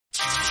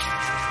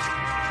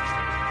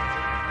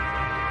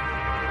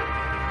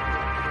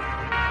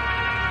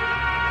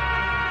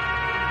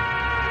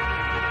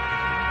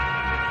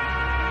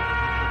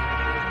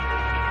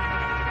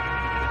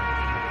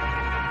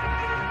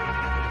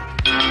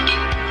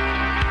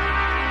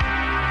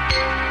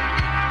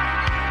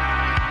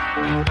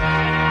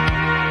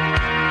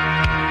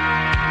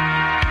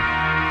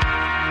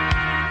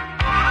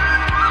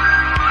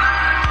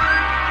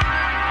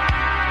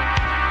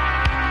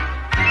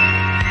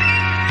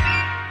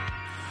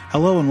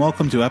Hello and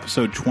welcome to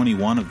episode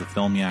 21 of the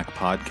Film Yak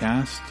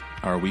Podcast,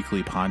 our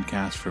weekly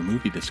podcast for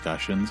movie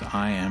discussions.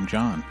 I am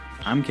John.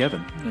 I'm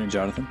Kevin. And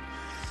Jonathan.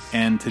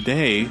 And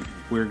today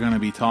we're going to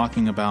be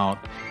talking about,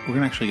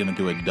 we're actually going to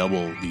do a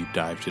double deep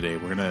dive today.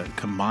 We're going to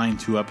combine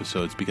two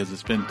episodes because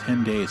it's been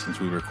 10 days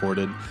since we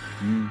recorded.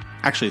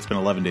 Actually, it's been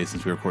 11 days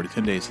since we recorded,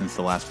 10 days since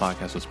the last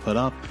podcast was put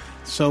up.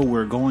 So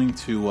we're going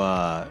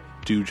to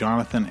do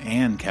Jonathan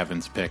and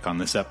Kevin's pick on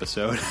this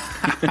episode.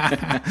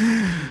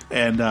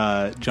 And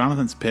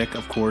Jonathan's pick,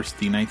 of course,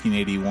 the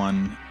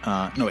 1981,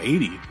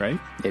 80, right?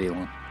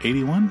 81.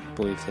 81? I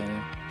believe so,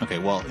 yeah. Okay,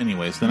 well,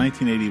 anyways, the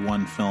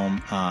 1981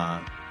 film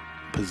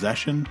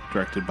Possession,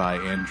 directed by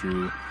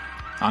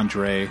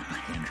Andrei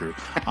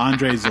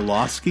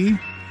Zulawski,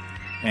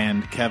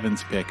 and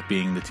Kevin's pick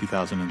being the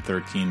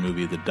 2013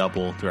 movie The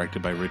Double,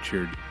 directed by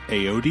Richard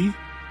Ayoade.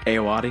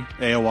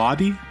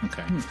 Ayoade?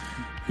 Okay.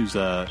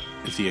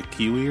 Is he a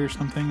Kiwi or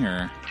something,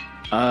 or?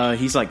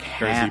 He's like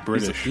half. Or is he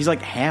British? He's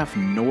like half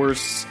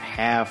Norse,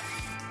 half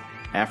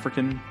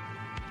African.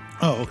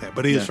 Oh, okay,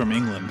 but he is from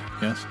England,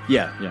 yes?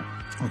 Yeah.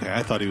 Okay,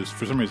 I thought he was,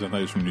 for some reason I thought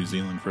he was from New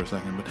Zealand for a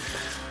second, but...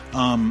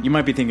 you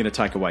might be thinking of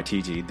Taika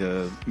Waititi,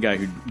 the guy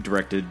who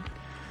directed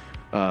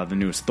the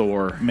newest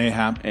Thor.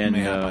 Mayhap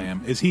I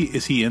am. Is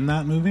he in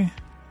that movie?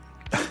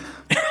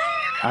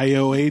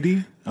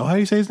 Ayoade? Oh, how do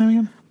you say his name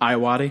again?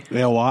 Ayoade.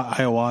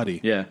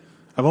 Ayoade. Yeah.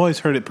 I've always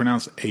heard it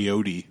pronounced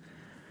Ayoade.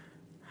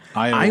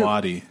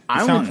 Ayoade.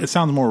 It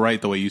sounds more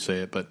right the way you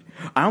say it, but...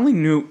 I only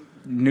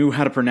knew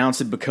how to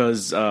pronounce it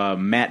because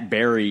Matt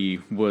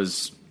Berry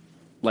was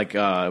like...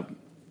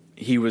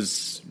 he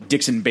was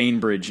Dixon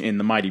Bainbridge in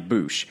The Mighty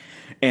Boosh.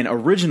 And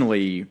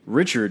originally,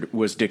 Richard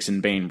was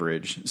Dixon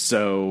Bainbridge.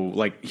 So,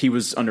 like, he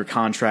was under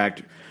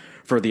contract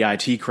for the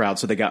IT crowd,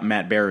 so they got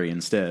Matt Berry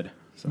instead.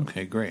 So.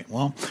 Okay, great.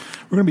 Well,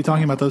 we're going to be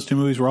talking about those two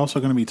movies. We're also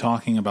going to be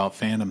talking about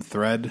Phantom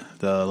Thread,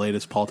 the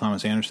latest Paul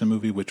Thomas Anderson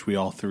movie, which we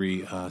all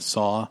three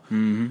saw.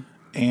 Mm-hmm.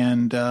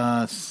 And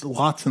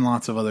lots and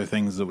lots of other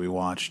things that we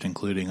watched,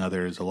 including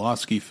other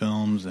Zulawski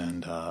films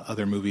and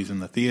other movies in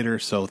the theater.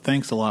 So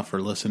thanks a lot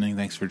for listening.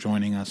 Thanks for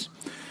joining us.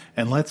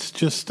 And let's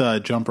just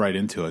jump right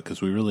into it,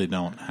 because we really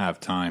don't have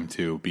time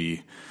to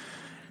be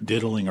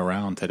diddling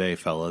around today,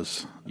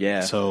 fellas.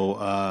 Yeah.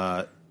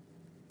 So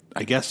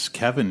I guess,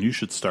 Kevin, you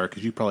should start,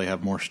 because you probably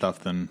have more stuff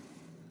than...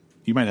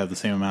 You might have the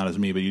same amount as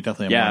me, but you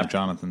definitely have more than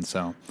Jonathan,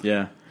 so...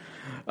 Yeah.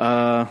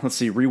 Let's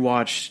see.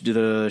 Rewatched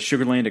the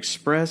Sugarland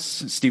Express,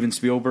 Steven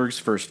Spielberg's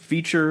first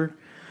feature.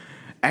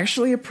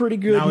 Actually, a pretty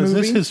good movie. Is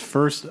this his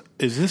first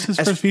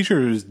feature,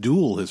 or is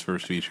Duel his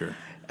first feature?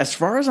 As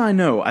far as I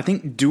know, I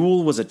think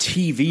Duel was a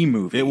TV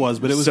movie. It was,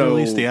 but it was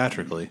released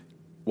theatrically.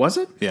 Was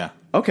it? Yeah.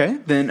 Okay,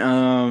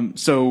 then.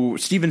 So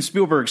Steven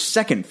Spielberg's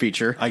second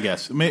feature, I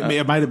guess it might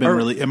have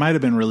been it might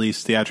have been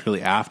released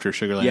theatrically after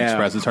Sugarland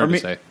Express. It's hard to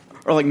say.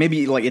 Or like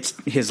maybe like it's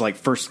his like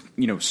first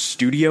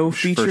studio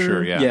feature. For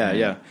sure,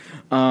 yeah.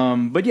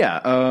 But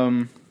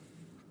yeah,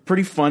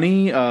 pretty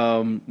funny.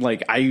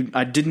 Like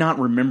I did not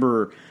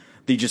remember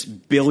the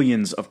just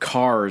billions of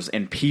cars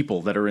and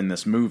people that are in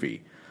this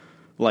movie.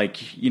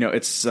 Like,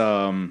 it's...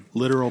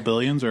 literal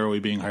billions, or are we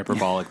being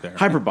hyperbolic there?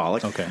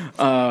 Hyperbolic. Okay.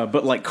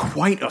 But, like,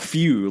 quite a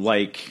few.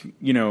 Like,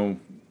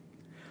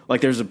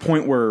 like there's a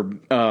point where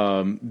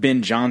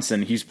Ben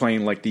Johnson, he's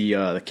playing, like,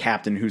 the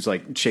captain who's,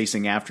 like,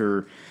 chasing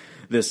after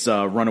this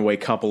runaway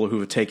couple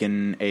who have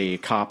taken a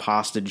cop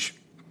hostage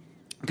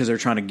because they're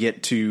trying to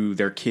get to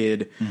their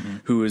kid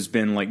who has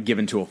been, like,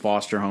 given to a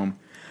foster home.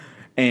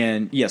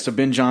 And, yeah, so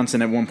Ben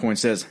Johnson at one point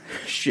says,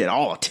 shit,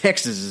 all of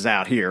Texas is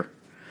out here.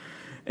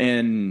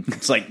 And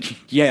it's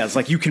like,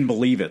 you can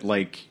believe it.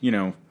 Like,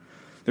 there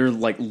are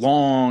like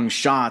long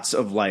shots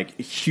of like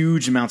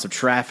huge amounts of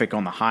traffic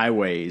on the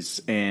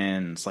highways.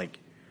 And it's like,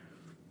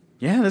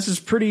 yeah, this is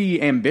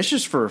pretty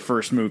ambitious for a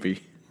first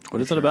movie. What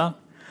is it about?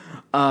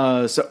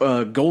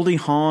 So Goldie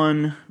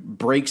Hawn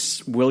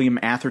breaks William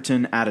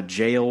Atherton out of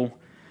jail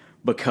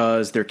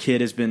because their kid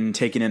has been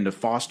taken into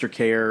foster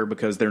care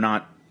because they're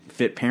not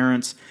fit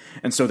parents.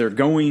 And so they're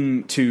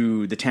going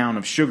to the town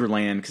of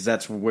Sugarland because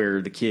that's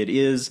where the kid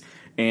is.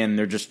 And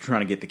they're just trying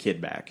to get the kid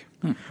back.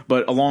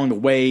 But along the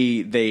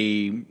way,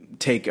 they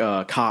take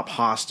a cop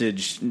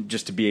hostage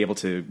just to be able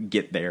to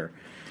get there.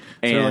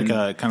 Is there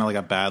like kind of like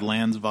a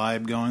Badlands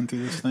vibe going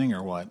through this thing,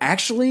 or what?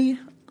 Actually,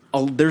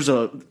 there's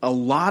a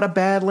lot of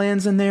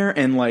Badlands in there,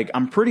 and like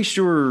I'm pretty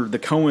sure the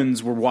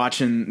Coens were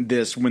watching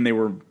this when they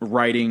were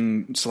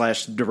writing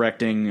 /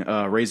 directing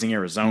Raising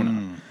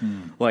Arizona.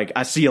 Like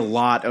I see a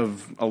lot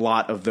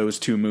of those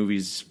two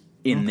movies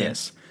in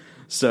this.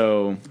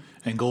 So.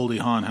 And Goldie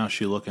Hawn, how's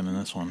she looking in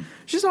this one?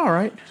 She's all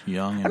right.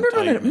 Young. And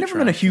I've never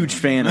been a huge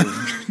fan of.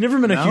 Huge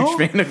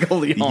fan of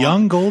Goldie Hawn.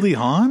 Young Goldie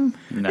Hawn?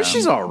 No,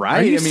 she's all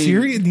right. Are you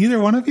serious? Neither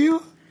one of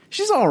you?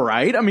 She's all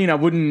right. I mean, I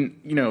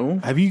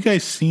wouldn't. Have you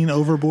guys seen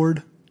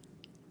Overboard?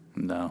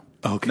 No.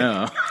 Okay.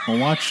 No. Well,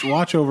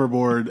 watch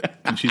Overboard,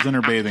 and she's in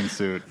her bathing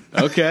suit.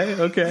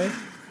 Okay.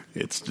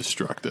 It's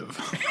destructive.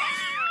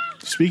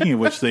 Speaking of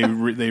which, they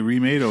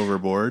remade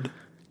Overboard.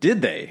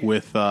 Did they?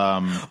 With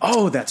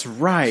oh, that's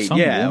right. Some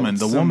woman.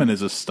 The woman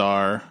is a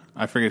star.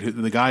 I forget who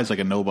the guy's like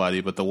a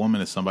nobody, but the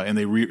woman is somebody, and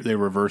they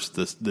reversed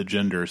the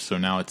genders, so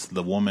now it's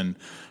the woman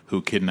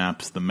who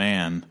kidnaps the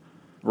man,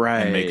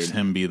 Right. and makes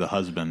him be the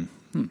husband.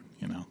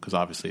 You know, because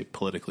obviously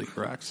politically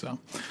correct. So,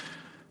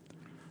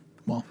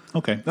 well,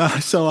 okay.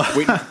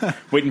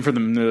 Waiting for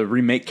them to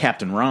remake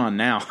Captain Ron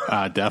now.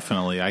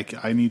 Definitely,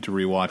 I need to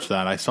rewatch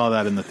that. I saw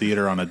that in the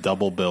theater on a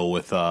double bill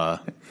with I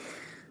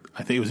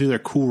think it was either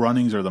Cool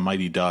Runnings or The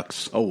Mighty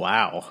Ducks. Oh,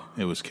 wow.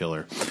 It was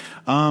killer.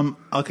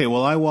 Okay,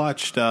 well, I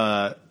watched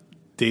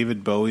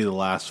David Bowie: The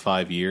Last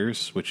 5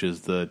 Years, which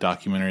is the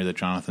documentary that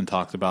Jonathan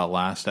talked about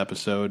last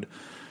episode.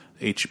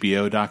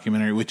 HBO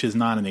documentary, which is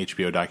not an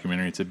HBO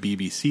documentary. It's a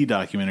BBC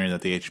documentary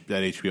that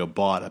that HBO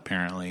bought,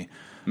 apparently.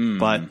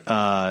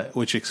 But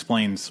which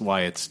explains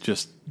why it's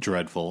just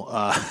dreadful.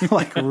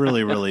 Like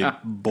really, really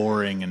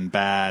boring and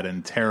bad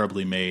and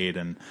terribly made,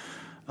 and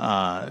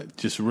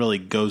just really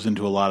goes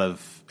into a lot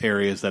of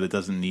areas that it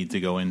doesn't need to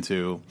go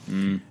into,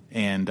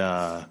 and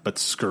but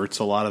skirts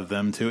a lot of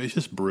them too. It's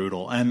just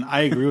brutal. And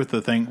I agree with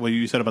the thing what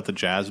you said about the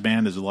jazz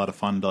band is a lot of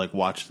fun to like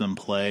watch them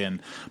play.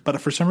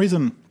 But for some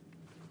reason,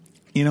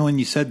 you know, when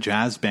you said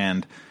jazz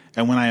band,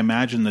 and when I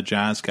imagine the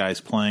jazz guys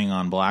playing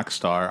on Black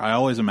Star, I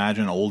always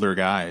imagine older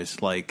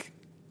guys, like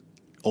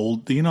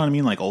old, you know what I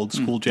mean? Like old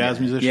school jazz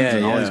musicians. Yeah,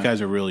 and all yeah. these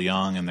guys are really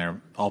young, and they're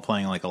all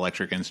playing like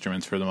electric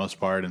instruments for the most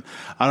part. And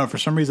I don't know, for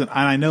some reason, and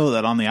I know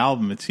that on the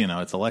album it's, you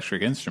know, it's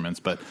electric instruments,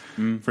 but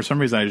for some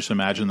reason I just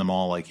imagine them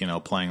all like, you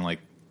know, playing like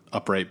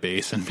upright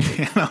bass and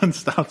piano and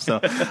stuff. So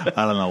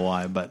I don't know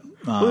why, but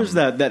Well, there's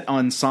that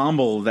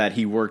ensemble that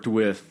he worked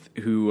with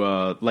who,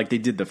 like, they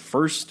did the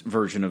first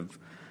version of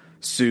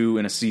Sue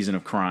in A Season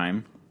of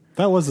Crime.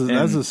 that was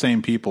the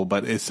same people,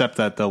 but except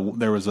that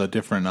there was a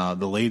different.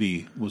 The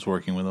lady was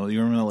working with. You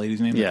remember the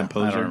lady's name? The Yeah,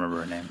 composer. I don't remember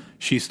her name.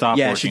 She stopped.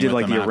 Yeah, working she did with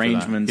like them the after that.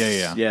 arrangements.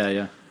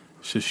 Yeah.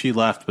 So she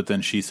left, but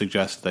then she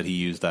suggested that he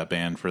use that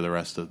band for the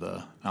rest of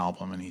the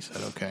album, and he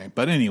said okay.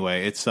 But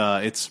anyway,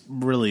 it's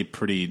really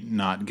pretty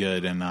not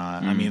good. And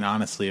I mean,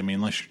 honestly, I mean,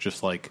 unless you're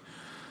just like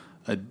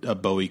a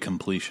Bowie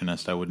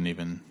completionist, I wouldn't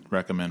even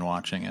recommend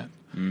watching it.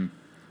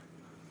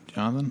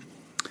 Jonathan,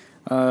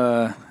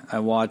 I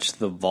watched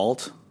The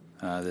Vault.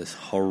 This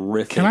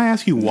horrific. can I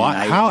ask you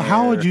why? How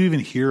nightmare. would you even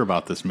hear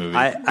about this movie?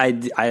 I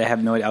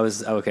have no idea. I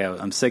was okay.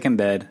 I'm sick in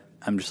bed.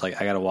 I'm just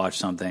like I got to watch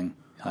something.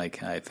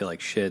 Like I feel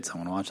like shit. So I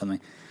want to watch something.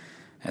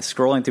 And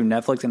scrolling through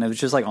Netflix, and it was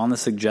just like on the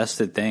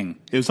suggested thing.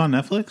 It was on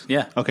Netflix?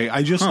 Yeah. Okay,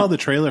 I just saw the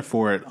trailer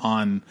for it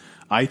on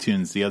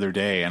iTunes the other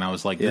day, and I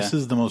was like, this Yeah.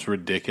 is the most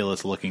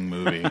ridiculous looking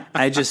movie.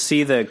 I just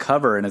see the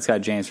cover, and it's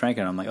got James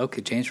Franco. And I'm like,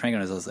 okay, James Franco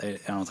is. And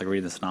I was like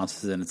reading the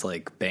synopsis, and it's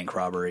like bank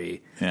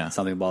robbery, Yeah.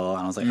 something blah blah.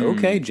 And I was like,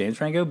 okay, James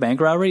Franco,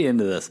 bank robbery,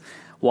 into this.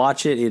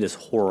 Watch it. It is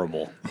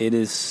horrible. It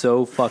is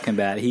so fucking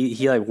bad.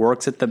 He like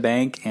works at the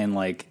bank, and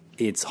like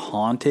it's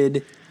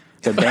haunted.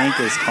 The bank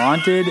is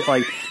haunted.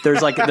 Like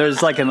there's like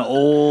an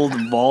old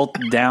vault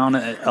down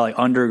like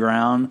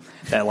underground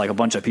that like a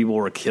bunch of people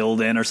were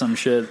killed in or some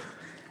shit.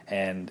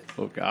 And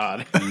Oh,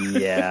 God.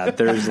 yeah,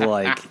 there's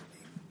like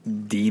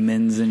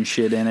demons and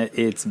shit in it.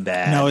 It's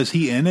bad. Now, is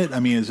he in it?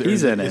 I mean,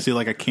 He's in it. Is he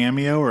like a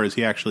cameo, or is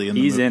he actually in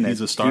the He's movie? in it. He's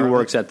a star. He of it?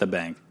 works at the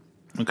bank.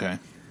 Okay.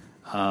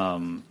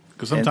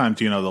 Because sometimes,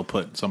 you know, they'll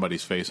put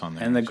somebody's face on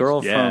there. And the It's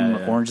girl Yeah,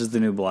 from yeah. Orange is the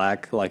New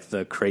Black, like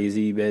the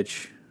crazy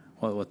bitch.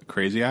 What just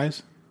Crazy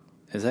Eyes?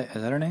 is that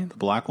her name? The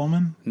black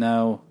woman?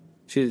 No.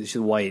 She's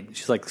white.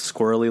 She's like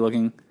squirrely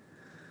looking.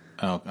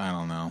 Oh, I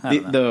don't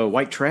know. The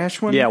white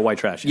trash one? Yeah, white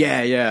trash.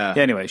 Yeah. Yeah,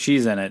 anyway,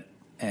 she's in it.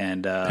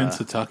 And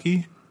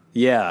Pennsatucky?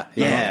 yeah.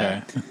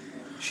 Yeah. Okay.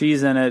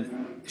 She's in it.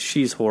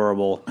 She's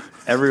horrible.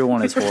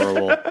 Everyone is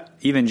horrible.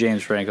 Even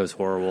James Franco's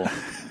horrible.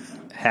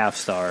 Half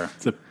star.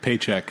 It's a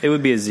paycheck. It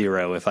would be a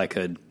 0 if I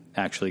could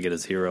actually get a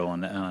 0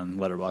 on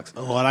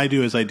Letterboxd. What I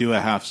do is I do a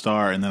half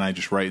star, and then I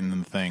just write in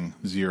the thing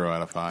 0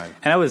 out of 5.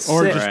 And I was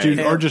Or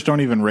sick. just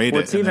don't even rate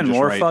What's it. and then even just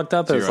more write fucked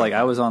up is 0 like out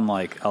I of was on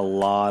like a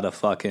lot of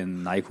fucking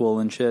NyQuil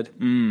and shit,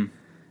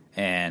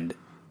 and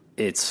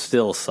it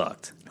still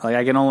sucked. Like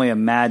I can only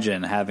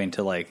imagine having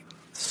to like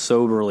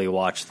soberly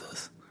watch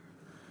this.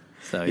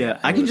 So Yeah, it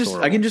I can was just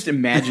horrible.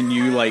 imagine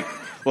you like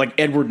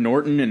Edward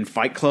Norton in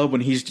Fight Club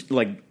when he's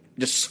like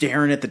just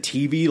staring at the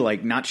TV,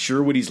 like not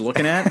sure what he's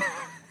looking at.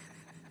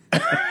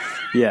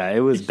 Yeah, it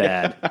was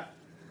bad.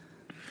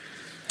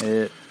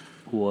 It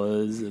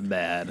was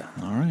bad.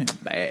 All right.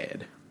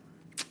 Bad.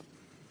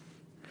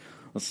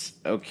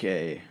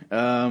 Okay.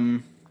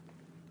 The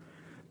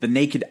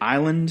Naked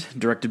Island,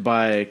 directed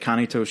by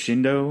Kanito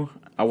Shindo.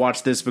 I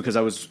watched this because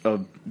I was a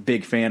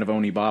big fan of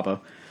Onibaba.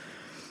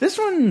 This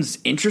one's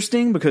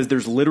interesting because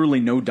there's literally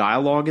no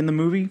dialogue in the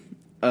movie.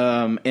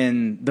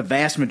 And the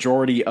vast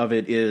majority of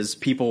it is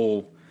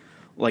people,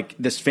 like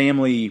this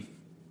family,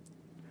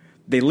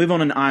 they live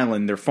on an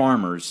island, they're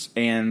farmers,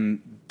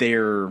 and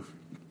there's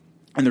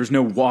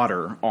no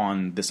water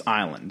on this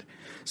island.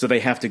 So they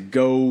have to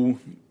go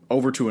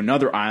over to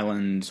another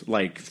island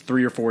like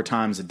 3 or 4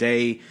 times a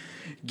day,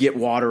 get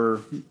water,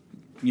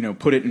 you know,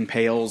 put it in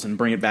pails and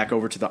bring it back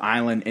over to the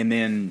island, and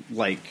then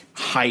like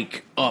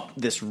hike up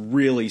this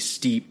really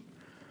steep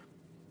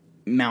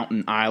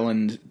mountain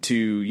island to,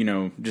 you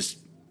know, just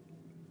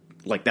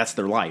like that's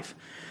their life.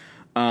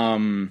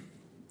 Sounds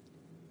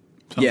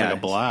yeah. like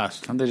a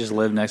blast. Can't they just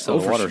live next to the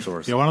for water sure.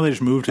 source? Yeah, why don't they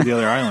just move to the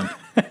other island?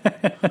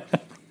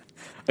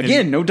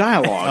 Again, no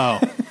dialogue.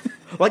 Oh,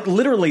 Like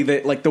literally,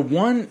 the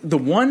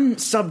one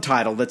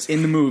subtitle that's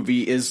in the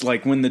movie is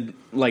like when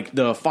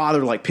the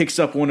father like picks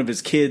up one of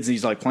his kids and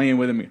he's like playing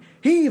with him,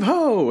 heave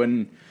ho,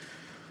 and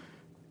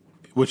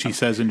which he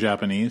says in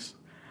Japanese,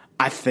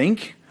 I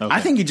think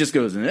Okay. he just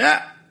goes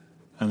 "Ah,"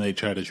 and they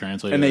try to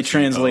translate. and it they as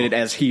translate it oh.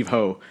 as heave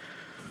ho,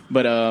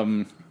 but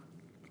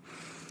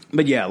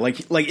yeah, like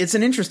it's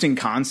an interesting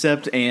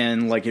concept,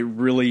 and like it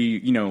really,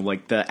 you know,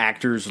 like the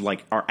actors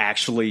like are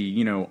actually,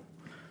 you know,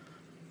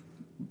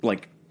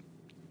 like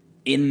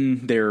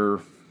in their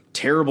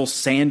terrible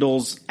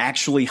sandals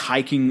actually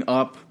hiking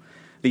up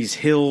these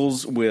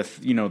hills with,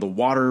 you know, the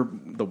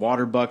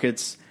water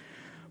buckets.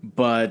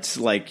 But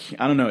like,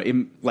 I don't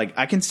know, like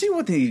I can see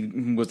what he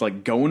was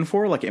like going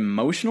for, like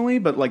emotionally,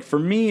 but like for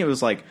me it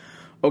was like,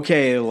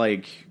 okay,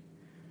 like,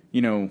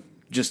 you know,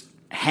 just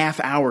half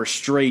hour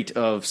straight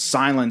of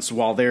silence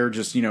while they're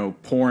just, you know,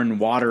 pouring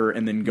water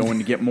and then going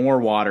to get more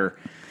water.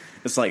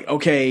 It's like,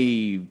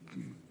 okay,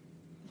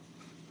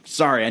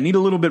 sorry, I need a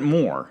little bit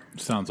more.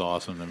 Sounds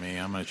awesome to me.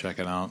 I'm gonna check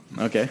it out.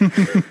 Okay.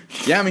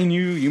 Yeah, I mean,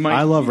 you might.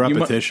 I love you might-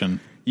 repetition.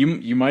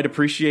 You might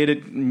appreciate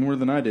it more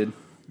than I did.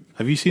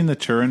 Have you seen the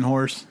Turin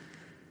Horse?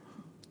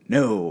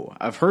 No,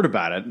 I've heard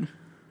about it,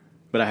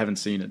 but I haven't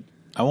seen it.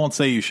 I won't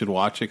say you should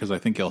watch it because I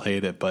think you'll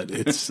hate it, but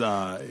it's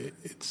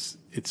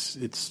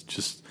it's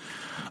just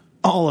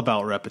all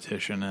about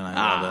repetition, and I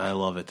love it. I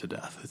love it to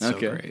death. It's so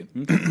Okay.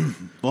 great.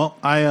 Well,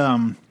 I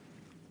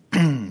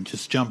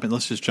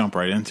let's just jump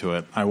right into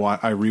it. I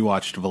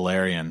rewatched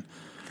Valerian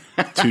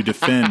to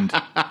defend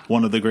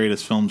one of the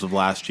greatest films of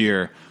last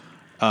year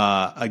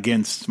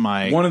against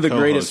my One of the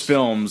co-host. greatest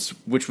films,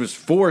 which was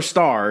 4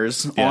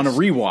 stars on a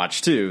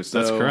rewatch too. So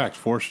That's correct.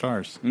 4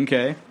 stars.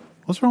 Okay.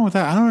 What's wrong with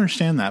that? I don't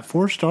understand that.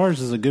 4 stars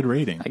is a good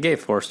rating. I gave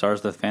 4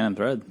 stars to Phantom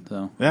Thread.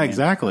 So Yeah,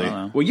 exactly. I don't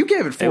know. Well, you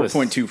gave it It was-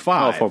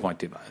 4.25. Oh,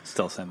 4.25.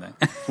 Still the same thing.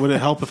 Would it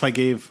help if I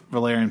gave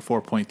Valerian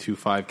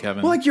 4.25,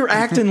 Kevin? Well, like you're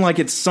acting like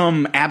it's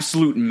some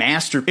absolute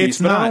masterpiece, It's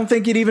but not. I don't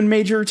think it even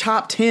made your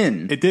top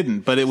 10. It didn't,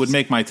 but it would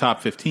make my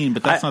top 15.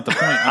 But that's not the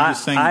point. I'm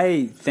just saying.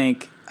 I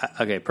think,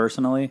 okay,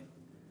 personally,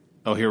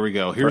 Oh, here we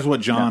go. Here's what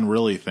John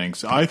really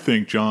thinks. I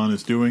think John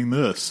is doing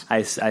this.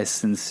 I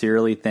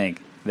sincerely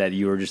think that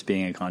you were just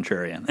being a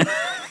contrarian.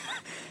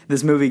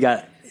 This movie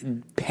got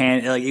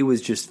like it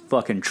was just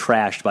fucking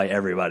trashed by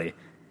everybody,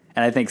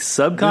 and I think This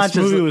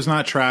subconsciously, movie was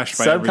not trashed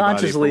by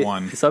everybody, for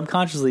one.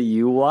 subconsciously,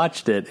 you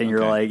watched it and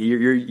you're Okay. like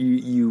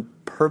you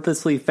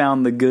purposely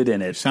found the good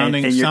in it,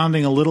 Sounding and you're-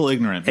 sounding a little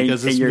ignorant. and-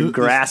 Because and this you're mo-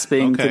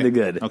 grasping to okay, the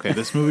good. Okay,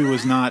 this movie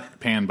was not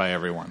panned by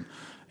everyone.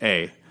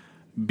 A.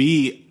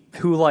 B.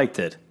 Who liked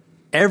it?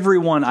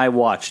 Everyone I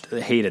watched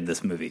hated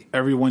this movie.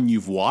 Everyone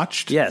you've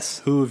watched? Yes.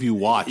 Who have you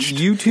watched?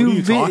 YouTube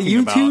What are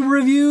you talking YouTube about?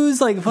 reviews,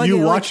 like fucking, You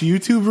like, watch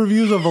YouTube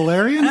reviews of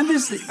Valerian? I'm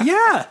just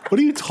yeah. What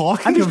are you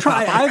talking I'm just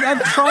about? trying.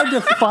 I've tried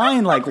to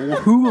find like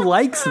who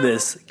likes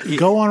this.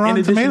 Go on in Rotten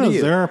addition to Tomatoes.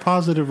 you. There are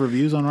positive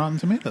reviews on Rotten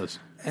Tomatoes.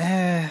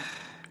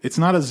 It's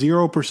not a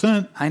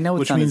 0%. I know it's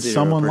which not means a 0%.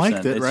 someone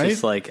liked it, it's right?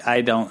 Just like I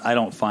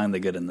don't find the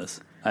good in this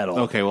at all.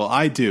 Okay, well,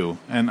 I do,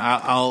 and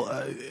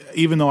I'll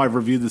even though I've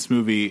reviewed this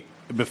movie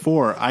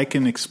before, I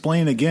can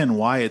explain again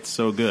why it's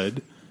so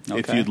good if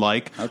Okay. you'd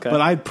like. Okay.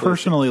 But I'd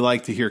personally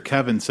like to hear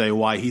Kevin say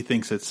why he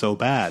thinks it's so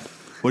bad.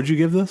 What did you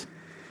give this?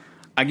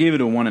 I gave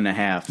it a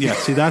 1.5. Yeah,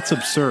 see, that's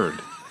absurd.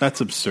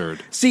 That's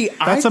absurd. See,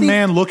 That's a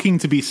man looking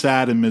to be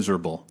sad and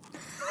miserable.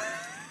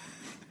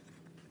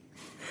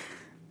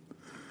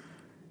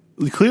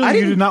 Clearly,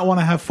 you did not want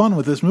to have fun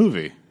with this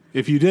movie.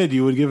 If you did,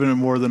 you would give it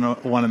more than a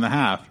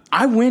 1.5.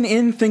 I went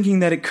in thinking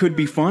that it could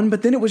be fun,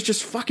 but then it was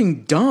just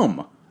fucking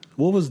dumb.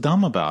 What was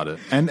dumb about it?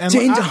 And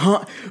Dane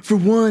DeHaan, for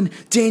one,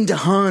 Dane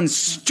DeHaan's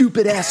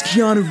stupid ass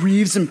Keanu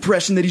Reeves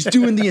impression that he's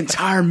doing the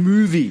entire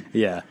movie.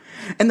 Yeah.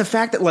 And the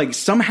fact that like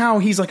somehow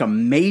he's like a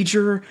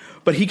major,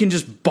 but he can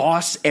just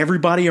boss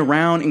everybody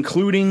around,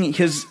 including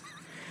his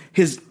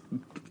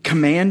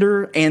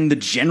commander and the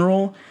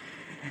general.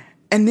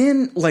 And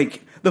then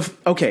like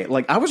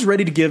like I was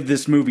ready to give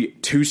this movie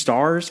 2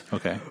 stars.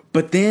 Okay.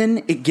 But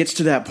then it gets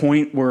to that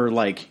point where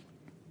like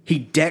he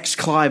decks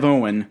Clive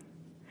Owen.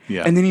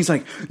 Yeah. And then he's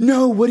like,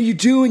 "No, what are you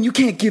doing? You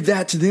can't give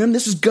that to them.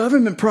 This is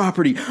government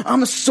property.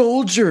 I'm a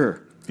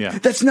soldier. Yeah.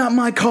 That's not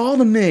my call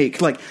to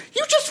make." Like,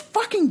 you just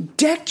fucking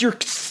decked your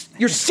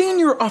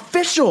senior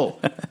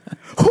official.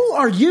 Who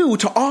are you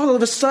to all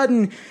of a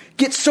sudden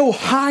get so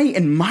high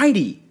and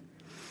mighty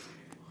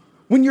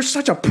when you're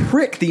such a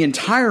prick the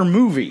entire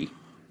movie?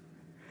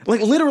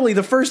 Like, literally,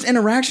 the first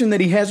interaction that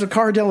he has with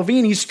Cara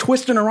Delevingne, he's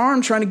twisting her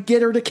arm trying to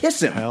get her to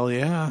kiss him. Hell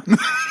yeah.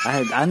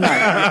 I'm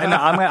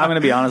going to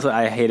be honest.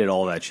 I hated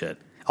all that shit.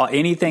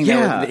 Anything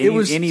Yeah, that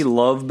was, any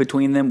love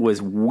between them was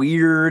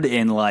weird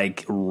and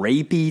like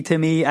rapey to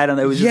me. I don't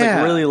know. It was just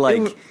like really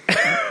like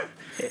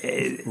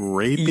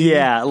Rapey?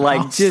 yeah,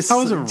 like How just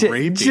was it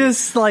rapey?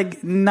 just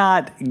like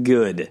not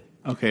good.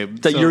 Okay,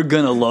 That you're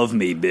gonna love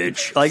me,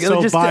 bitch. Like, it so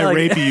was just by like,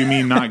 rapey you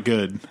mean not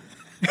good.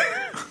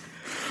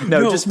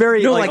 no, just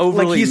very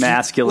overly he's-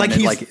 masculine. like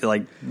he's-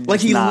 and Like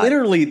he not-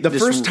 literally the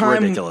just first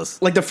time,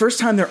 ridiculous. like the first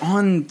time they're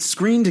on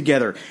screen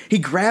together, he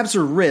grabs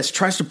her wrist,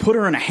 tries to put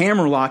her in a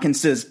hammerlock, and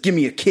says, "Give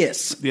me a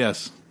kiss."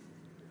 Yes.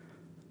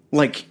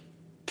 Like,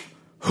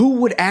 who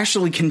would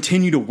actually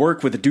continue to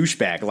work with a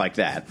douchebag like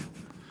that?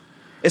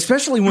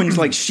 Especially when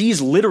like she's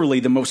literally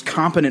the most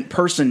competent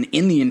person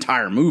in the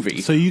entire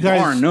movie. So you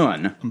guys- bar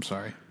none. I'm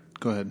sorry.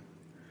 Go ahead.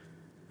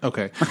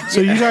 Okay.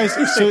 So you guys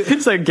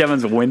It's like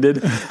Kevin's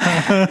winded.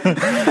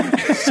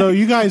 so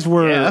you guys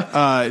were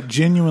Yeah.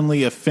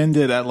 genuinely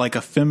offended at like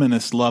a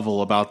feminist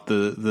level about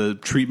the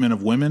treatment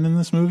of women in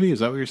this movie? Is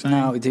that what you're saying?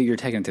 No, dude, you're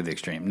taking it to the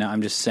extreme. No,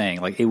 I'm just saying,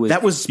 like, it was.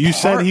 That was You part-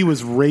 said he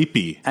was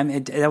rapey. I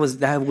mean, that was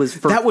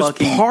for That was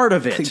fucking part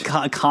of it.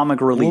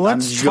 Comic relief. Well,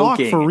 let's I'm talk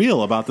joking. for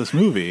real about this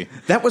movie.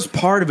 That was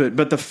part of it,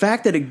 but the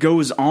fact that it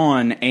goes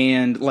on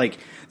and like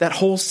that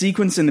whole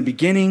sequence in the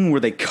beginning where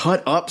they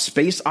cut up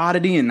Space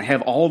Oddity and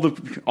have all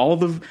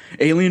the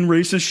alien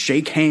races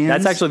shake hands.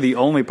 That's actually the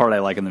only part I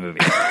like in the movie.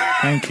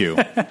 Thank you.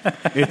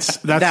 That's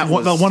That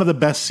one, was- one of the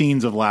best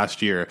scenes of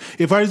last year.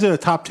 If I was at a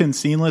top 10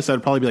 scene list,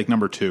 that'd probably be like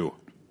number 2.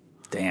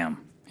 Damn,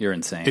 you're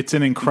insane. It's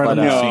an incredible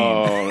But,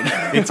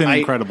 scene. It's an I-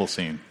 incredible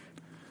scene.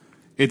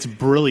 It's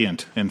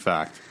brilliant, in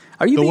fact.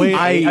 Are you the being,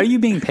 way are you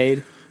being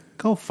paid?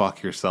 Go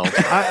fuck yourself.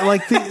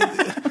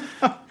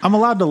 I'm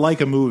allowed to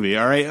like a movie,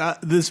 all right?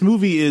 This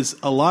movie is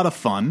a lot of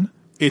fun.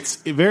 It's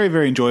very,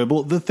 very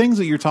enjoyable. The things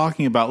that you're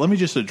talking about, let me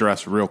just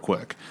address real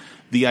quick.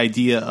 The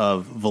idea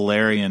of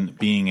Valerian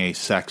being a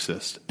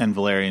sexist and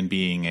Valerian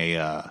being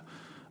a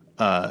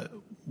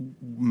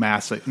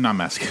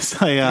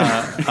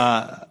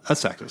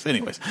sexist.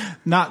 Anyways,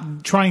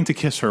 not trying to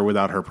kiss her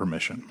without her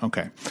permission.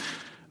 Okay.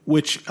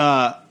 Which,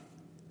 on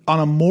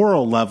a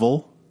moral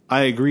level,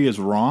 I agree is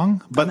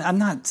wrong, but I'm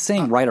not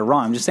saying right or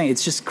wrong. I'm just saying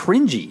it's just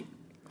cringy.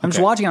 I'm just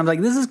Okay. watching. I'm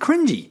like, this is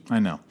cringy. I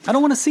know. I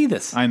don't want to see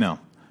this. I know.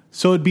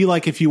 So it'd be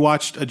like if you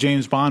watched a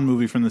James Bond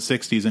movie from the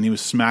 60s and he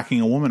was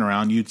smacking a woman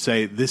around, you'd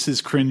say, this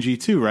is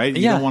cringy too, right?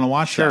 You Yeah, don't want to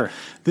watch sure. that.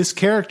 This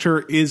character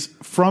is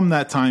from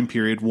that time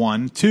period,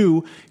 1.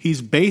 2,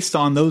 he's based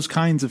on those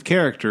kinds of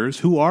characters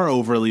who are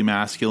overly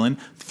masculine.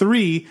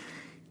 3,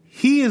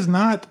 he is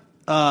not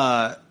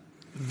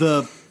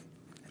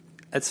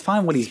It's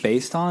fine what he's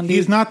based on. Dude. He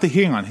is not the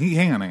hang on.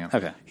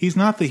 Okay. He's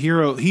not the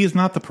hero. He is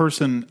not the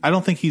person. I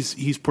don't think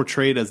he's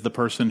portrayed as the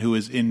person who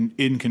is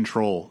in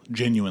control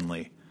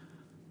genuinely.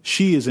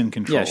 She is in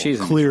control. Yeah, she's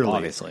in clearly, control,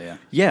 obviously. Yeah.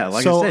 Yeah,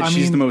 like So, I said, I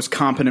she's mean- the most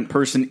competent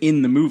person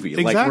in the movie,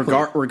 Exactly.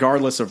 like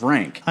regardless of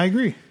rank. I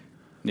agree.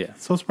 Yeah.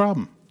 So what's the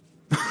problem?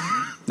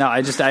 No,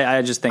 I just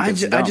think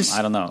it's dumb.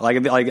 I don't know. Like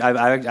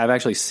I've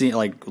actually seen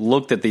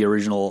looked at the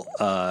original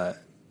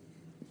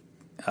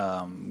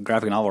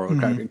graphic novel or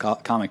graphic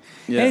comic.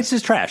 Yeah. And it's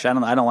just trash. I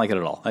don't like it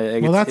at all.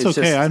 Well, that's it's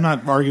okay. just- I'm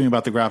not arguing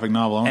about the graphic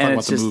novel. I'm and talking about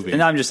it's the just, movie.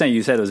 and I'm just saying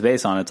you said it was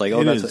based on it. It's like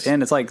It that's is.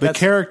 and it's like the that's,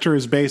 character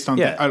is based on,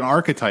 Yeah. on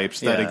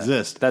archetypes that yeah,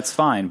 exist. That's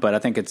fine, but I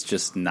think it's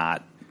just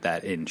not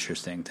that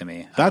interesting to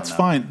me. I That's don't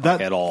know, fine. like,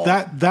 That at all.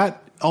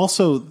 That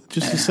also,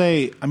 just to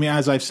say, I mean,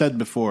 as I've said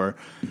before,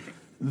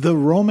 the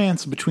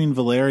romance between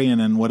Valerian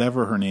and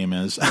whatever her name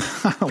is.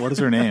 What is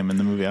her name in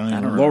the movie? I don't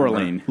even remember.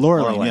 Laureline.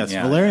 Laureline, yes,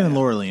 yeah, Valerian yeah, and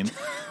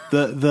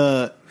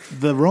Laureline.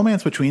 The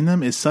romance between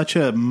them is such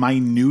a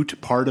minute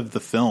part of the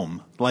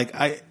film. Like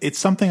it's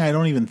something I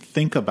don't even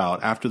think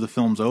about after the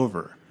film's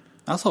over.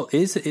 Also,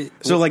 is it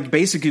So, like,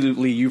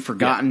 basically, you've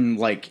forgotten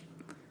like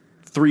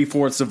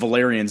 3/4 of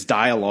Valerian's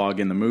dialogue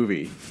in the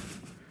movie,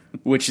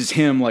 which is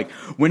him like,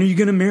 "When are you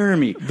going to marry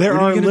me? There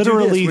when are you gonna do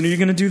literally this? When are you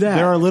going to do that?"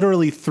 There are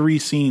literally 3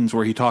 scenes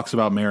where he talks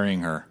about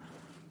marrying her.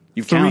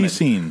 You've 3 counted.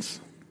 scenes.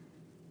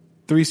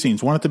 3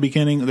 scenes. One at the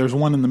beginning. There's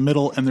one in the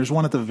middle, and there's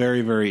one at the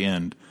very, very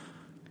end.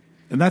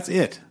 And that's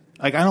it.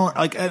 Like I don't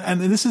like, and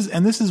this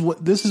is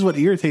what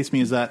irritates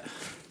me is that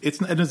it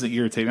doesn't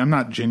irritate me. I'm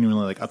not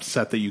genuinely like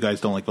upset that you guys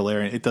don't like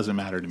Valerian. It doesn't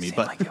matter to me.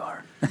 But like you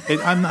are?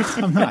 I'm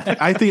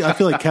not. I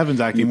feel like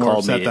Kevin's acting more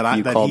upset that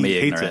you that called he me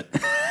hates ignorant.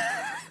 it.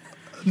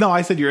 No,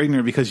 I said you're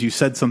ignorant because you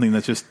said something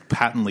that's just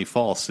patently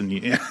false, and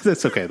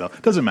that's okay though.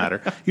 It doesn't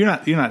matter. You're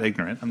not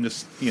ignorant. I'm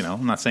just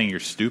I'm not saying you're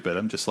stupid.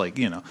 I'm just like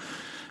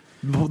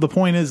The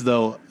point is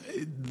though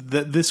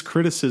that this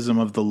criticism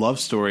of the love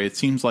story, it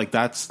seems like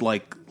that's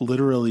like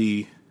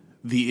literally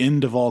the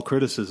end of all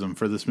criticism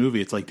for this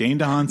movie. It's like Dane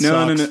DeHaan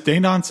sucks. No.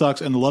 Dane DeHaan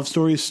sucks, and the love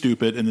story is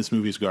stupid, and this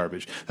movie is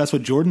garbage. That's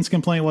what Jordan's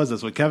complaint was.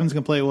 That's what Kevin's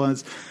complaint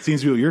was.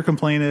 Seems to be what your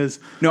complaint is.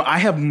 No, I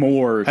have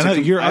more. I know,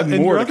 I have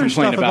and more your to other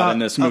complain stuff about in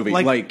this movie.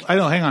 like I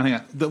know. Hang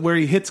on. Where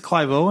he hits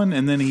Clive Owen,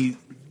 and then he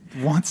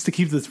wants to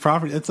keep this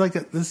property. It's like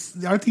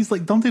this. Aren't these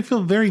like? Don't they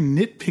feel very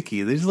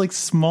nitpicky? They're just like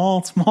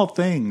small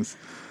things.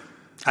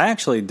 I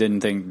actually didn't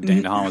think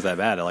Dane DeHaan was that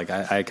bad. Like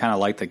I kind of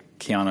like the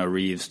Keanu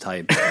Reeves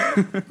type,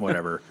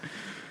 whatever.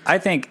 I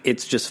think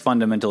it's just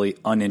fundamentally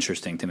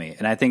uninteresting to me,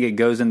 and I think it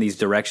goes in these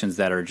directions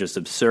that are just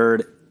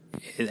absurd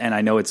and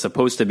I know it's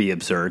supposed to be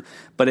absurd,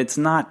 but it's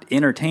not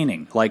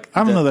entertaining. Like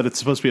I don't know that it's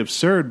supposed to be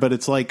absurd, but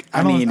it's like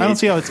I don't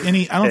see how it's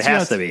any. I don't it see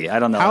has how to be. I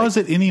don't know. How is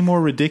it any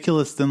more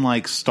ridiculous than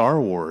like Star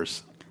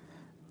Wars?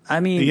 I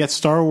mean, yet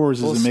Star Wars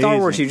is amazing. Star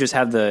Wars, you just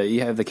have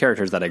the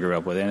characters that I grew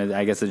up with, and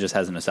I guess it just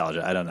has a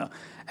nostalgia. I don't know,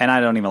 and I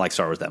don't even like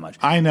Star Wars that much.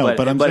 I know,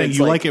 but I'm saying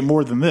you like it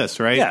more than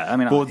this, right? Yeah, I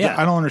mean,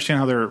 I don't understand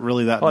how they're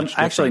really that much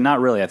different. Actually, not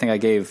really. I think I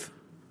gave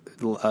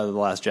The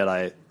Last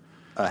Jedi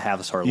a half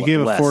a star. You gave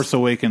less. a Force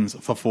Awakens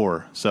a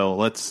 4, so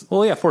let's.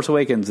 Well, yeah, Force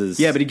Awakens is.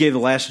 Yeah, but he gave The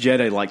Last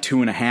Jedi like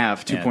 2.5,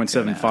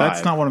 2.75.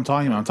 That's not what I'm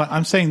talking about.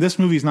 I'm saying this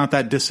movie's not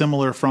that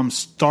dissimilar from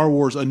Star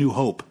Wars: A New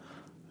Hope.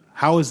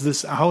 How is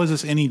this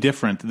any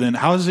different than?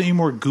 How is it any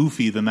more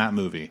goofy than that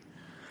movie?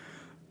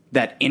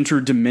 That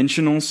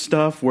interdimensional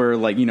stuff where,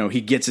 like, you know,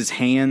 he gets his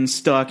hand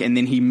stuck and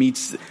then he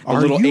meets a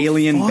little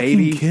alien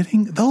baby. Are you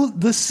kidding?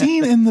 The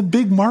scene in the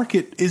big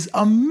market is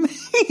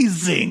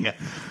amazing.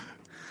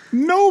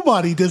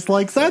 Nobody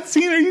dislikes that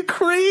scene. Are you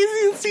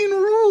crazy? The scene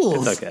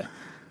rules. It's okay.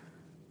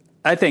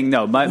 I think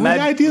no. The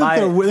idea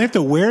that they have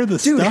to wear the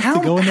stuff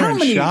to go in there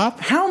and shop.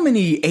 How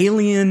many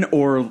alien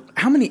or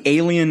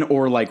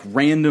like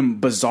random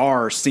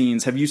bizarre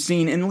scenes have you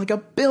seen in like a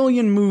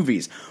billion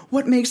movies?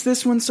 What makes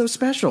this one so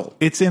special?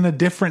 It's in a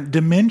different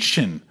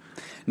dimension.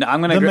 No,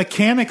 I'm going to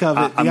mechanic of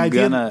it. I'm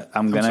gonna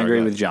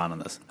agree with John on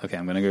this. Okay,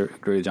 I'm going to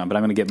agree with John, but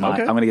I'm going to get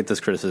I'm going to get this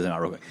criticism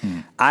out real quick.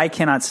 I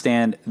cannot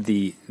stand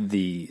the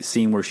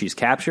scene where she's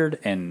captured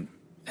and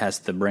has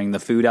to bring the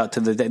food out to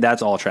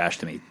that's all trash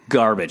to me.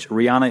 Garbage.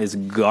 Rihanna is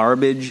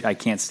garbage. I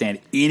can't stand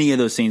any of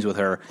those scenes with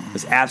her. It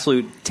was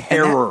absolute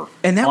terror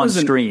and that on was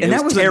screen. And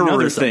that was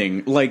another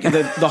thing. Like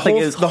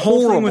the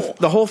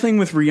whole thing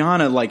with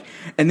Rihanna, like,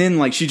 and then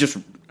like she just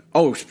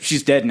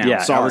she's dead now.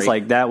 Yeah, sorry. I was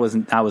like, that was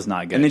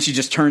not good. And then she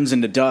just turns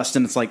into dust,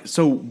 and it's like,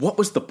 so what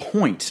was the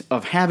point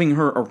of having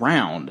her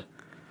around?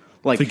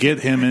 Like, to get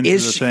him into the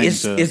thing.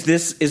 Is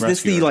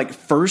this the like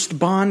first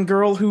Bond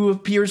girl who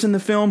appears in the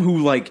film who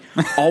like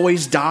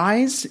always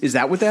dies? Is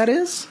that what that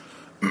is?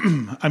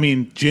 I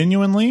mean,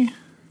 genuinely,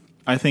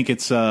 I think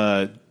it's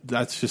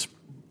that's just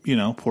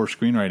poor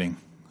screenwriting.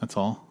 That's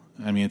all.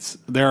 I mean,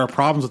 there are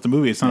problems with the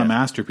movie. It's not a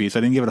masterpiece. I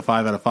didn't give it a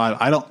 5 out of 5.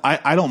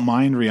 I don't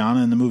mind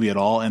Rihanna in the movie at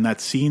all. And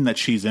that scene that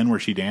she's in where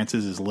she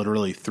dances is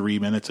literally 3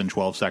 minutes and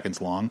 12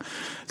 seconds long.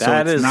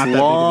 That is not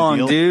long,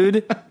 that big of a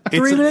deal. Dude.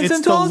 3 minutes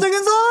and 12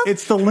 seconds long?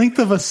 It's the length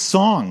of a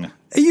song.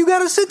 You got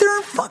to sit there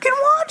and fucking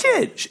watch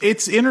it.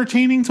 It's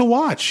entertaining to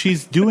watch.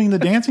 She's doing the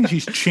dancing.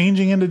 She's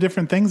changing into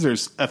different things.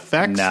 There's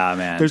effects. Nah,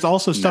 man. There's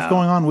also stuff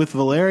going on with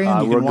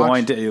Valerian. We're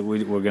going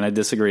to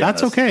disagree.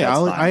 That's okay.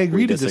 I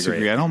agree to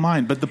disagree. I don't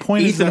mind. But the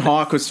point is, Ethan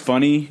Hawke was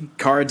funny.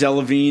 Cara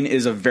Delevingne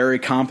is a very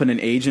competent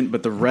agent.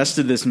 But the rest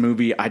of this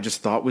movie, I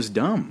just thought was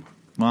dumb.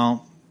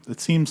 Well, it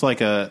seems like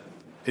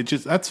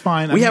that's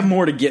fine. We have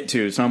more to get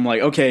to, so I'm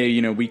like, okay,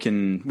 we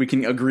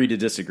can agree to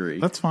disagree.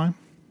 That's fine.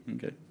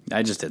 Okay.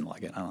 I just didn't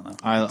like it. I don't know.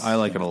 I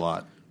like it a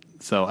lot.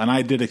 So, and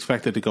I did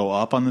expect it to go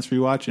up on this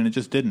rewatch, and it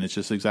just didn't. It's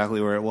just exactly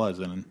where it was,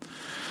 and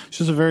it's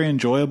just a very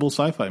enjoyable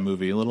sci-fi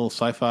movie. A little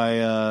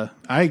sci-fi.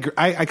 I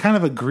kind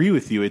of agree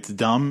with you. It's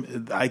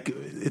dumb.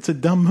 It's a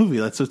dumb movie.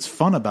 That's what's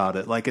fun about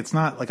it. Like, it's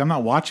not like I'm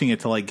not watching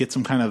it to like get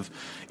some kind of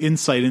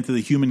insight into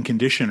the human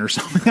condition or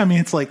something. I mean,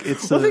 it's like I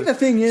think the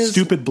thing is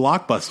stupid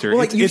blockbuster.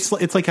 Well,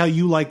 it's like how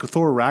you like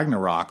Thor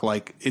Ragnarok.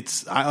 Like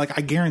I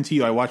guarantee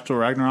you, I watched Thor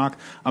Ragnarok.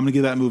 I'm gonna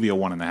give that movie a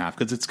 1.5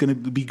 because it's gonna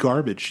be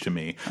garbage to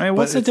me. I mean,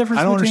 what's the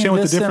difference? I don't understand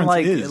what the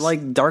difference is.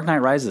 Like Dark Knight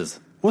Rises.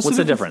 What's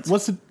the difference?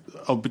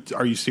 But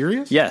are you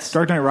serious? Yes.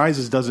 Dark Knight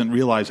Rises doesn't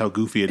realize how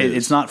goofy it is.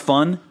 It's not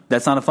fun.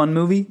 That's not a fun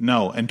movie.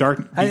 No, and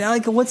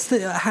what does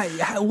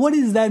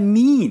that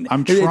mean?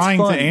 I'm trying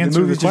to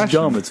answer the question. Just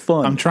dumb. It's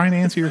fun. I'm trying to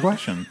answer your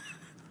question.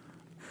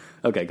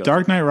 Okay, go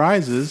Dark Knight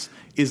Rises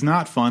is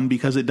not fun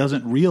because it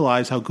doesn't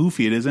realize how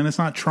goofy it is, and it's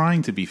not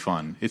trying to be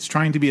fun. It's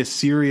trying to be a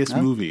serious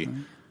movie.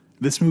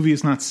 This movie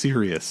is not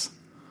serious.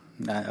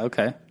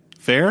 Okay.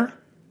 Fair?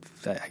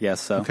 I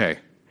guess so. Okay.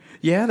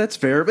 Yeah, that's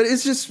fair, but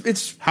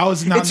it's how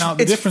is it not now?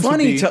 The it's difference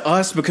funny to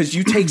us because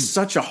you take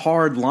such a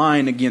hard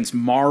line against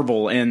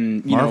Marvel,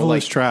 and Marvel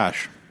is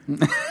trash.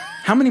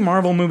 How many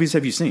Marvel movies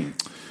have you seen?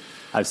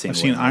 I've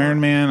seen Iron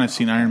Man. I've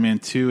seen Iron Man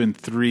 2 and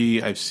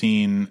 3. I've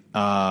seen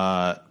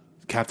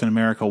Captain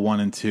America 1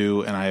 and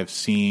 2, and I have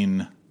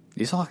seen.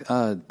 You saw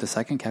the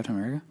second Captain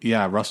America?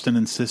 Yeah, Rustin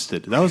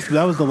insisted. That was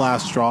the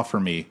last straw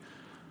for me.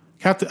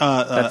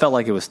 That felt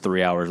like it was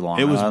 3 hours long.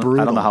 It was brutal.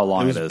 I don't know how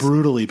long it is. It was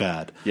brutally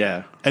bad.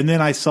 Yeah. And then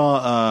I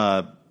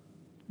saw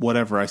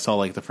I saw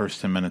like the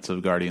first 10 minutes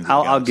of Guardians of the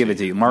Galaxy. I'll give it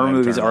to you. Marvel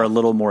movies are a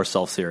little more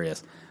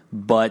self-serious.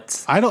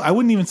 But I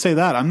wouldn't even say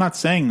that. I'm not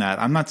saying that.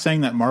 I'm not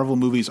saying that Marvel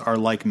movies are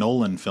like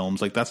Nolan films.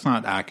 Like, that's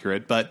not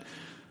accurate, but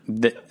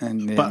they're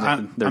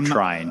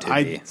trying to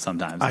be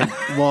sometimes.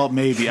 Well,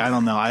 maybe. I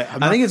don't know. I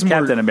think it's more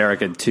Captain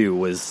America 2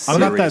 was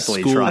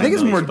seriously trying. I think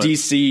it's more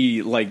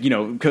DC, like,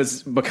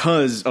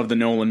 because of the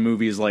Nolan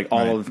movies, like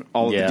all of the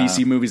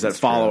DC movies that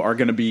follow are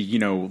going to be,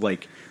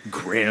 like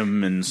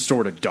grim and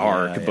sort of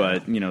dark,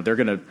 but they're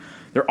going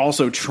they're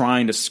also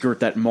trying to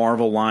skirt that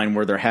Marvel line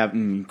where they're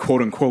having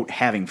quote unquote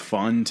having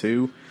fun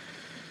too.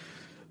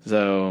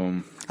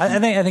 So I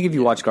think if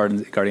you watch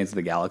Guardians of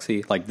the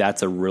Galaxy, like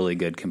that's a really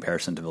good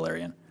comparison to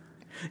Valerian.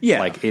 yeah,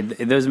 Like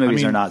those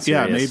movies are not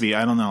serious. Yeah, maybe.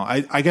 I don't know.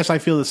 I guess I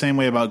feel the same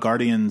way about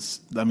Guardians.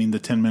 I mean, the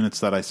 10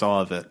 minutes that I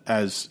saw of it,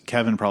 as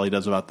Kevin probably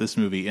does about this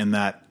movie, in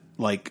that,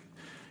 like,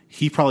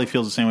 he probably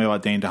feels the same way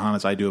about Dane DeHaan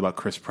as I do about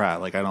Chris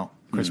Pratt. Like,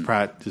 Chris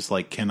Pratt just,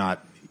 like,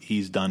 cannot,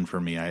 he's done for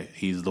me.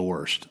 He's the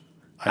worst.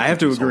 I have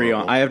to agree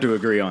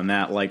on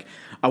that. Like,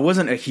 I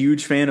wasn't a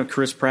huge fan of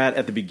Chris Pratt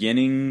at the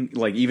beginning,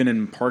 like, even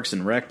in Parks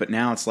and Rec, but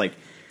now it's like,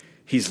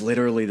 he's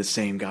literally the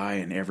same guy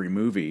in every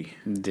movie.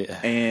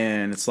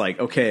 And it's like,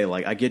 okay,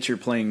 like, I get you're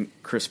playing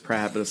Chris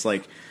Pratt, but it's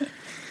like,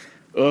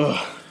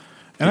 ugh.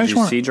 Did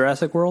you see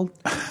Jurassic World?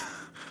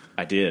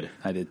 I did.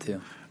 I did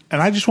too.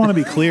 And I just want to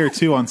be clear,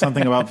 too, on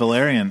something about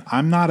Valerian.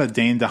 I'm not a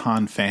Dane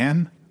DeHaan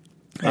fan.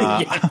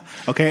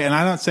 Okay, and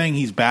I'm not saying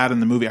he's bad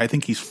in the movie. I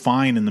think he's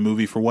fine in the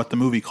movie for what the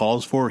movie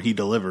calls for. He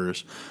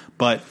delivers.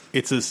 But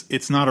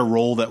it's not a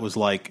role that was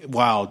like,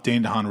 wow,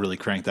 Dane DeHaan really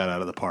cranked that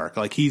out of the park.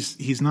 Like,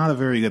 he's not a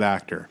very good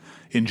actor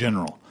in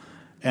general.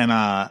 And,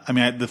 I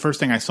mean, the first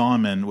thing I saw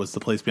him in was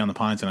The Place Beyond the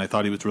Pines, and I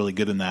thought he was really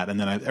good in that. And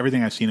then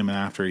everything I've seen him in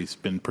after, he's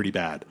been pretty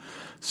bad.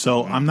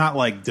 So I'm not,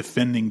 like,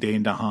 defending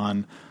Dane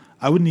DeHaan.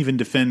 I wouldn't even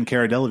defend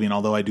Cara Delevingne,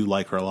 although I do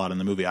like her a lot in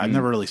the movie. I've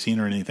never really seen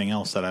her in anything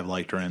else that I've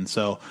liked her in.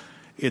 So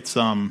it's,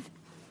 I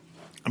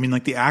mean,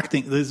 like, the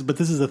acting, but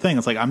this is the thing.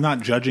 It's like, I'm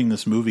not judging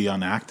this movie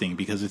on acting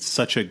because it's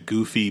such a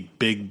goofy,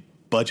 big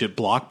budget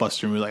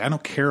blockbuster movie. Like, I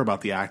don't care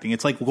about the acting.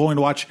 It's like going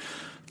to watch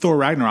Thor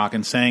Ragnarok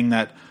and saying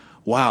that,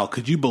 wow,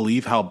 could you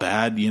believe how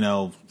bad,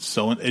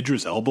 so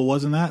Idris Elba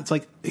was in that? It's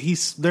like,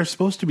 they're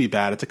supposed to be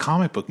bad. It's a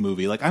comic book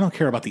movie. Like, I don't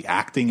care about the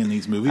acting in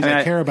these movies.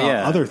 I care about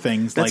other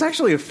things. That's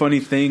actually a funny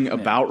thing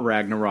about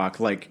Ragnarok.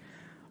 Like,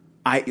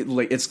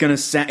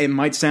 it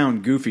might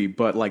sound goofy,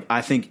 but like,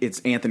 I think it's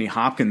Anthony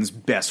Hopkins'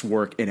 best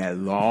work in a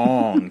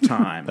long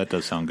time. That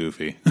does sound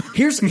goofy.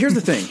 Here's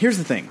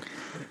the thing.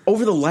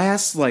 Over the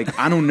last, like,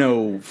 I don't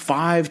know,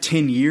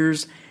 5-10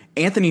 years,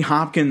 Anthony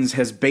Hopkins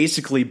has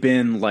basically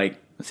been like,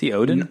 is he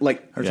Odin?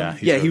 Like,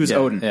 yeah, he was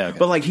Odin. Yeah, okay.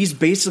 But like, he's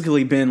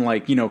basically been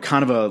like,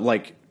 kind of a,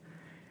 like,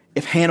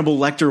 if Hannibal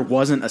Lecter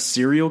wasn't a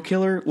serial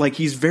killer, like,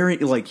 he's very,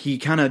 like, he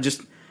kind of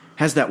just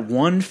has that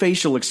one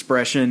facial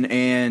expression,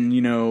 and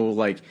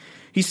like,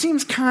 he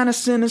seems kind of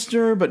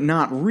sinister, but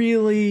not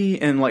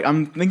really. And like,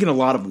 I'm thinking a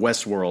lot of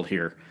Westworld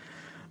here.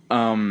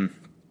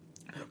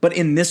 But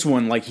in this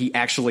one, like, he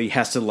actually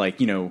has to, like,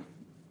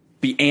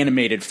 be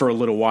animated for a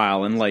little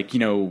while and, like,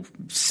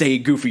 say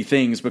goofy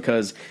things,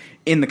 because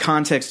in the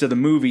context of the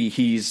movie,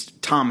 he's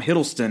Tom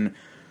Hiddleston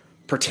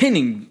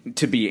pretending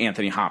to be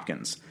Anthony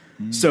Hopkins.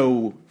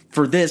 So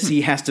for this,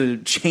 he has to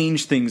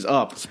change things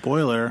up.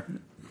 Spoiler.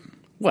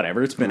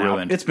 Whatever, it's been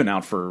Ruined. out. It's been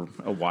out for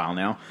a while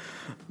now.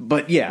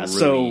 But yeah,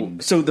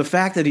 Ruined. so the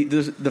fact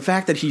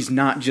that he's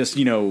not just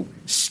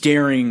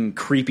staring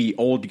creepy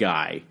old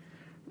guy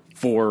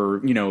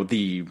for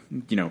the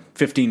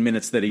 15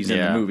 minutes that he's in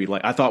the movie,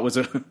 like, I thought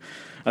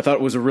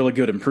it was a really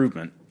good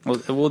improvement. Well,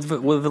 with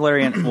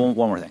Valerian, one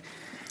more thing.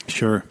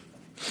 Sure.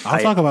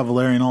 I'll talk about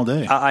Valerian all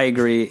day. I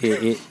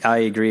agree. I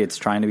agree. It's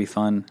trying to be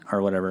fun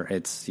or whatever.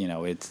 It's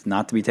it's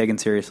not to be taken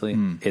seriously.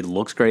 It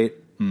looks great.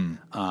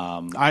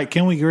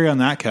 Can we agree on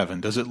that,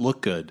 Kevin? Does it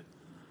look good?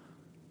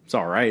 It's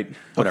all right.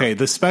 Okay,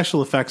 the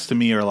special effects to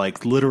me are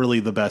like literally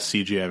the best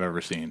CG I've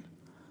ever seen.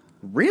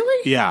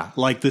 Really? Yeah,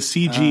 like the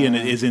CG in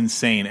it is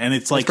insane, and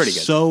it's like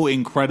so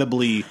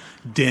incredibly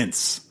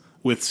dense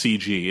with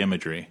CG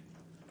imagery.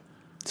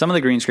 Some of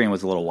the green screen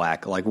was a little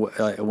whack. Like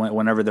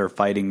whenever they're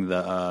fighting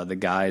the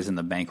guys in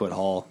the banquet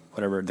hall,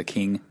 whatever, the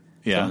king.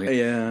 Yeah.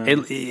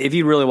 If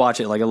you really watch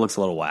it, like, it looks a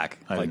little whack.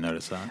 I didn't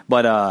notice that.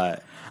 But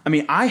I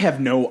mean, I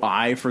have no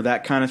eye for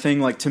that kind of thing.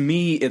 Like, to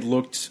me, it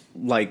looked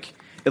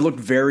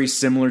very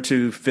similar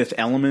to Fifth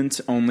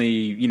Element.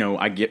 Only,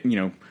 I get,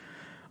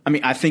 I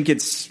mean, I think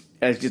it's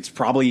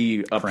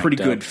probably a pretty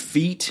good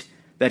feat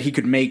that he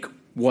could make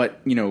what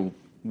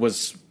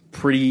was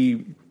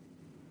pretty,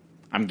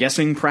 I'm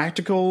guessing,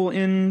 practical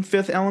in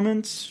Fifth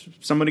Element.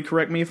 Somebody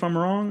correct me if I'm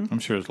wrong. I'm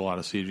sure there's a lot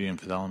of CG in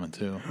Fifth Element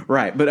too.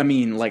 Right, but I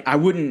mean, like, I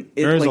wouldn't.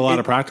 There's a lot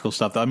of practical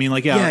stuff, though. I mean,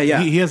 like,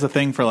 he has a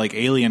thing for like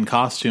alien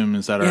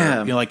costumes that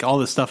are, like all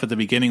this stuff at the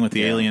beginning with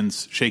the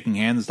aliens shaking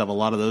hands and stuff. A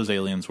lot of those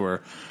aliens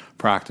were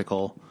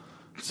practical.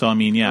 So I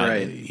mean,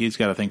 he's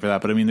got a thing for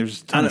that. But I mean,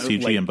 there's a ton of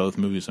CG in both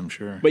movies, I'm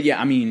sure. But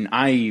yeah, I mean,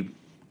 I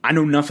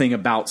know nothing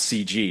about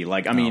CG.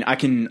 Like, I mean, I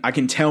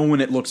can tell when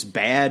it looks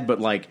bad,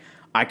 but like,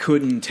 I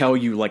couldn't tell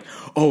you, like,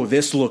 oh,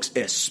 this looks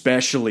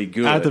especially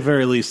good. At the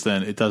very least,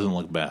 then, it doesn't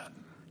look bad.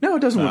 No,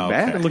 it doesn't look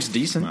bad. It looks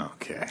decent.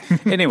 Okay.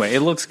 Anyway, it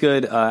looks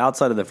good.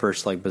 Outside of the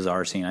first, like,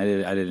 bizarre scene, I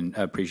didn't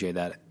appreciate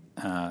that.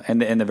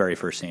 And the very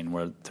first scene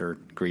where they're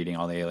greeting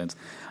all the aliens,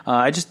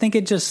 I just think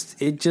it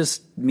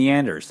just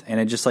meanders, and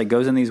it just, like,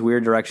 goes in these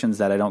weird directions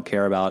that I don't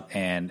care about.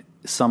 And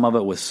some of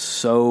it was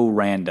so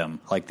random,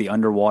 like the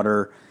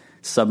underwater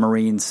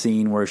submarine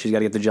scene where she's got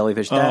to get the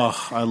jellyfish.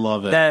 I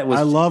love it. That was,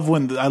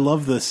 I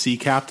love the sea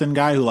captain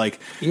guy who he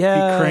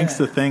cranks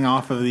the thing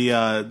off of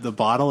the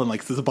bottle and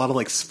the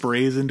bottle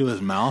sprays into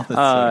his mouth. That's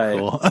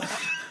so cool.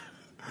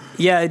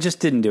 Yeah, it just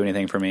didn't do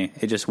anything for me.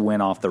 It just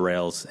went off the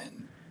rails.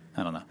 And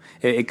I don't know.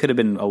 It could have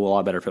been a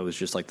lot better if it was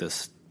just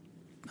this,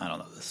 I don't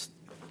know, this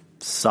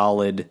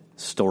solid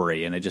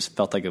story, and it just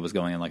felt like it was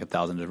going in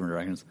 1,000 different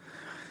directions.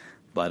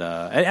 But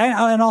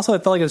and also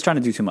it felt like it was trying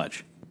to do too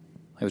much.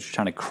 I was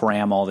trying to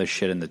cram all this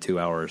shit into 2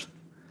 hours.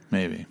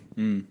 Maybe.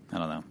 I don't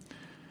know.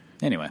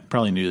 Anyway,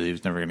 probably knew that he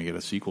was never going to get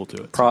a sequel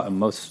to it.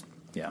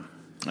 Yeah.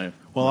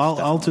 Well,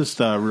 I'll just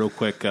real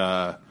quick.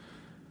 I'll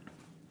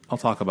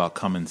talk about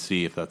Come and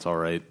See, if that's all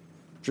right.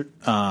 Sure.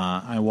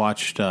 I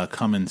watched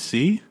Come and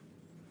See,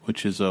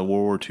 which is a World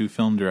War II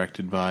film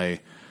directed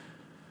by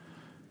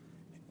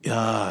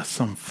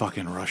some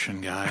fucking Russian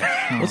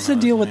guy. What's the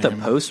deal with the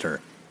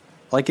poster?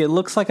 It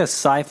looks like a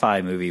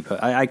sci-fi movie.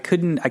 I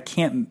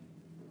can't.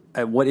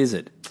 What is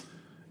it?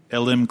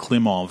 Elim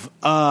Klimov.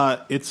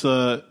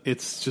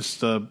 It's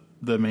just the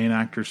main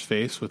actor's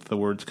face with the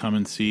words "Come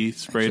and See"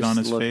 sprayed on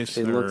his face.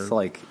 It looks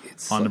like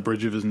it's on the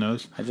bridge of his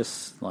nose. I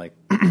just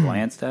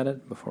glanced at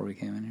it before we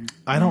came in here.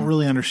 I don't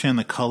really understand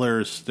the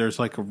colors. There's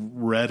a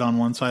red on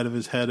one side of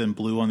his head and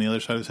blue on the other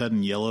side of his head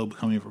and yellow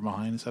coming from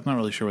behind his head. I'm not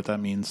really sure what that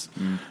means.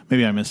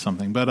 Maybe I missed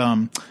something. But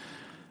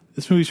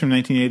this movie's from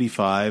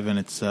 1985, and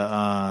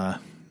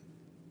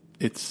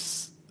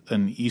it's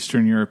an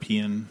Eastern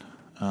European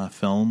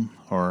film,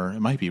 or it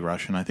might be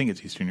Russian. I think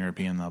it's Eastern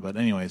European though. But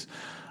anyways,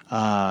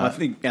 I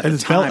think at the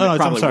time it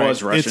probably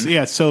was Russian.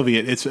 It's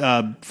Soviet. It's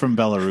from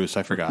Belarus.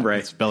 I forgot. Right.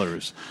 It's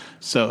Belarus.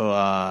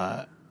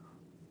 So,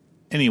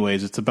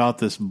 anyways, it's about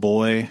this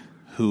boy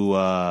who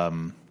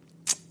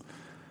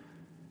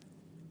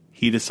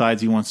he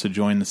decides he wants to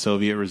join the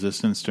Soviet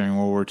resistance during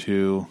World War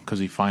II because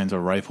he finds a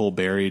rifle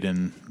buried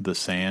in the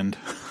sand,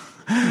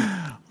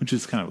 which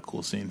is kind of a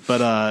cool scene.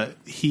 But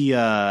he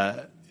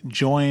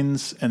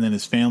joins, and then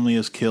his family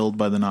is killed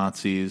by the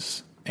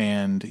Nazis,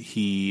 and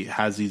he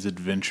has these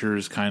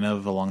adventures kind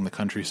of along the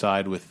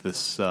countryside with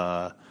this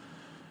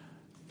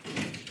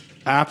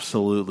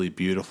absolutely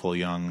beautiful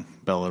young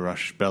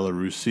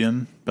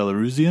Belarusian.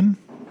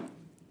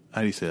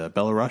 How do you say that?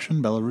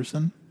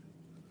 Belarusian?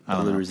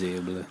 I don't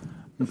know.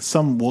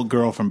 Some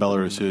girl from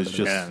Belarus who is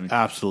just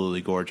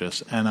absolutely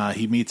gorgeous, and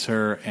he meets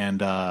her,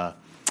 and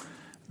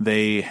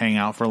they hang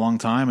out for a long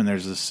time, and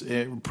there's this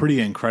pretty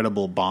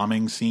incredible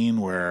bombing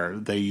scene where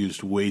they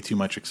used way too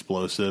much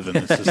explosive, and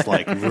it's just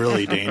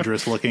really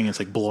dangerous looking. It's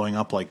blowing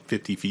up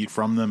 50 feet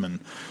from them, and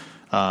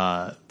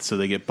so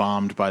they get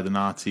bombed by the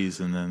Nazis,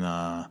 and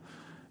then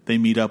they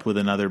meet up with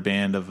another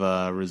band of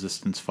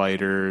resistance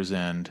fighters,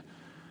 and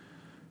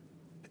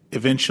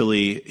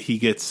eventually he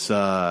gets...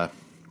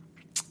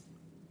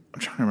 I'm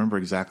trying to remember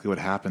exactly what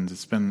happens.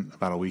 It's been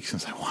about a week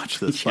since I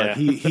watched this, but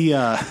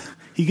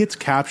he gets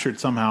captured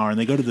somehow, and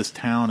they go to this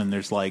town, and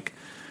there's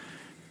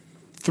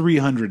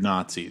 300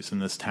 Nazis in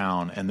this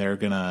town, and they're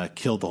going to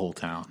kill the whole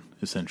town,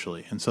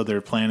 essentially. And so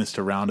their plan is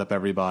to round up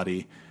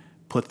everybody,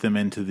 put them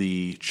into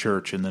the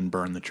church, and then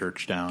burn the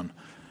church down.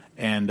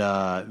 And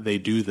they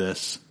do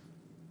this,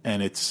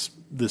 and it's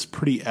this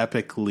pretty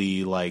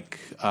epically,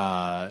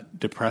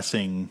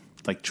 depressing,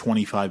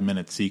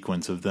 25-minute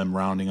sequence of them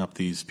rounding up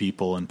these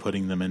people and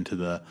putting them into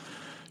the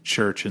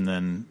church, and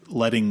then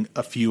letting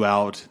a few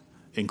out,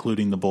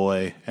 including the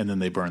boy, and then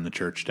they burn the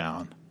church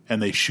down,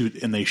 and they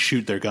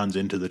shoot their guns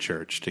into the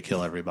church to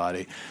kill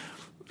everybody.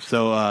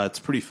 So it's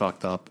pretty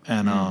fucked up.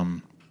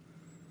 And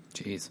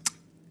jeez.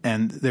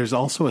 And there's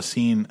also a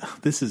scene.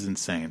 This is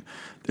insane.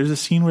 There's a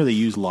scene where they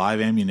use live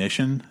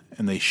ammunition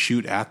and they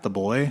shoot at the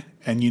boy,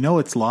 and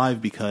it's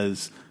live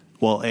because,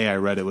 well, I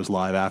read it was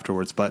live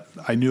afterwards, but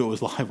I knew it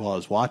was live while I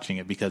was watching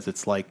it because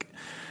it's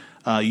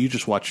you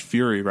just watched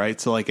Fury, right?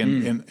 So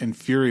in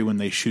Fury, when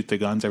they shoot the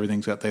guns, they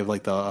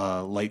have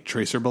the light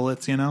tracer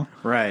bullets,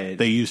 Right.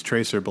 They use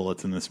tracer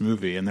bullets in this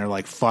movie, and they're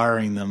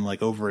firing them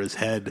over his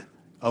head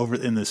over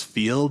in this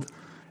field.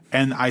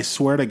 And I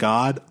swear to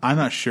God, I'm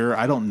not sure.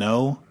 I don't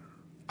know.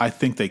 I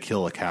think they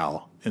kill a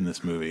cow in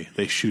this movie.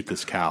 They shoot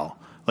this cow.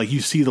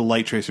 You see the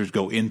light tracers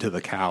go into the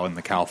cow, and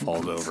the cow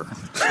falls over.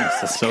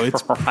 So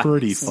it's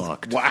pretty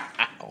fucked. Wow.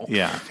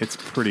 Yeah, it's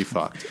pretty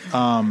fucked.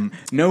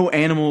 No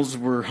animals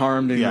were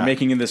harmed in the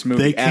making of this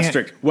movie.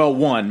 Asterisk. Well,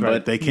 one, right,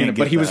 but they can't.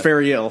 But he was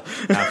very ill.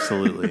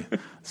 Absolutely.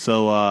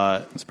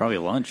 So it's probably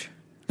lunch.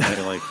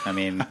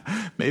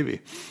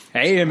 Maybe.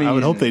 Hey, I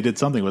would hope they did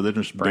something with it.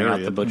 Just bring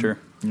out the butcher.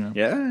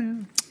 Yeah.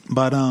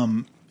 But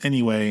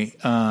anyway,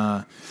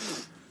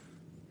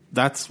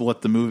 that's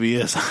what the movie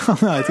is.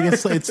 I think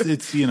it's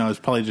it's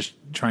probably just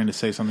trying to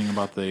say something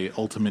about the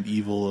ultimate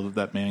evil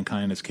that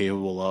mankind is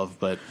capable of.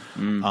 But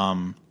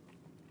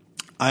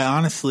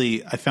I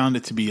found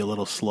it to be a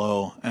little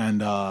slow,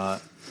 and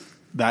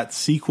that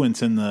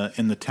sequence in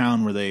the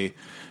town where they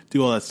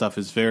do all that stuff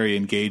is very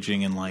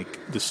engaging and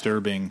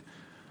disturbing.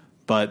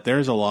 But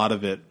there's a lot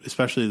of it,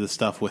 especially the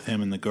stuff with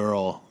him and the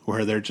girl,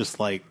 where they're just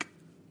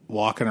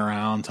walking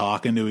around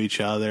talking to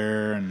each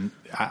other, and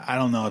I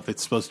don't know if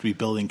it's supposed to be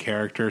building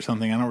character or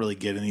something. I don't really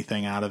get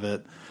anything out of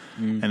it,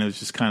 and it was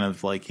just kind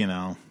of like, you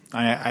know,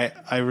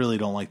 I really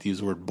don't like to use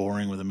the word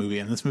boring with a movie,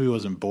 and this movie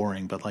wasn't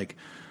boring, but like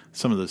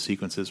some of those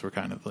sequences were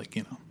kind of like,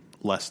 you know,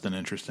 less than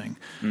interesting.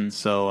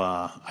 So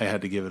I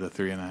had to give it a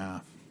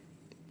 3.5.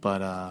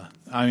 But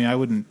I mean, I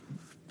wouldn't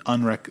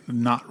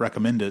not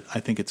recommend it. I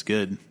think it's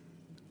good,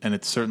 and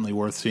it's certainly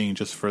worth seeing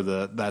just for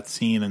that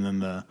scene, and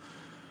then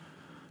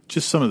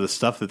just some of the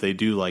stuff that they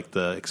do, like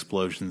the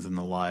explosions and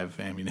the live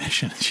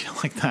ammunition and shit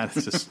like that.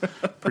 It's just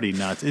pretty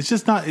nuts. It's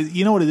just not,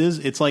 you know what it is?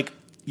 It's like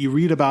you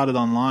read about it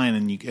online,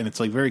 and it's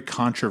like very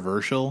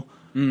controversial.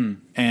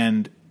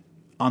 And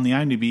on the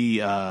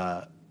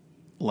IMDb,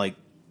 like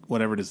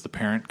whatever it is, the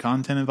parent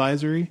content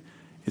advisory,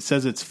 it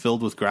says it's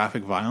filled with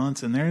graphic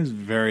violence, and there is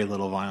very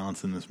little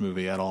violence in this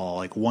movie at all.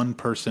 Like one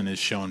person is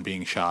shown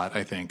being shot,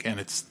 I think, and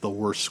it's the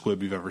worst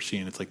squib you've ever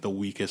seen. It's like the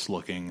weakest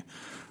looking,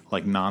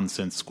 like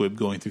nonsense squib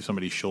going through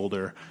somebody's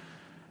shoulder.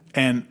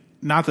 And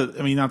not that,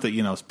 you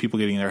know, people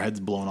getting their heads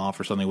blown off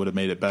or something would have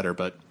made it better,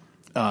 but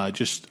I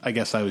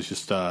guess I was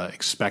just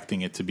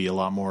expecting it to be a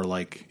lot more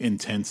like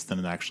intense than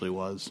it actually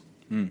was.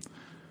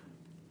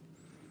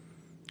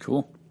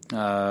 Cool.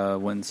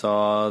 Went and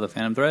saw The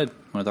Phantom Thread.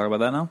 Want to talk about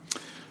that now?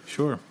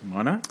 Sure.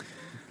 Why not?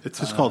 It's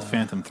just called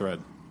Phantom Thread.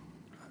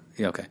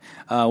 Yeah, okay.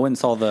 Went and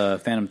saw The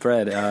Phantom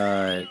Thread,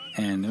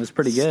 and it was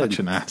pretty good. Such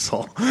an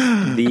asshole.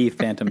 The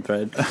Phantom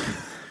Thread.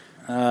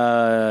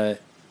 Yeah,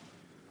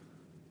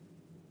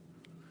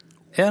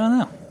 I don't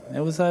know.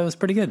 It was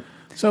pretty good.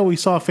 So we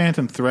saw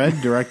Phantom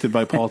Thread, directed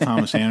by Paul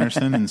Thomas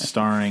Anderson and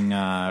starring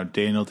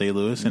Daniel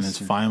Day-Lewis in his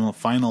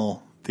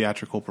final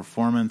theatrical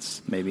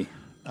performance. Maybe.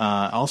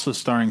 Also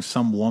starring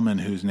some woman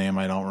whose name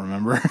I don't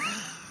remember.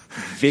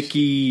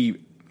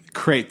 Vicky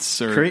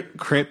Creeps or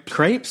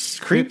Creeps.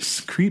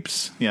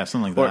 Yeah,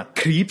 something like or that.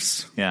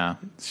 Creeps. Yeah,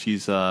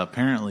 she's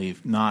apparently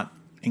not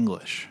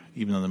English,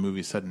 even though the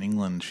movie's set in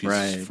England.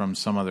 She's from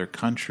some other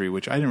country,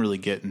 which I didn't really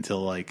get until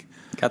like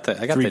I got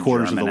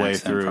 3/4 of the way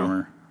through. From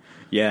her.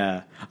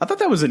 Yeah, I thought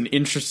that was an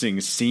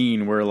interesting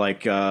scene where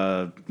like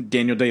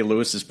Daniel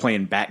Day-Lewis is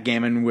playing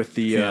backgammon with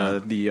the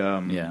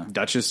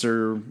Duchess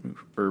or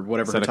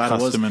whatever Is that her title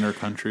a was. custom in her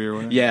country or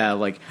whatever? Yeah,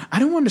 like I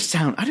don't mean to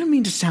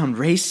sound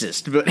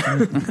racist, but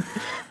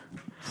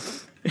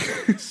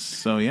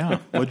So yeah,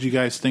 what did you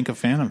guys think of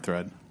Phantom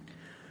Thread?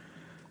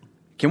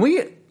 can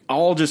we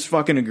all just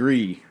fucking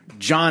agree,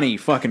 Johnny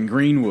fucking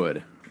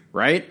Greenwood,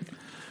 right?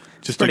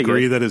 Just Pretty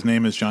agree good. that his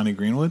name is Johnny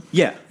Greenwood?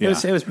 Yeah, It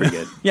was pretty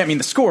good. yeah. I mean,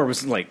 the score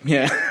was like,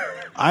 yeah.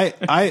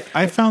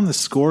 I found the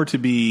score to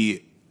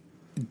be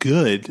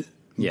good,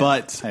 Yeah,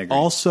 but I agree.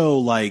 also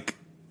like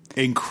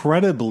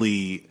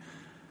incredibly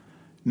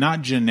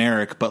not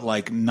generic, but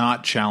like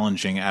not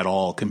challenging at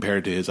all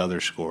compared to his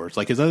other scores.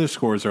 Like his other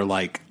scores are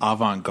like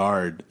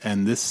avant-garde,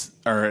 and that's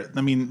a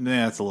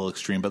little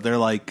extreme, but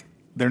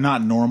they're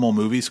not normal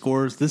movie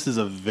scores. This is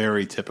a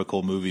very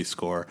typical movie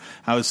score.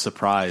 I was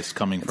surprised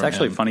coming from him. It's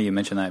actually funny you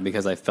mentioned that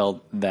because I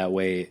felt that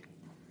way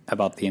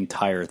about the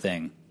entire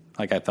thing.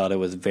 Like I felt it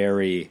was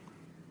very,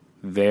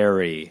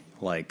 very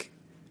like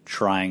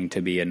trying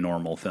to be a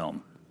normal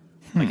film.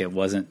 Like it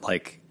wasn't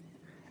like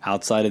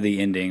outside of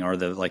the ending or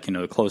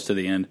the close to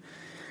the end.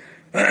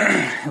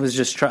 It was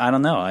just I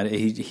don't know.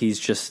 He's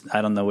just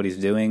I don't know what he's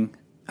doing.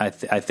 I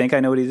think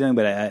I know what he's doing,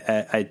 but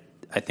I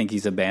think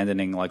he's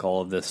abandoning like all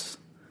of this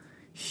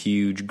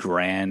huge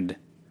grand,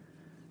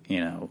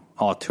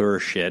 auteur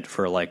shit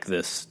for like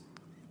this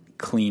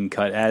clean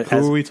cut.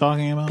 Who are we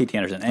talking about? P.T.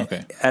 Anderson.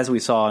 Okay. As we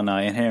saw in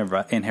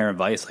Inherent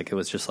Vice, like it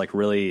was just like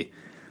really,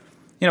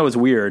 it was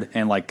weird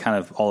and like kind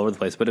of all over the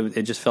place, but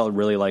it just felt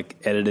really like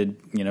edited,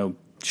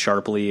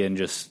 sharply and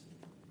just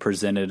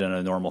presented in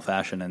a normal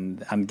fashion.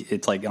 And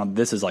it's like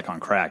this is like on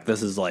crack.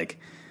 This is like,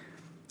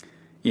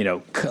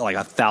 like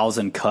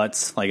 1,000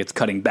 cuts. Like it's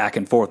cutting back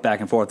and forth.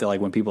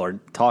 Like when people are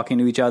talking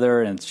to each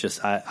other, and it's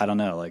just I don't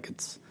know. Like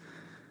it's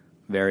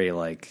very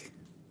like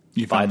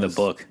You by found the this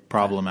book.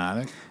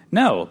 problematic?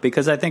 No,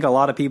 because I think a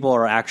lot of people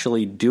are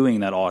actually doing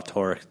that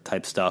auteur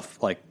type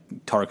stuff, like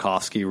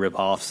Tarkovsky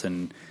ripoffs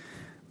and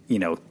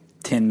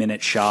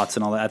 10-minute shots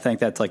and all that. I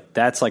think that's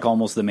like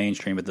almost the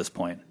mainstream at this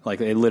point.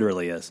 Like it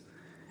literally is,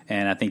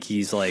 and I think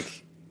he's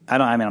like I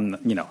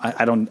don't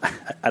know.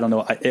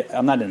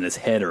 I'm not in his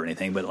head or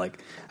anything, but like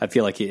I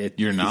feel like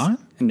You're not?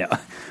 No,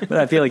 but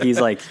I feel like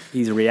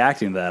he's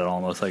reacting to that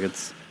almost like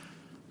it's.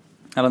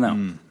 I don't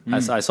know. I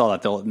saw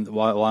that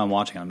while I'm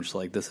watching. I'm just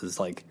like, this is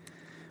like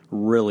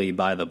really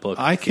by the book.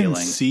 I can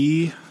feeling.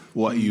 see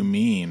what you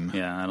mean.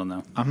 Yeah, I don't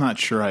know. I'm not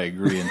sure I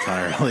agree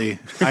entirely.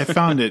 I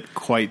found it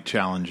quite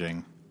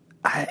challenging.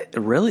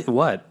 Really?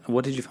 What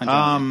did you find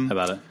challenging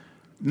about it?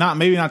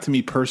 Maybe not to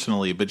me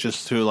personally, but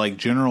just to like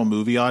general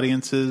movie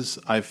audiences,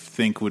 I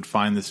think would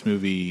find this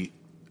movie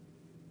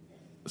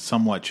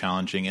somewhat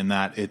challenging in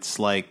that it's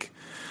like,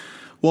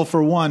 well,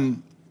 for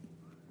one,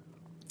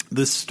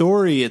 the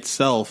story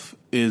itself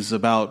is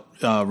about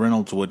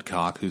Reynolds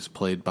Woodcock, who's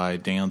played by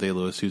Daniel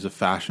Day-Lewis, who's a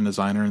fashion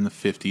designer in the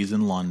 50s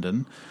in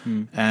London.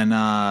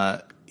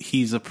 And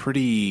he's a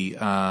pretty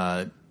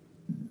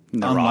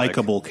Neurotic.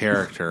 unlikable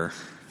character.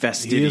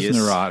 Fastidious. He is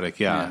neurotic,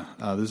 yeah.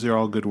 These are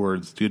all good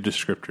words, good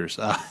descriptors.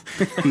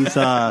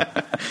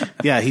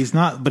 He's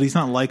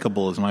not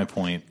likable is my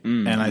point.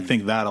 And I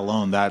think that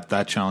alone,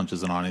 that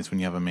challenges an audience when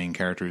you have a main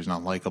character who's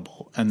not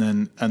likable.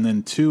 And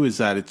then two is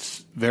that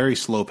it's very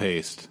slow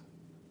paced.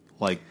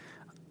 Like,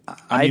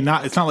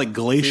 it's not like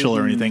Glacial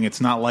or anything.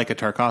 It's not like a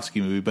Tarkovsky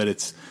movie, but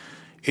it's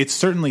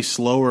certainly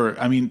slower.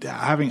 I mean,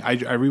 I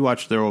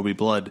rewatched There Will Be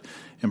Blood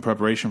in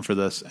preparation for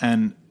this,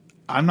 and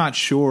I'm not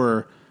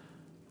sure.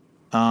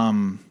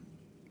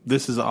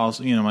 This is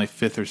also, my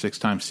fifth or sixth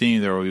time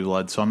seeing There Will Be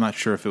Blood, so I'm not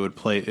sure if it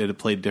had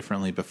played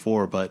differently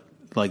before, but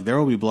like There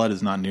Will Be Blood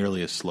is not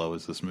nearly as slow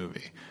as this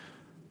movie.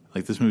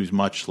 Like, this movie's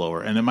much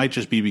slower, and it might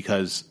just be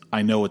because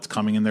I know what's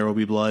coming in There Will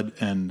Be Blood,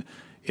 and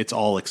it's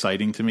all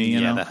exciting to me.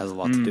 You know? That has a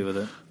lot to do with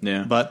it.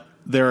 Yeah, but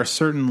there are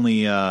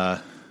certainly,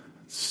 the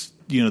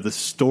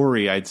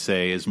story I'd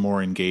say is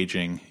more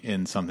engaging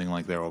in something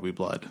like There Will Be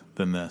Blood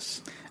than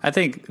this. I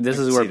think this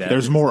is where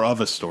There's more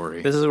of a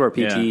story. This is where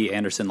P.T.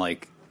 Anderson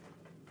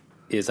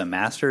is a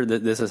master.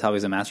 This is how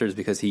he's a master, is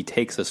because he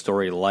takes a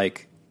story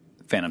like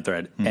Phantom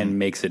Thread and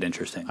makes it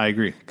interesting. I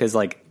agree. Because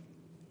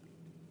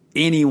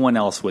anyone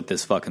else with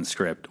this fucking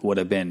script would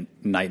have been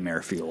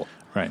nightmare fuel.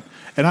 Right.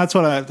 And that's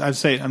what I'd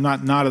say. I'm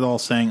not at all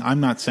saying, I'm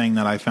not saying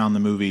that I found the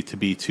movie to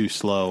be too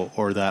slow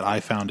or that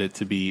I found it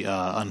to be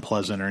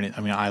unpleasant or anything.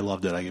 I mean, I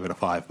loved it. I gave it a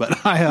 5.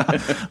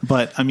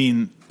 But I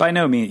mean, by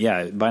no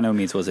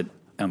means was it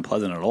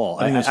unpleasant at all.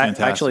 I think it was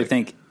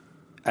fantastic.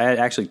 I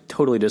actually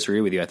totally disagree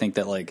with you. I think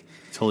that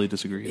totally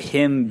disagree.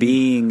 Him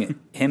being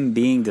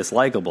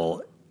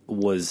dislikable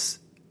was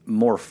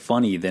more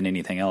funny than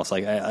anything else.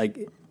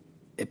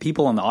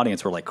 People in the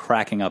audience were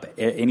cracking up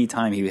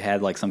anytime he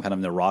had some kind of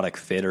neurotic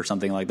fit or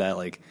something like that,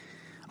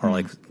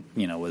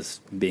 was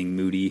being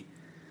moody.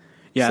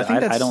 Yeah, so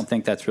I don't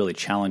think that's really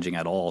challenging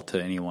at all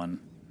to anyone.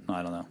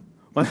 I don't know.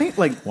 Well, I think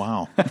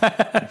wow.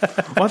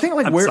 Well, I think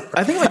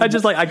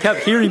I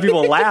kept hearing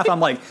people laugh. I'm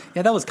like,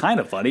 yeah, that was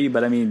kind of funny,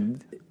 but I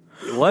mean,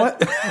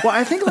 what? Well,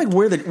 I think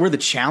where the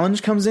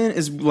challenge comes in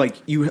is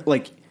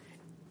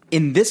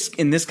in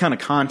this kind of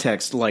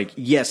context,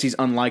 yes, he's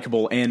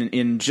unlikable, and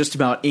in just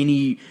about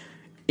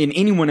in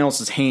anyone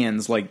else's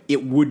hands,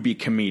 it would be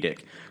comedic,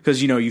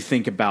 because you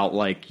think about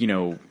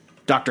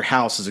Dr.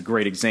 House is a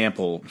great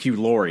example. Hugh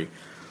Laurie,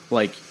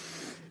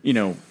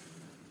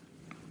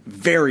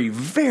 very,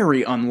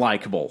 very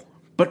unlikable.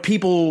 But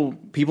people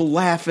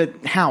laugh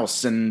at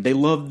House and they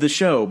love the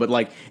show. But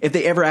if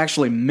they ever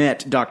actually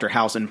met Dr.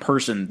 House in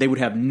person, they would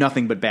have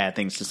nothing but bad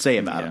things to say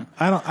about him.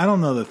 I don't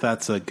know that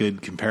that's a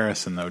good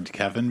comparison though,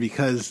 Kevin,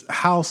 because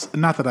House.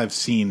 Not that I've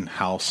seen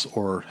House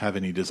or have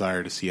any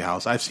desire to see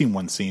House. I've seen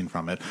one scene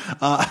from it,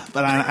 but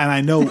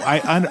I know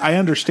I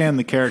understand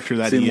the character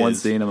that he is. Seen one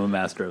scene. I'm a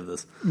master of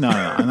this. No,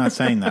 I'm not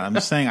saying that. I'm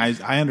just saying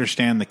I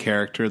understand the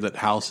character that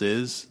House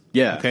is.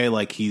 Yeah. Okay.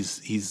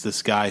 He's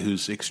this guy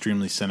who's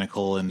extremely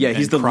cynical and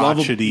he's the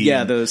crotchety,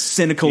 the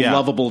cynical,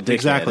 lovable dickhead.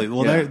 Exactly.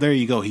 Well, there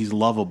you go. He's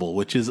lovable,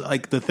 which is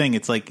the thing.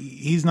 It's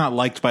he's not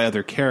liked by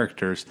other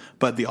characters,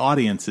 but the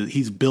audience.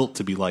 He's built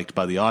to be liked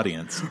by the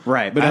audience,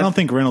 right? But I don't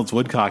think Reynolds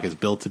Woodcock is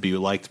built to be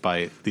liked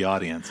by the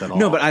audience at all.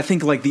 No, but I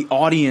think the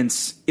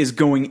audience is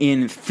going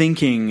in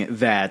thinking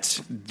that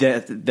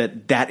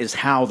is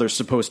how they're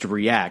supposed to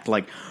react.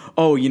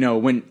 I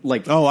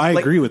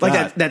agree with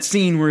that. That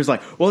scene where he's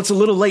well, it's a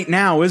little late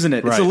now, isn't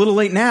it? Right. It's a little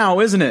late now,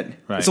 isn't it?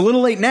 Right. It's a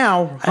little late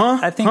now, huh?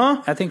 I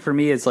think for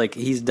me, it's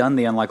he's done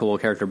the unlikable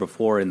character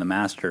before in The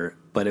Master,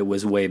 but it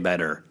was way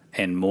better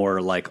and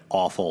more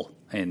awful,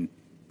 and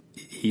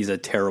he's a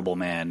terrible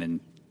man,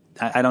 and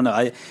I don't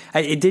know.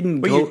 It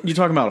didn't go. You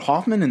talking about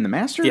Hoffman in The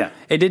Master? Yeah,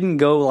 it didn't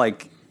go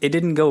it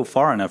didn't go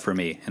far enough for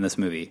me in this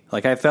movie.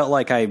 I felt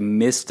like I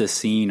missed a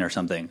scene or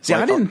something. See,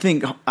 I didn't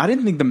think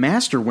The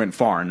Master went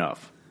far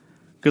enough.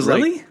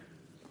 Really?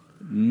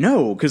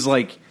 No, because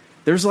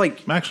there's I'm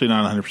actually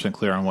not 100%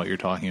 clear on what you're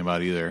talking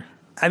about either.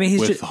 I mean,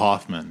 he's with just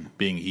Hoffman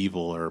being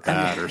evil or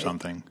bad or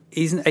something.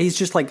 He's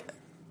just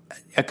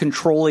a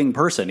controlling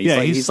person. He's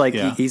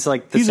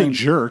a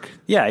jerk.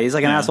 Yeah, he's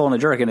an asshole and a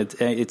jerk, and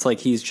it's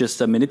he's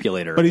just a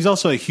manipulator. But he's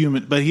also a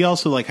human. But he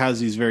also has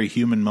these very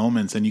human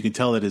moments, and you can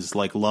tell that his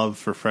love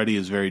for Freddy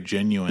is very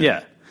genuine.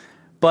 Yeah.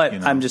 But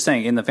I'm just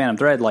saying, in the Phantom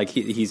Thread,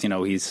 he's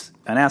he's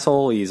an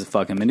asshole, he's a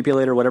fucking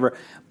manipulator, whatever.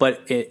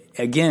 But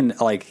again,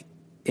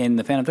 in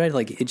the Phantom Thread,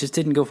 it just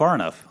didn't go far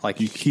enough.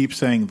 You keep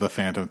saying the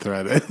Phantom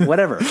Thread,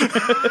 whatever.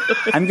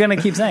 I'm gonna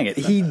keep saying it.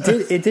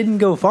 It didn't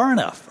go far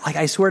enough.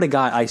 I swear to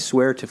God, I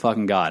swear to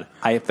fucking God,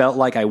 I felt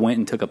like I went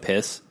and took a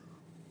piss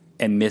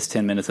and missed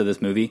 10 minutes of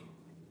this movie,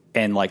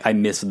 and I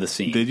missed the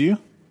scene. Did you?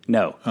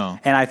 No. Oh.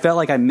 And I felt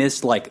like I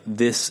missed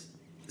this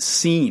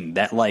scene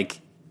that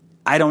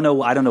I don't know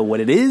what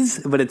it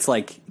is, but it's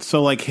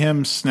so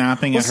him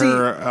snapping at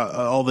her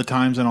all the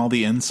times and all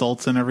the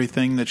insults and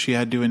everything that she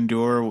had to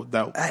endure.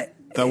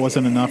 That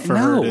wasn't enough for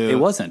her. No, to... it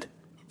wasn't.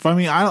 I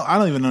mean, I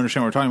don't even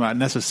understand what we're talking about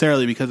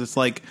necessarily, because it's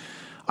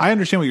I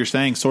understand what you're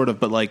saying, sort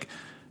of, but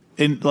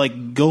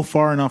go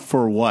far enough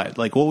for what?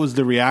 What was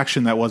the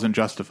reaction that wasn't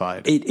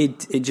justified?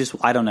 It just,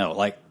 I don't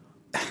know.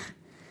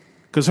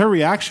 because her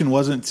reaction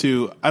wasn't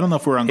to. I don't know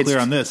if we're unclear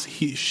It's- on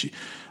this.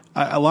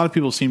 A lot of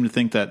people seem to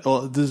think that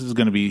this is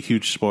going to be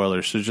huge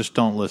spoilers, so just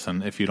don't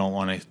listen if you don't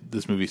want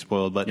this movie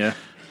spoiled. But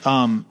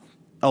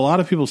a lot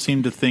of people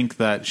seem to think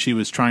that she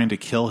was trying to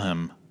kill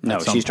him. No,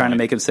 she's trying to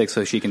make him sick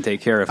so she can take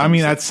care of him. I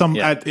mean,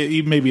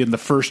 maybe in the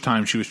first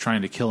time she was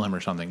trying to kill him or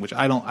something, which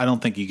I don't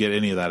think you get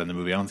any of that in the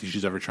movie. I don't think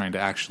she's ever trying to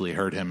actually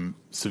hurt him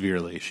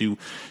severely. She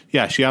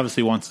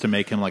obviously wants to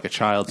make him like a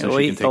child so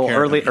she can take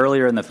care of him.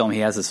 Earlier in the film,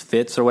 he has his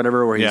fits or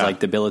whatever where he's like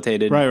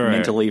debilitated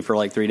mentally for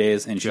like 3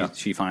 days, and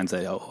she finds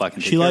that I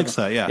can. She likes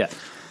that,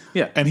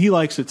 yeah, and he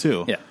likes it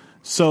too. Yeah,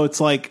 so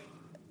it's like.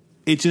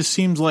 It just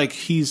seems like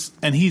he's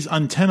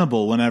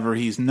untenable whenever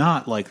he's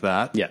not like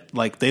that. Yeah.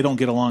 Like they don't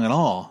get along at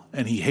all,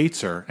 and he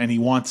hates her, and he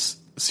wants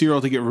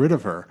Cyril to get rid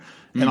of her,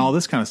 and all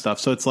this kind of stuff.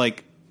 So it's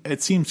like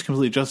it seems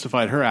completely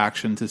justified her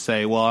action to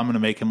say, "Well, I'm going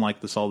to make him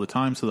like this all the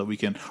time, so that we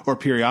can, or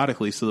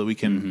periodically, so that we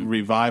can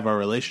revive our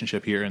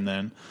relationship here and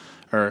then,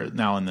 or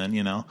now and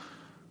then."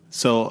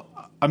 So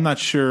I'm not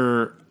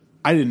sure.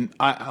 I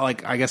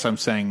guess I'm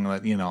saying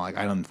that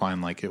I don't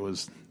find like it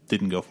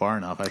didn't go far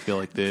enough. I feel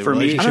like the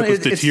relationship was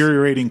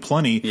deteriorating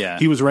plenty. Yeah.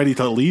 He was ready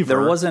to leave her.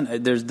 There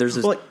wasn't. There's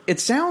this. Well, it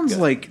sounds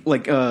like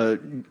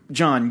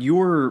John,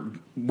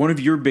 one of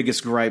your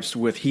biggest gripes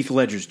with Heath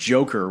Ledger's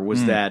Joker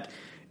was that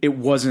it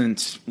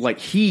wasn't like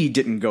he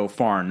didn't go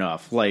far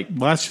enough. Like,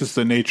 well, that's just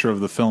the nature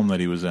of the film that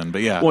he was in.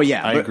 But yeah,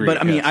 I agree.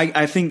 But I mean,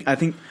 I think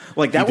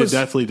like that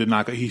definitely did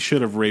not. He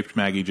should have raped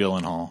Maggie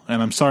Gyllenhaal,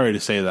 and I'm sorry to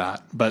say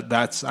that, but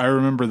I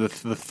remember the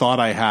thought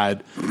I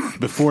had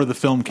before the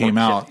film came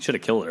out. He should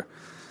have killed her.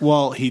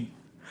 Well, he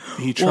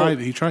tried.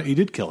 He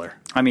did kill her.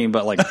 I mean,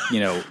 but like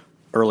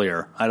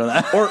earlier, I don't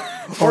know,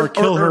 or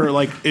kill her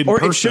like in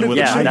person.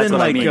 That's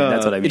what I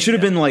mean. It should have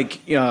been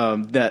like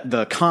that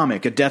the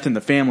comic, A Death in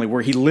the Family,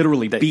 where he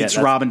literally beats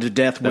Robin to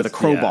death with a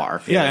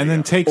crowbar. Yeah, and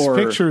then takes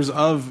pictures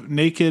of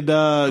naked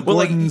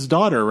Gordon's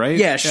daughter, right?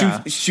 Yeah,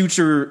 shoots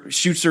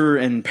her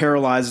and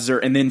paralyzes her,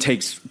 and then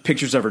takes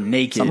pictures of her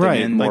naked.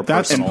 Right, and like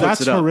that's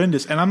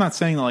horrendous. And I'm not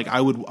saying like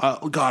I would.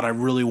 God, I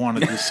really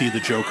wanted to see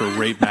the Joker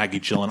rape Maggie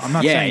Gyllenhaal. I'm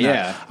not saying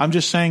that. I'm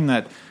just saying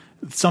that.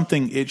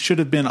 It should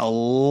have been a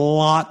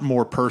lot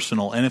more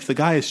personal. And if the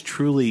guy is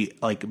truly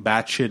like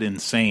batshit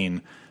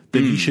insane,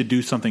 then he should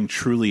do something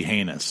truly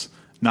heinous,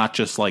 not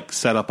just like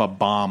set up a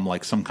bomb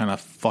like some kind of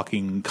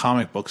fucking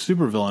comic book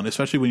supervillain,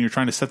 especially when you're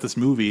trying to set this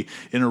movie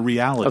in a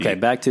reality. Okay,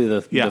 back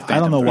to the I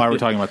don't know why we're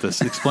talking about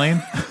this.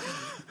 Explain.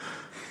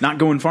 Not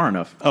going far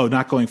enough. Oh,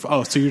 not going far.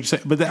 Oh, so you're just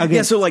saying, but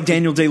again, so like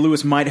Daniel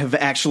Day-Lewis might have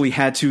actually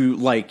had to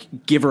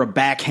like give her a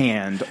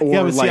backhand,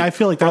 or but see, I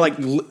feel like that,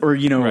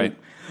 right.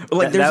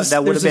 Like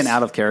that would have been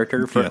out of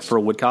character for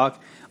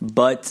Woodcock,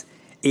 but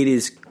it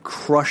is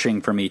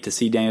crushing for me to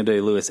see Daniel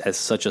Day-Lewis as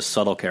such a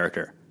subtle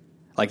character.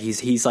 Like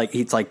it's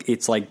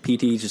like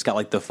PT just got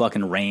like the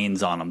fucking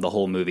reins on him the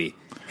whole movie,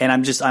 and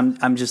I'm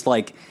just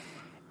like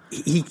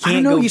he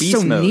can't go beast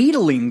so mode.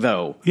 Needling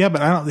though. Yeah,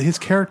 but his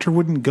character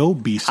wouldn't go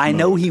beast mode. I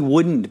know he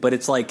wouldn't, but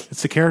it's like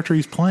it's the character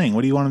he's playing.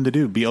 What do you want him to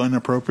do? Be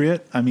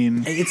inappropriate? I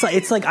mean,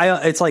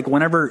 it's like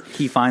whenever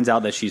he finds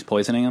out that she's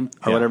poisoning him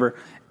or whatever,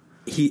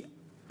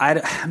 I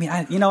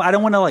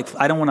don't want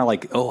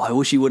to oh, I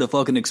wish he would have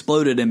fucking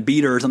exploded and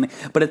beat her or something.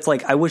 But it's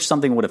like, I wish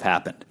something would have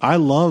happened. I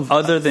love,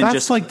 other than that's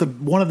just like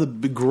one of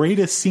the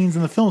greatest scenes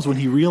in the films when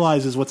he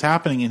realizes what's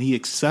happening and he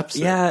accepts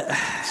it. Yeah.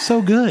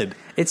 So good.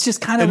 It's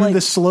just kind of and like then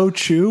the slow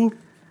chew.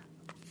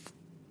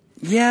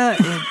 Yeah,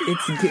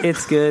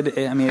 it's good.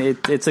 I mean,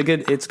 it's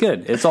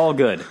good. It's all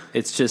good.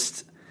 It's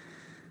just,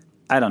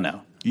 I don't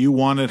know. You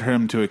wanted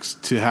him to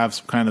have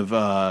some kind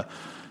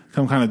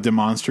of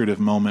demonstrative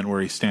moment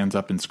where he stands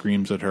up and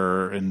screams at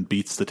her and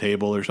beats the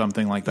table or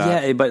something like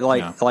that. Yeah, but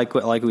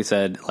like we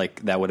said,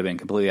 like that would have been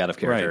completely out of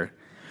character. Right.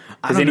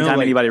 Because anytime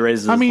anybody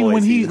raises his voice,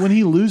 when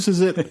he loses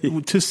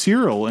it to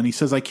Cyril and he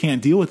says, "I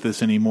can't deal with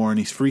this anymore," and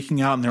he's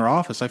freaking out in their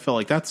office, I felt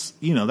like that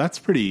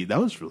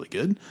was really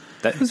good.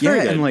 That was very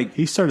good. And like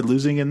he started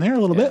losing in there a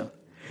little bit.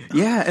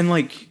 Yeah, and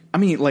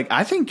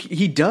I think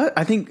he does.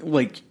 I think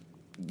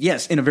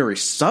yes, in a very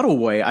subtle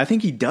way, I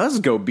think he does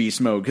go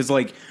beast mode because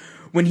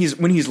when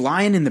he's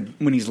lying in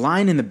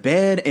the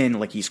bed and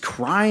like he's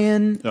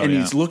crying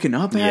he's looking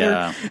up at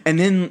her, and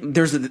then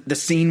there's the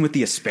scene with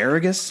the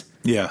asparagus.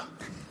 Yeah.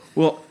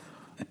 Well,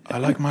 I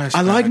like my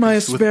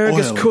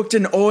asparagus cooked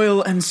in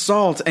oil and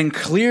salt, and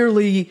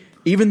clearly,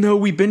 even though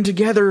we've been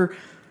together a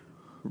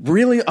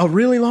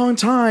really long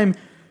time,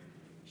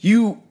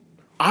 you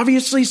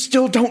obviously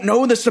still don't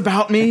know this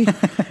about me.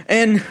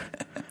 And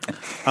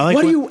I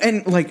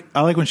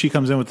like when she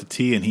comes in with the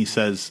tea and he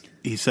says,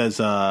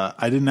 I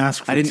didn't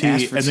ask for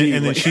tea.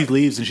 And then she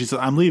leaves and she says,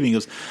 I'm leaving. He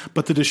goes,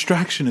 but the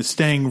distraction is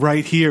staying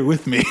right here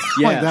with me.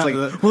 Yeah.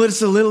 Well,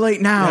 it's a little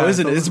late now,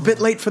 isn't it? It's a bit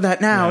late for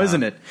that now,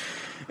 isn't it?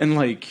 And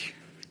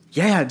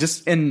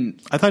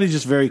and I thought he's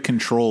just very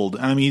controlled.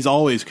 I mean, he's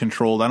always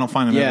controlled. I don't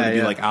find him ever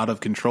to be out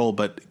of control,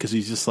 but because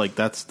he's just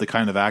that's the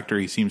kind of actor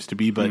he seems to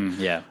be. But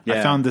I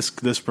found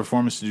this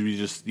performance to be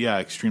just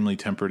extremely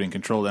tempered and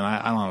controlled, and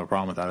I don't have a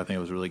problem with that. I think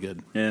it was really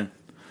good. Yeah,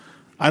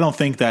 I don't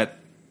think that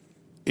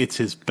it's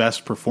his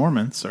best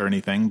performance or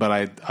anything, but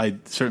I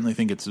certainly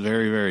think it's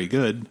very, very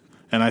good.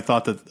 And I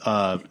thought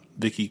that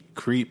Vicky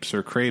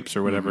Krieps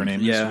or whatever her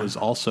name is was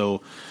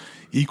also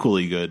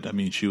equally good. I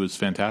mean, she was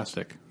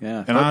fantastic.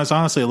 Yeah. And I was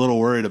honestly a little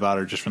worried about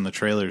her just from the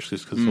trailers,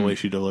 just because the way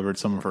she delivered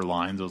some of her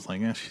lines. I was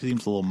like, she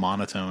seems a little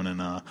monotone. And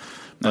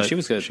No, she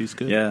was good. She's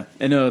good. Yeah.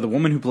 And the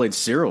woman who played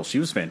Cyril, she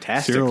was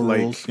fantastic. Cyril like,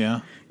 rules,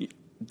 yeah.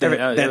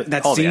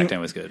 That all scene, the acting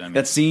was good. I mean,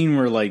 that scene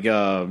where, like,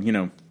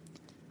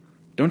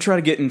 don't try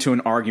to get into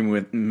an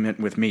argument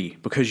with me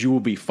because you will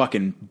be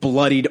fucking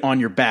bloodied on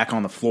your back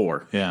on the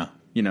floor. Yeah.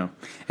 You know,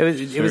 it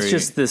was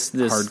just this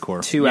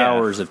hardcore. 2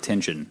 hours of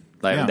tension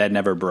that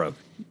never broke,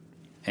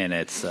 and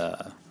it's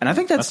and I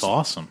think that's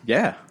awesome.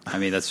 Yeah, I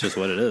mean that's just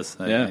what it is.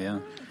 Yeah.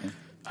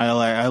 I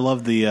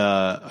love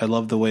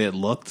the way it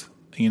looked.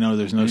 You know,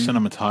 there's no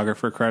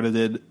cinematographer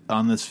credited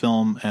on this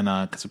film, and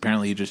because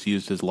apparently he just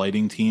used his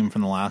lighting team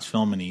from the last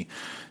film, and he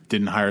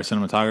didn't hire a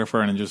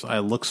cinematographer, and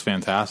it looks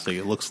fantastic.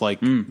 It looks like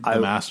The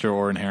Master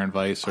or Inherent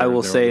Vice. Or I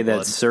will There say Will Be that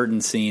Blood.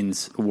 certain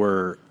scenes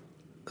were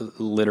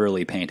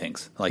literally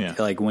paintings.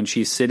 Like when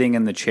she's sitting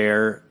in the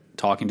chair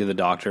talking to the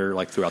doctor,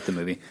 like throughout the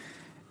movie,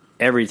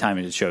 every time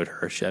it showed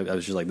her, I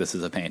was just like, "This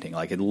is a painting."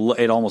 Like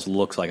it almost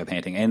looks like a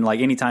painting. And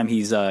like anytime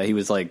he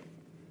was like,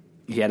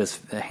 he had his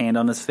hand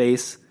on his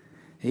face.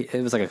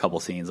 It was like a couple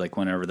scenes, like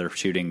whenever they're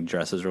shooting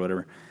dresses or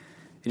whatever.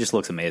 It just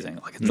looks amazing.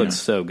 Like it looks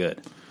so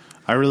good.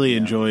 I really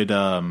enjoyed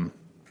some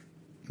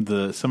of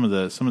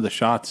the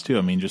shots too.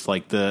 I mean, just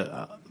like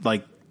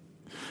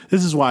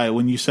this is why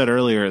when you said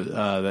earlier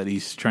that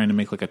he's trying to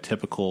make like a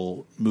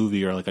typical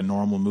movie or like a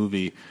normal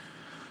movie,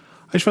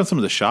 I just found some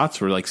of the shots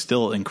were like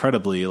still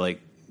incredibly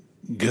like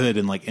good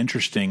and like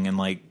interesting and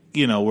like,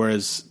 you know,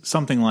 whereas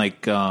something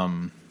like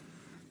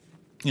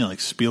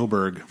like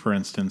Spielberg, for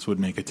instance, would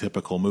make a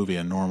typical movie,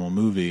 a normal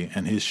movie,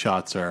 and his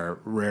shots are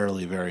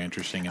rarely very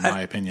interesting, in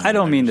my opinion. I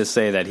don't mean to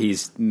say that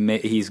he's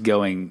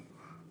going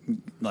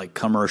like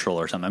commercial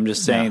or something. I'm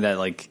just saying that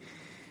like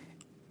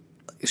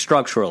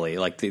structurally,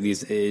 like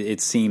these, it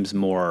seems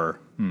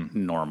more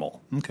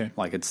normal. Okay,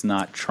 like it's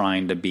not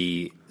trying to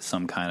be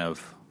some kind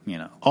of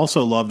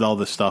Also loved all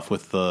the stuff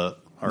with the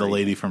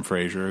lady from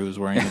Frasier who was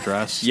wearing the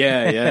dress.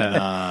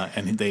 yeah.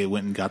 And they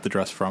went and got the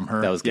dress from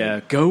her. That was good. Yeah,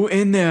 go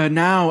in there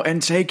now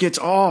and take it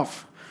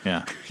off.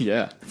 Yeah.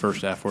 Yeah.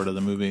 First F word of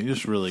the movie.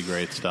 Just really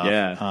great stuff.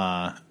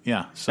 Yeah.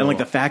 So, And like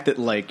the fact that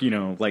like,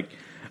 like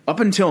up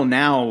until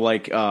now,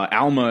 like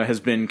Alma has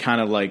been kind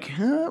of like,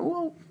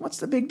 well, what's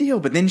the big deal?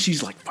 But then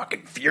she's like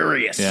fucking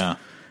furious. Yeah.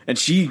 And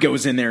she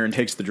goes in there and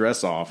takes the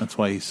dress off. That's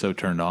why he's so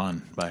turned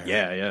on by her.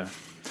 Yeah.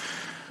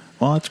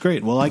 Well, that's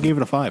great. Well, I gave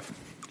it a 5.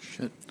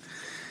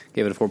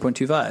 Gave it a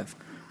 4.25.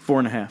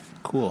 4.5.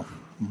 Cool.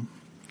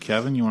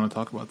 Kevin, you want to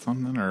talk about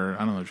something? Or, I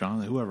don't know,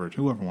 John, whoever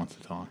wants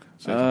to talk.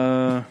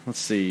 Let's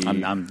see.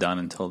 I'm done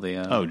until the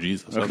oh,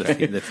 Jesus.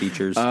 Okay. the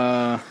features.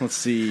 Let's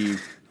see.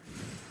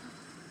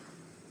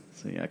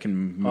 I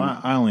can. Well,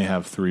 I only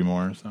have 3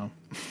 more, so.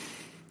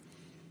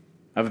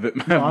 I have a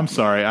bit. Oh, I'm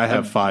sorry. I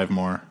have 5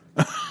 more.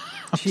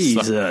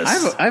 Jesus.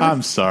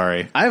 I'm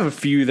sorry. I have a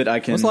few that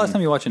I can. When's the last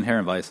time you watched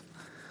Inherent Vice?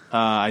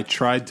 I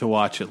tried to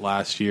watch it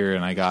last year,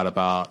 and I got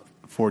about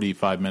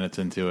 45 minutes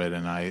into it,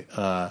 and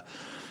I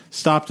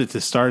stopped it to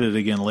start it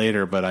again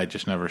later, but I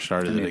just never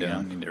started it again.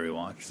 I need to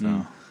rewatch.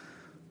 So.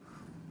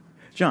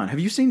 John,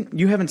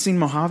 you haven't seen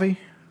Mojave?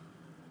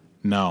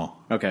 No.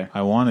 Okay.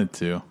 I wanted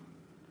to.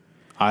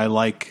 I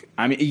like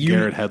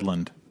Garrett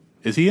Hedlund.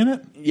 Is he in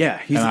it? Yeah,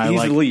 he's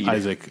like the lead.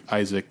 Isaac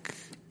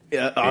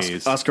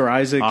Oscar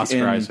Isaac.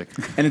 Isaac.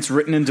 And it's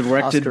written and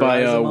directed Oscar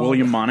by Isaac.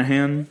 William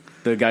Monahan,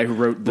 the guy who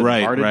wrote The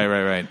Departed.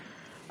 Right.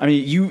 I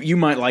mean, you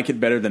might like it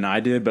better than I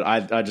did, but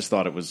I just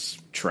thought it was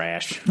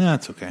trash. Yeah,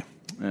 it's okay.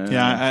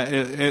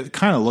 It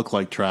kind of looked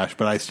like trash,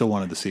 but I still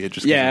wanted to see it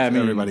just because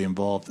everybody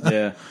involved.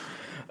 Yeah.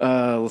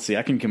 Let's see.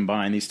 I can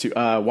combine these two.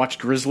 Watch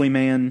Grizzly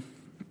Man.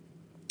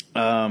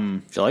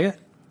 Did you like it?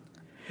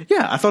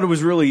 Yeah, I thought it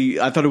was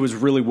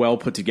really well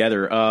put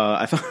together.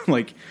 I thought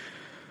like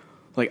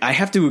I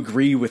have to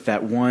agree with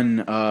that one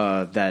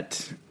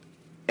that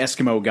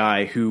Eskimo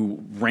guy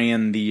who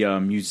ran the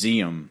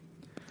museum.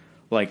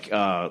 Like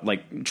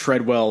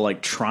Treadwell,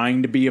 like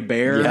trying to be a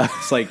bear. Yeah.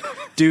 It's like,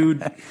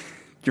 dude,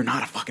 you're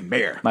not a fucking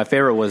bear. My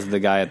favorite was the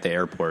guy at the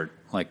airport.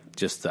 Like,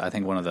 just I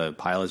think one of the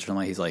pilots or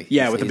something. He's like,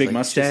 with the big like,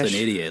 mustache. Just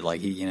an idiot.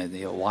 Like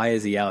why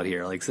is he out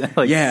here? Like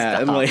Yeah,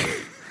 stop. and like,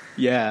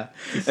 yeah,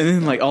 and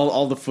then like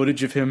all the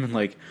footage of him and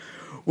like,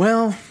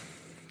 well,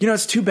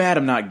 it's too bad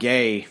I'm not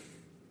gay.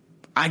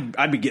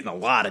 I'd be getting a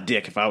lot of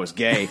dick if I was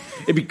gay.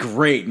 It'd be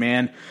great,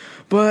 man.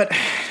 But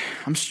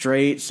I'm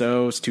straight,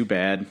 so it's too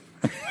bad.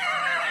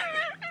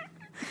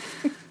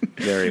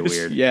 Very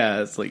weird.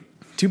 Yeah, it's like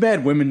too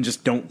bad women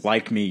just don't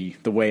like me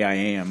the way I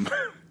am.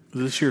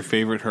 Is this your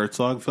favorite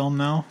Herzog film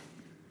now?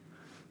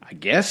 I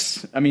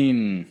guess. I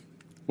mean,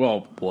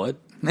 well, What?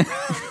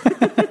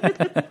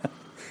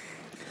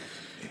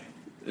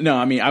 no.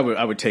 I mean, I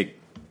would take.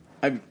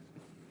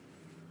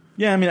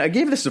 Yeah, I mean, I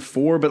gave this a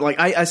 4, but like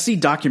I see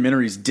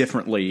documentaries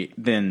differently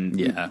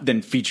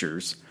than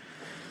features.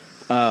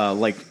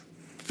 Like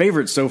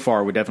favorite so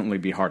far would definitely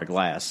be Heart of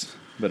Glass.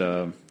 But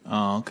Oh,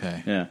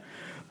 okay. yeah.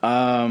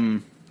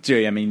 So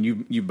yeah, I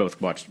mean, you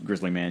both watched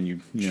Grizzly Man. You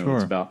know what it's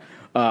Sure. about.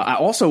 I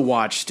also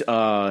watched.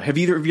 Have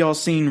either of y'all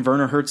seen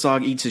Werner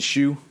Herzog Eats His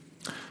Shoe?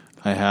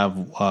 I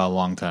have a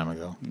long time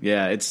ago.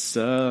 Yeah, it's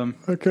I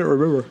can't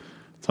remember.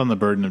 It's on the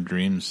Burden of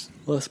Dreams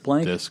Les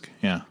Blank. disc.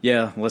 Yeah.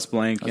 yeah, Les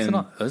Blanc. Is And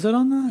it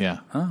on that? Yeah.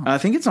 Oh. I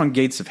think it's on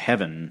Gates of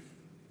Heaven.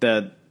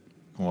 That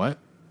What?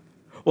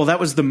 well, that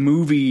was the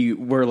movie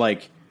where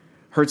like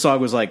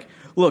Herzog was like,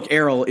 "Look,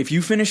 Errol, if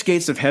you finish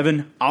Gates of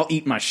Heaven, I'll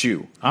eat my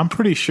shoe." I'm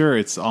pretty sure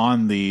it's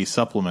on the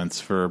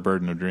supplements for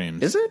Burden of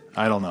Dreams. Is it?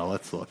 I don't know.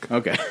 Let's look.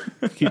 Okay.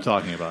 Keep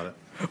talking about it.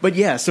 But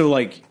yeah, so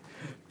like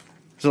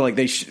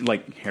they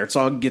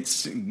Herzog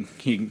gets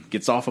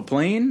off a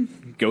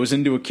plane, goes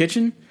into a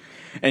kitchen,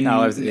 and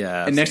I've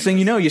and next thing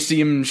you know, you see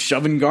him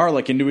shoving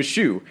garlic into his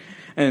shoe.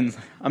 And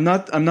I'm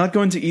not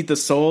going to eat the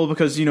soul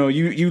because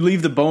you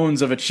leave the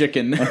bones of a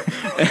chicken, and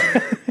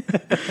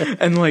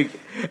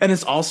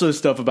it's also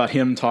stuff about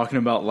him talking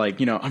about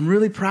I'm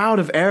really proud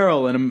of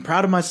Errol and I'm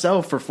proud of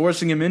myself for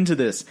forcing him into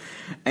this,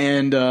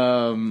 and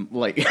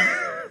I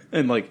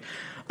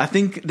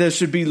think there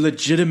should be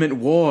legitimate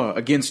war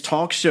against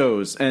talk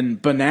shows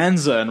and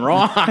Bonanza and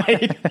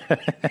Rawhide.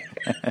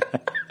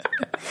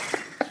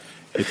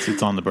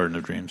 It's on the Burden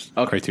of Dreams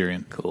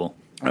Criterion. Cool.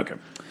 Okay.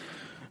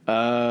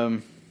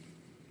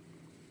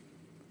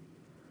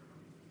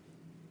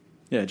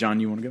 Yeah, John,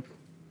 you want to go?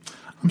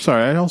 I'm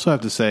sorry. I also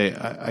have to say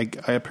I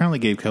apparently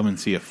gave Come and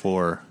See a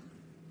 4,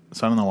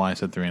 so I don't know why I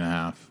said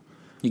 3.5.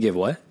 You gave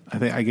what? I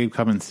think I gave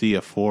Come and See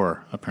a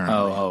 4. Apparently,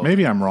 Oh.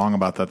 Maybe I'm wrong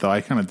about that though.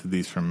 I kind of did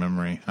these from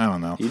memory. I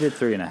don't know. You did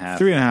 3.5.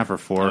 3.5 or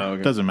 4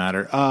 okay. doesn't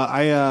matter.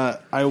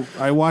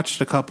 I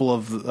watched a couple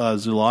of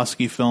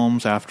Zulawski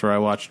films after I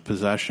watched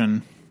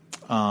Possession,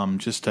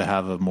 just to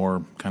have a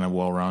more kind of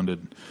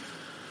well-rounded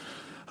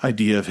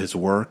idea of his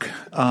work.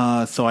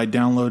 So I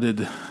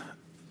downloaded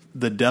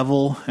The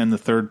Devil and The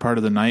Third Part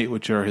of the Night,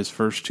 which are his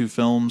first two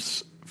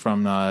films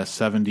from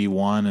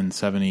 71 and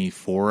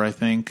 74, I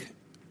think.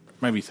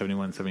 Maybe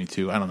 71 and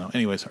 72. I don't know.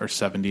 Anyways, or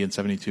 70 and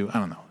 72. I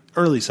don't know.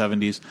 Early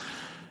 70s.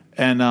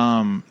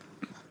 And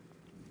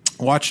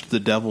watched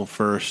The Devil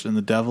first. And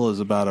The Devil is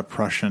about a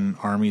Prussian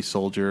army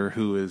soldier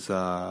who is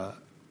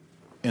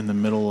in the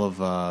middle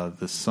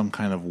of some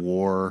kind of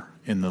war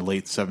in the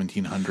late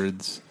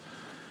 1700s.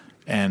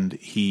 And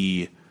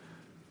he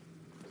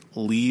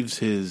leaves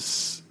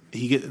his...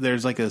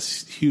 there's like a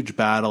huge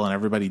battle and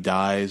everybody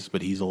dies,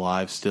 but he's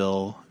alive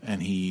still.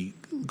 And he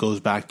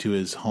goes back to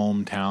his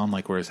hometown,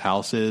 like where his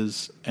house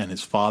is, and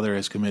his father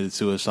has committed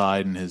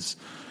suicide, and his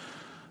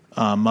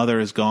mother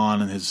is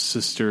gone, and his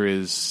sister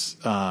is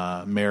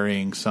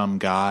marrying some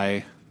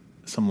guy,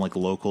 some like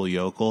local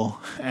yokel,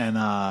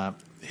 and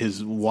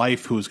his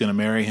wife, who was going to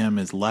marry him,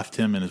 has left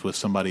him and is with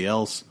somebody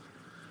else.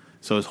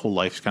 So his whole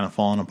life's kind of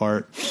falling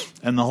apart,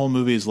 and the whole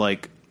movie is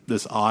like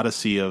this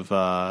odyssey of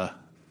I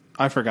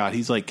forgot.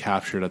 He's like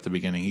captured at the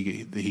beginning.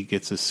 He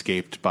gets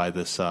escaped by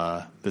this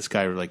guy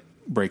who like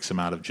breaks him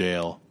out of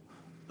jail.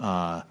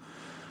 And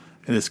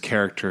this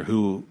character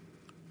who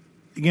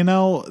breaks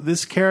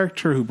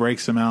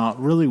him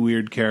out, really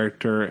weird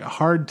character,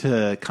 hard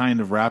to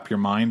kind of wrap your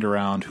mind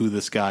around who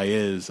this guy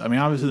is. I mean,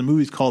 obviously the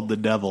movie's called The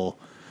Devil,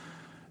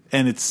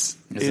 and is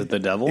it the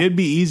devil? It'd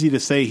be easy to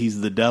say he's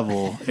the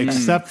devil,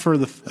 except for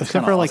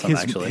like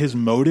awesome, his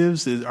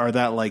motives are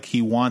that like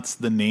he wants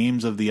the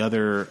names of the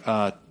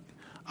other.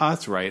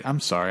 That's right. I'm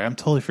sorry. I'm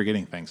totally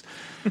forgetting things.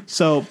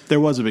 So there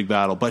was a big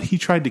battle, but he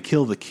tried to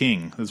kill the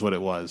king, is what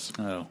it was.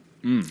 Oh.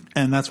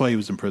 And that's why he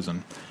was in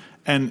prison.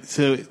 And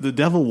so the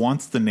devil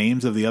wants the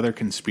names of the other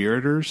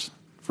conspirators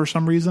for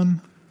some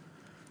reason,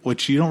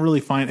 which you don't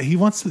really find. He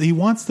wants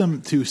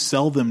them to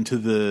sell them to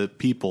the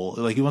people.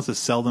 Like he wants to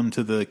sell them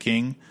to the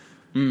king.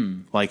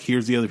 Like,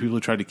 here's the other people who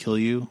tried to kill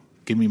you.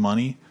 Give me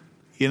money.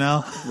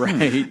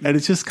 Right. And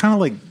it's just kind of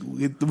like,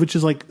 which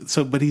is like,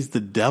 so, but he's the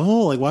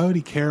devil. Like, why would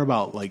he care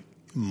about like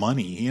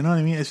money? You know what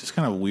I mean? It's just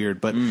kind of weird.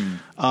 But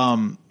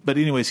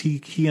anyways,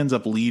 he ends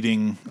up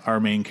leading our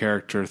main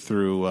character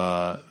through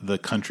the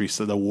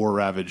countryside, the war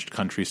ravaged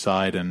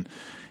countryside, and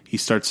he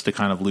starts to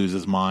kind of lose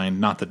his mind.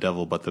 Not the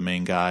devil, but the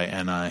main guy,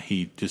 and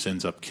he just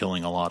ends up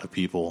killing a lot of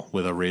people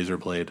with a razor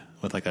blade,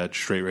 with like a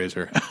straight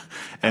razor,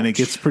 and it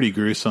gets pretty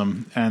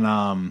gruesome.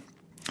 And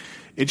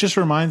it just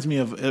reminds me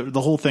of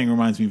the whole thing.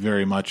 Reminds me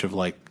very much of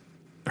like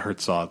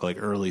Herzog, like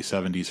early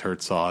 70s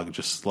Herzog,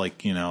 just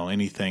like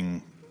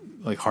anything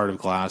like Heart of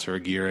Glass or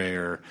Aguirre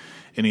or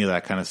any of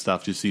that kind of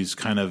stuff. Just these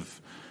kind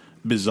of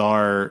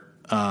bizarre,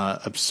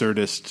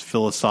 absurdist,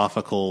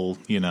 philosophical,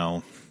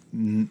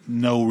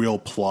 no real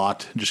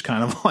plot, just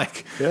kind of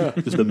like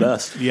just the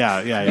best.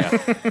 Yeah.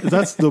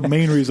 That's the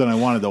main reason I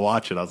wanted to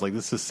watch it. I was like,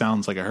 this just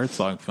sounds like a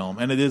Herzog film,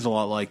 and it is a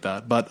lot like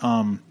that. But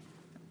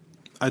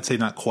I'd say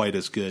not quite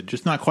as good.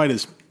 Just not quite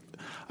as.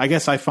 I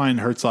guess I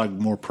find Herzog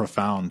more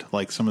profound.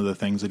 Like some of the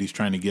things that he's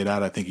trying to get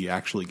at, I think he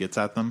actually gets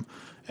at them.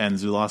 And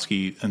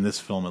Zulawski, in this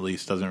film at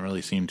least, doesn't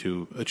really seem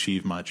to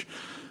achieve much.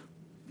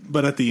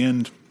 But at the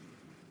end,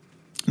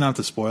 not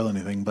to spoil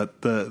anything,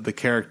 but the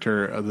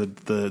character of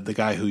the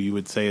guy who you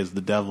would say is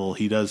the devil,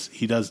 he does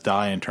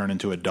die and turn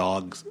into a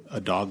dog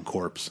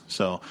corpse.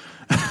 So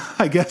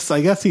I guess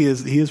he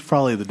is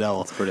probably the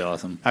devil. It's pretty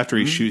awesome. After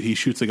he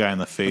shoots a guy in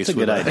the face That's a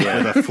good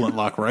idea. with a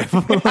flintlock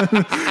rifle,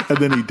 and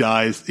then he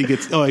dies.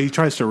 He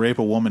tries to rape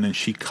a woman, and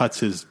she cuts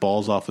his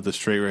balls off with a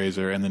straight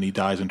razor, and then he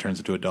dies and turns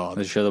into a dog.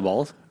 Does it show the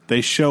balls?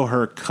 They show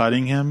her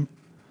cutting him,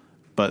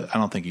 but I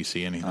don't think you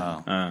see anything.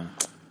 Oh.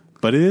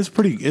 But it's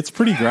pretty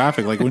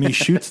graphic. Like when he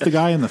shoots the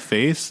guy in the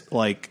face,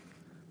 like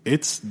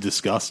it's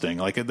disgusting.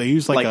 Like they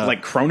use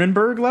like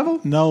Cronenberg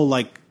level. No,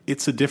 like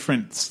it's a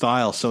different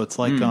style. So it's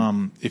like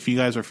if you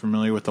guys are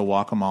familiar with the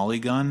Guacamole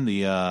gun,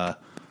 the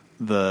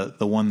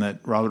one that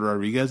Robert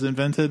Rodriguez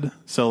invented.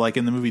 So like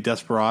in the movie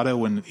Desperado,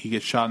 when he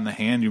gets shot in the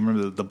hand, you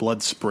remember the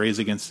blood sprays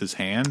against his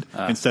hand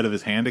instead of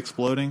his hand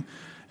exploding.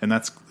 And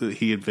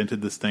he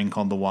invented this thing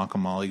called the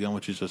Guacamole gun,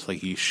 which is just like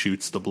he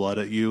shoots the blood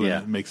at you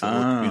and it makes it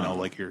look,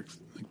 like your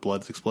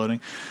blood's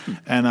exploding.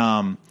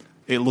 And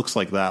it looks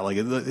like that. Like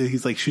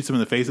he's like shoots him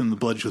in the face, and the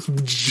blood just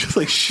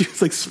like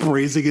shoots, like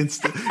sprays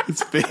against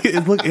his face.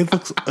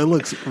 It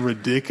looks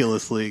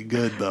ridiculously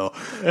good though.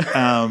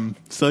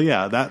 So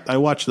yeah, that I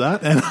watched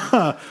that, and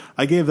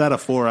I gave that a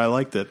 4. I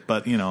liked it,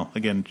 but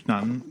again,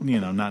 not.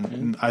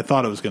 I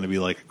thought it was going to be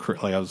like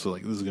I was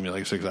like, this is going to be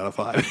like a 6 out of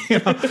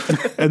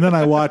 5. And then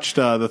I watched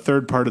The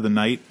Third Part of the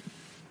Night,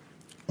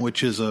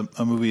 which is a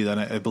movie that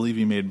I believe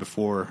you made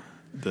before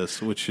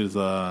this, which is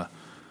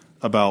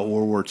about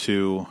World War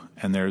II,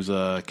 and there's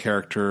a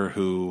character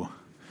who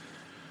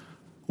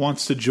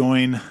wants to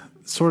join,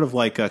 sort of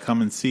like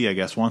Come and See, I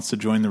guess, wants to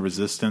join the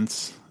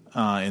resistance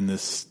in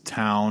this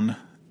town,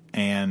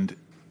 and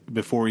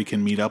before he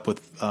can meet up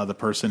with the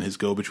person, his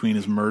go-between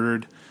is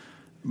murdered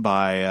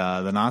by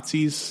the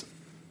Nazis,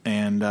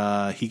 and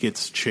he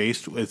gets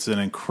chased. It's an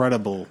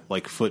incredible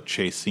foot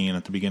chase scene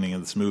at the beginning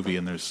of this movie,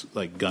 and there's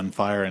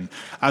gunfire, and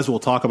as we'll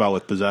talk about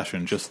with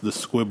Possession, just the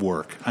squib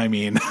work. I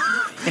mean,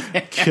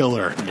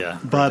 killer. Yeah.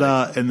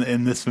 But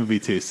in this movie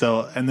too.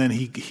 So and then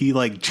he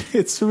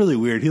it's really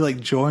weird. He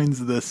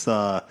joins this.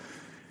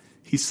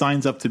 He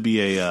signs up to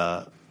be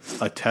a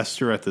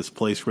tester at this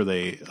place where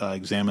they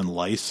examine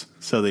lice.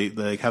 So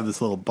they have this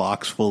little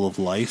box full of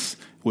lice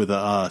with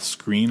a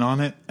screen on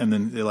it, and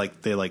then they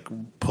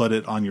put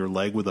it on your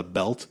leg with a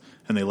belt,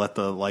 and they let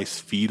the lice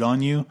feed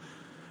on you,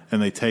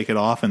 and they take it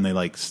off, and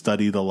they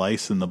study the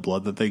lice and the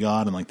blood that they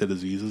got and the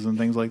diseases and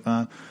things like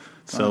that.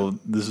 So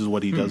this is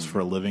what he does for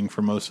a living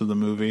for most of the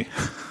movie.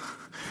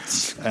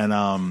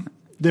 And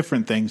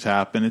different things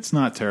happen. It's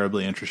not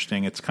terribly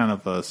interesting. It's kind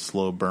of a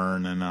slow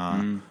burn,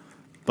 and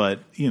but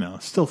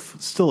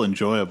still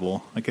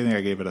enjoyable. I think I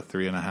gave it a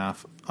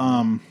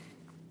 3.5.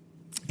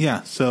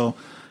 Yeah. So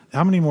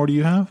how many more do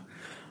you have?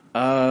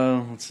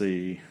 Let's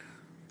see.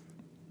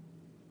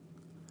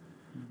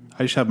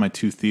 I just have my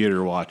 2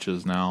 theater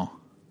watches now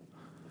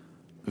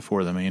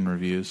before the main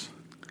reviews.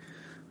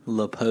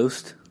 Le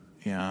Post.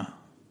 Yeah.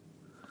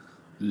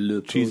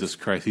 Le Post. Jesus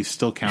Christ, he's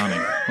still counting.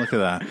 Look at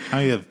that. How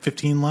you have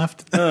 15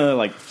 left?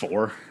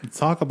 4.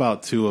 Talk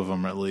about 2 of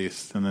them at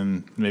least, and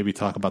then maybe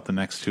talk about the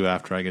next 2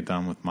 after I get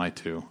done with my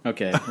 2.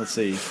 Okay, let's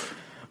see.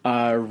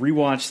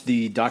 Rewatched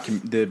the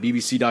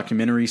BBC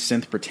documentary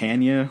Synth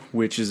Britannia,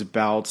 which is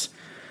about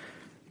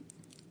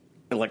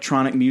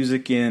electronic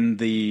music in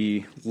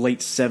the late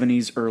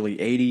 70s, early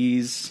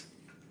 80s.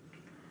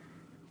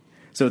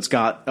 So it's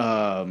got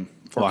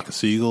Flock of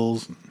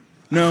Seagulls.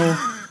 No.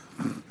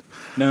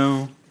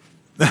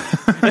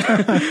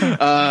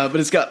 But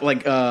it's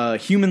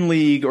got Human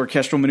League,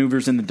 Orchestral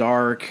Maneuvers in the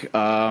Dark,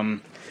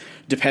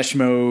 Depeche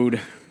Mode,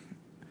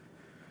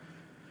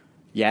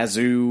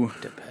 Yazoo,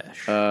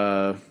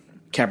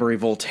 Cabaret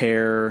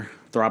Voltaire,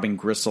 Throbbing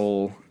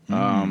Gristle.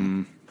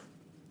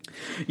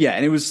 Yeah,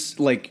 and it was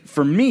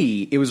for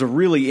me, it was a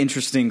really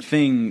interesting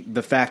thing.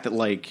 The fact that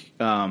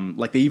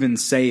they even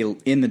say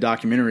in the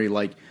documentary,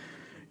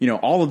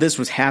 all of this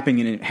was happening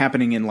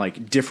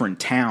in different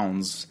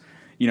towns.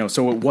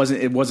 So it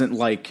wasn't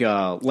like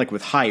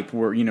with Hype,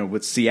 where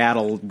with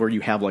Seattle, where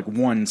you have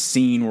one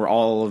scene where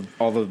all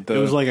of the it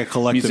was like a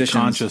collective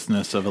musicians,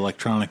 consciousness of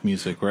electronic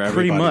music where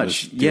pretty everybody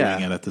much, was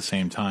doing it at the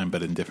same time,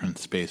 but in different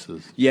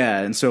spaces. Yeah,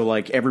 and so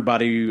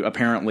everybody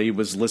apparently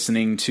was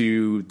listening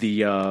to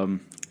the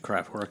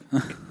Kraftwerk.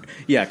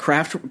 Yeah,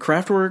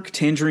 Kraftwerk,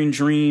 Tangerine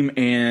Dream,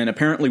 and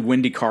apparently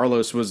Wendy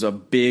Carlos was a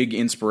big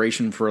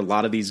inspiration for a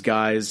lot of these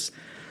guys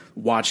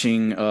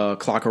watching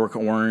Clockwork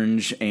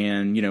Orange,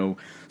 and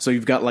so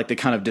you've got the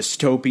kind of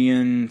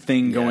dystopian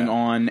thing going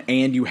on,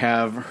 and you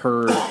have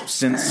her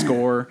synth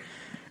score,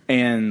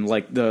 and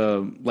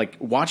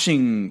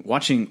watching.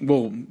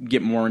 We'll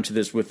get more into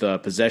this with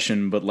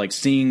Possession, but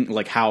seeing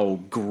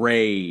how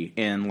gray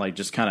and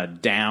just kind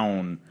of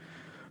down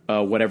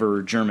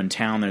whatever German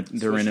town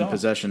they're in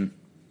Possession.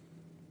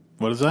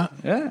 What is that?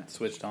 Yeah,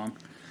 Switched On.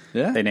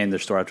 yeah, They named their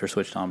store after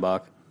Switched On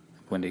Bach.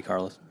 Wendy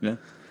Carlos. yeah.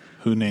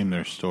 Who named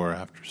their store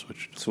after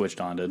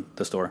Switched On did.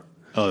 The store.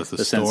 Oh, it's the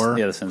Synth, store?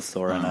 yeah, the synth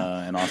store in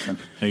Austin.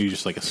 You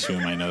just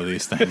assume I know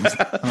these things.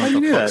 you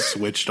knew that?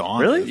 Switched On.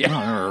 Really? Yeah.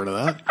 I've never heard of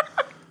that.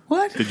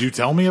 What? Did you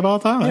tell me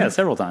about that? Yeah,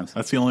 several times.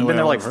 That's the only I've way been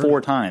there I've like ever 4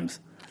 heard. times.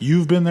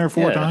 You've been there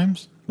 4 Yeah.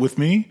 times with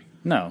me?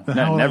 No, Then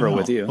how would I never know?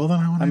 with you. Well, then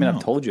how would I know?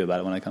 I've told you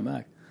about it when I come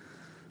back.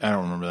 I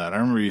don't remember that. I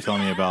remember you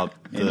telling me about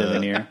the Into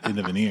Veneer.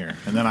 Into Veneer.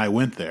 And then I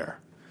went there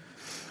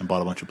and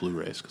bought a bunch of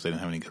Blu-rays because they didn't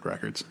have any good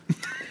records.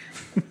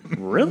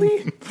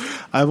 Really?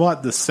 I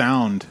bought the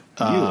Sound.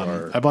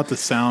 are- I bought the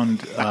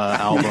Sound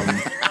album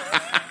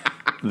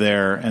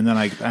there, and then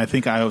I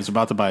think I was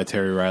about to buy a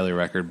Terry Riley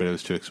record, but it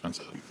was too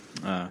expensive.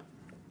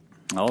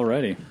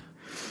 Alrighty.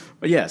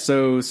 But yeah,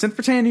 so Synth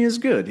Britannia is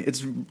good.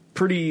 It's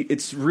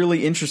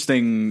really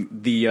interesting.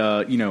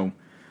 The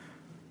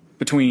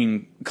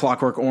between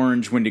Clockwork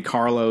Orange, Wendy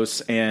Carlos,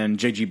 and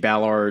J.G.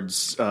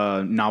 Ballard's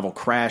novel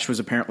Crash was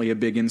apparently a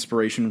big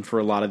inspiration for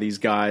a lot of these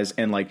guys,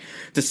 and like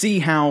to see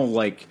how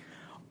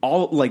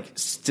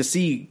to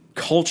see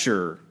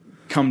culture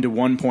come to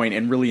one point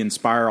and really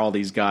inspire all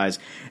these guys,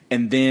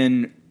 and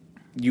then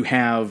you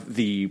have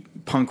the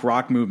punk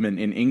rock movement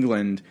in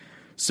England.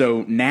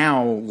 So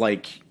now,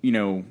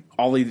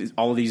 all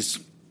of these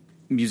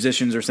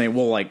musicians are saying,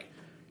 well, like,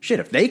 shit,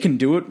 if they can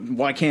do it,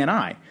 why can't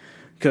I?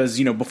 Because,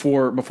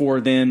 before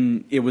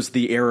then, it was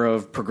the era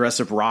of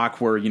progressive rock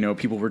where,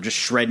 people were just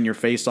shredding your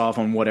face off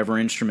on whatever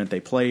instrument they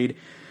played.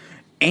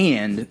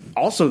 And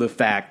also the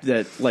fact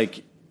that,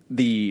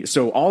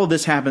 so all of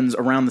this happens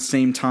around the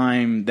same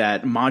time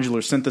that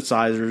modular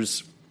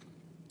synthesizers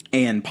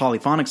and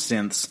polyphonic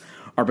synths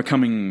are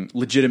becoming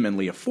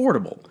legitimately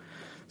affordable.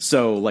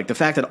 So, the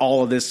fact that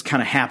all of this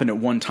kind of happened at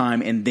one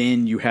time, and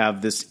then you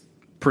have this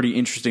pretty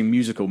interesting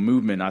musical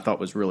movement, I thought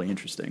was really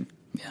interesting.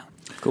 Yeah.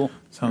 Cool.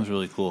 Sounds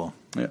really cool.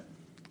 Yeah.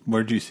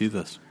 Where did you see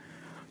this?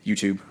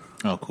 YouTube.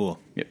 Oh, cool.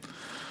 Yep.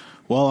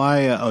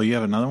 Well, you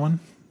have another one?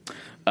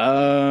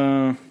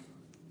 So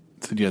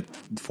you had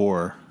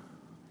 4.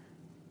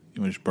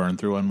 You want to just burn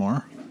through one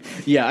more?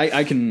 Yeah,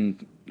 I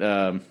can.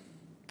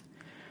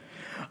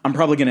 I'm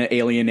probably going to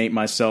alienate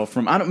myself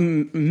from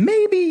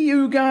maybe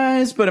you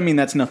guys, but I mean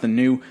that's nothing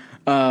new.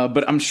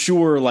 But I'm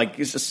sure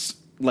it's just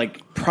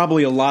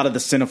probably a lot of the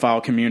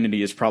cinephile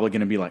community is probably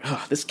going to be like,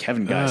 oh, this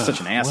Kevin guy is such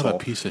an asshole.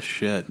 What a piece of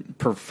shit.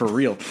 For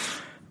real.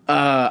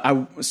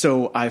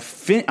 I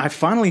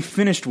finally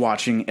finished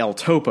watching El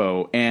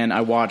Topo, and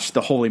I watched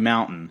The Holy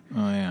Mountain.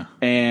 Oh yeah.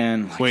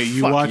 And Wait,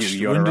 you fuck watched?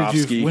 you,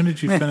 When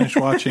did you finish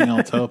watching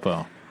El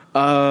Topo?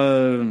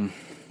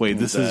 Wait,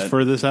 this is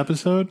for this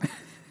episode?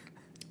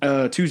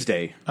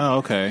 Tuesday. Oh,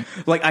 okay.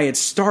 I had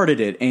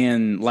started it,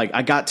 and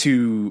I got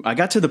to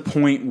the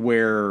point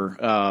where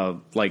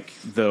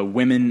the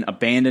women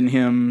abandon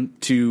him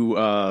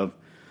to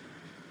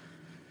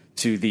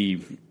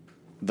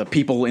the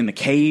people in the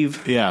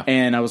cave. Yeah.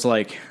 And I was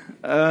like,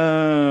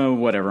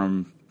 whatever,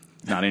 I'm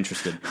not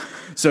interested.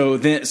 So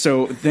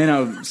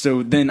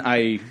then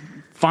I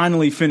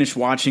finally finished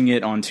watching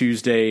it on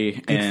Tuesday.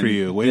 Good for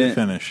you. Way to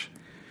finish.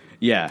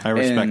 Yeah. I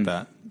respect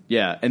that.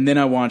 Yeah. And then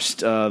I watched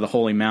The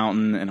Holy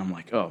Mountain, and I'm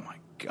like, oh my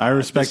God. I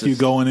respect you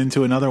going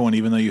into another one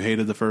even though you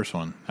hated the first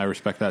one. I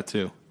respect that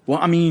too. Well,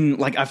 I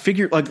mean, I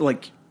figured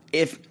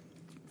if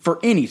for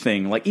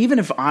anything, even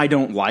if I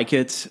don't like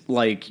it,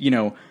 like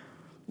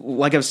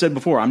I've said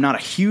before, I'm not a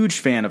huge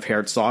fan of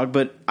Herzog,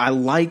 but I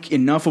like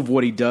enough of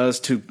what he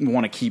does to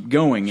want to keep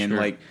going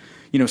and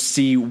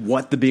see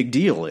what the big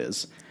deal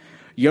is.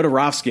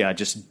 Jodorowsky, I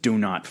just do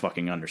not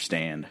fucking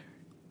understand.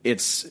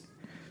 It's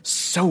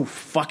so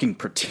fucking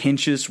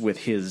pretentious with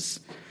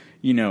his,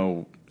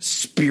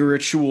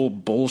 spiritual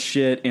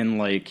bullshit and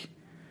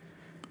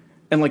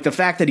the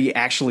fact that he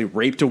actually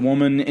raped a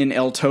woman in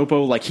El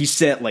Topo. He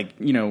said,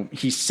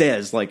 he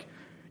says,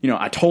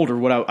 I told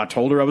her I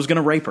told her I was going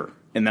to rape her,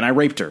 and then I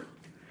raped her.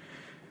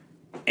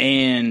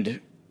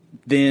 And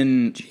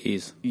then,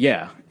 Jeez.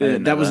 Yeah,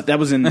 that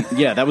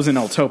was in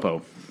El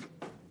Topo.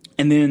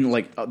 And then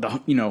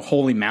the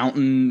Holy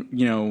Mountain,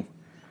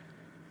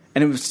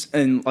 and it was,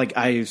 and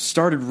I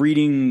started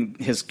reading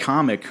his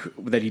comic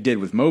that he did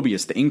with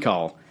Mobius, the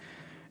Inkal,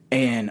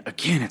 and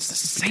again, it's the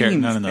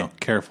same. No.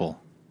 Careful,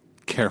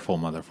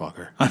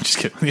 motherfucker. I'm just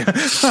kidding.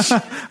 Yeah.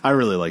 I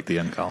really like the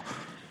end call.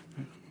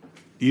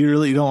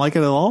 You don't like it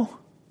at all?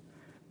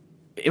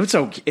 It was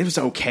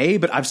okay,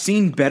 but I've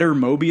seen better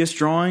Mobius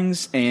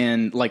drawings,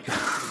 and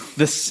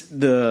this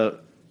the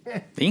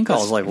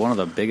Inkall is one of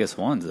the biggest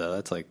ones, though.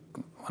 That's one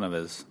of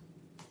his.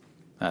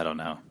 I don't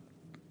know.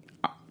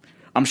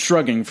 I'm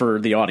shrugging for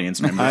the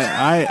audience members.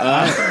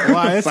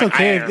 Well, it's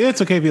okay.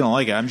 It's okay if you don't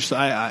like it. I'm just,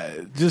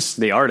 just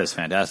the art is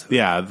fantastic.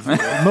 Yeah,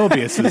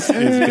 Mobius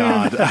is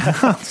God.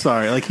 I'm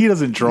sorry, he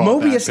doesn't draw.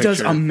 Mobius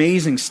does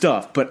amazing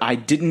stuff, but I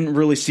didn't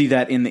really see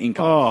that in the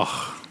Inkall.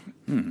 Oh,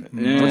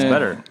 What's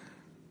better?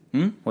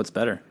 What's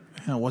better?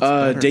 Yeah, what's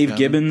better, Dave Kevin?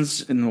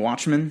 Gibbons in The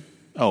Watchmen.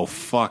 Oh,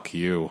 fuck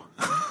you.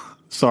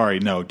 Sorry,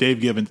 no, Dave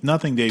Gibbons.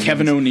 Nothing.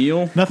 Kevin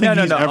O'Neill. Nothing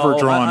he's ever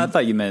drawn. I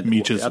thought you meant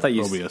Meech's I thought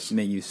you Mobius.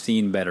 meant you've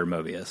seen better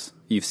Mobius.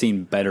 You've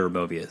seen better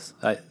Mobius,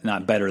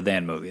 not better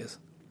than Mobius.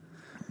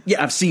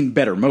 Yeah, I've seen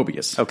better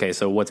Mobius. Okay,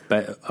 so what's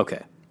better?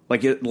 Okay,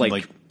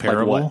 Like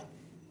Parable. what?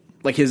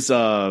 like his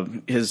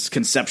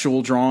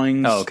conceptual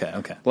drawings. Oh,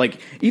 okay. Like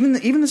even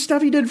the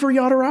stuff he did for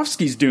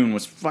Jodorowsky's Dune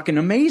was fucking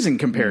amazing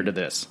compared to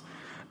this.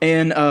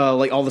 And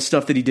like all the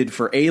stuff that he did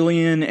for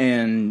Alien,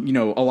 and you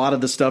know, a lot of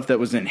the stuff that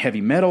was in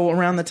heavy metal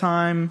around the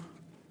time,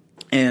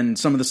 and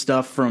some of the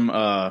stuff from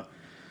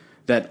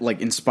that like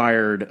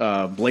inspired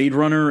Blade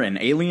Runner and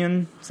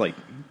Alien. It's like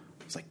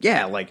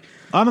yeah, like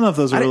I don't know if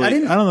those are really. I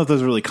didn't- don't know if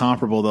those are really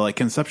comparable. To like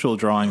conceptual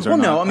drawings are. Well,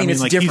 not, no, I mean, it's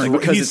like, different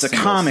because it's a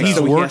comic, He's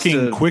so he has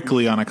working to-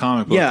 quickly on a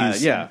comic book. Yeah,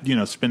 he's, yeah. You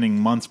know, spending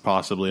months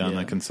possibly on Yeah.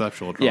 the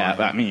conceptual drawing. yeah.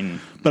 I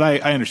mean, But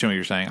I understand what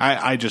you're saying.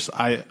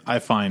 I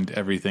find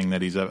everything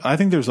that he's. I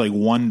think there's like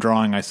one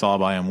drawing I saw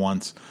by him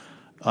once,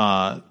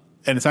 and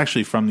it's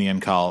actually from the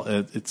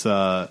Incal.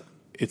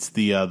 It's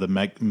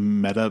the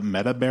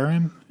Meta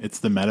Baron. It's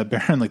the Meta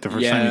Baron. Like the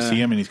first time you Yeah. see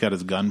him, and he's got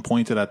his gun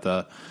pointed at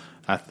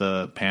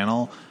the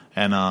panel.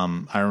 And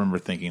I remember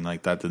thinking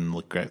like that didn't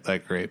look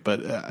that great,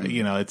 but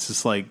you know, it's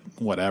just like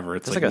whatever.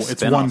 It's There's like like a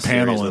it's spin-off one series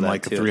panel with in that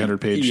like a too.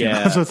 300-page.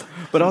 yeah. So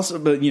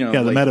but you know, yeah,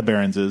 the like, Meta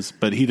Barons is,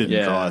 but he didn't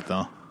Yeah. draw it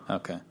though.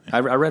 Okay. I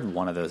read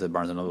one of those at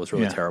Barnes & Noble. It was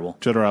really terrible.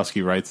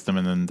 Jodorowsky writes them,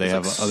 and then they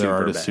have like other super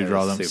artists who bad.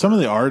 draw It them. was Some of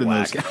the super art in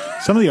those,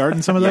 some of the art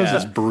in some of those Yeah.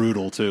 is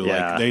brutal too.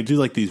 Yeah. Like they do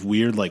like these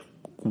weird like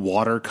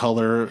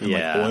watercolor and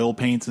Yeah. like oil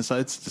paints and stuff.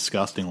 It's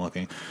disgusting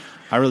looking.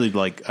 I really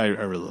love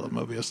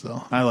Mobius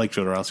though. I like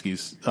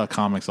Jodorowsky's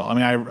comics. I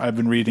mean, I've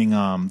been reading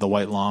The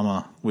White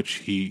Llama, which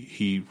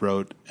he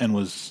wrote, and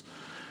it's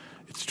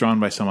drawn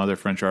by some other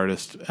French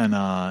artist, and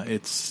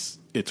it's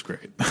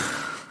great.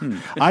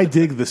 I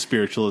dig the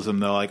spiritualism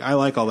though. Like I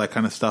like all that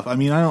kind of stuff. I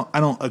mean, I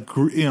don't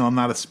agree. You know, I'm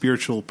not a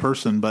spiritual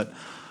person, but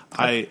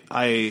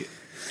I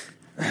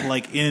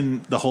like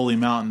in the Holy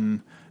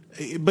Mountain.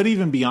 But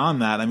even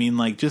beyond that, I mean,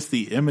 like just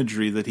the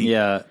imagery that he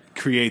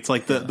creates,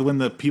 like when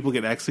the people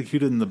get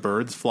executed and the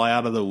birds fly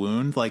out of the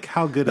wound. Like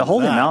how good The is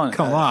Holy that? Mountain.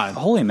 Come on.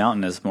 Holy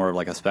Mountain is more of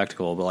like a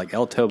spectacle, but like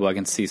El Tobo, I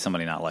can see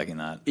somebody not liking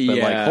that. But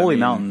Yeah, like Holy I mean-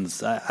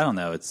 Mountains, I don't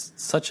know. It's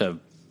such a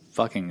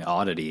fucking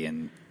oddity,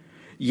 and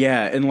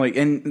yeah,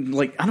 and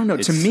like I don't know.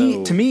 It's To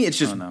me, so- it I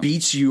just don't know.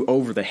 beats you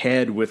over the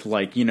head with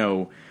like, you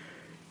know,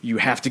 you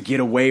have to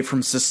get away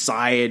from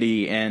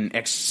society and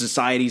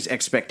society's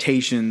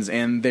expectations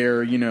and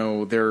their, you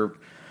know, their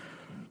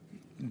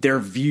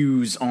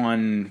views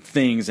on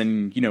things,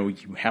 and you know,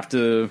 you have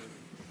to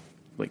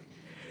like,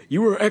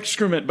 you were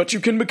excrement, but you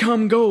can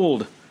become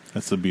gold.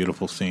 That's a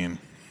beautiful scene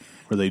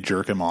where they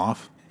jerk him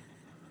off.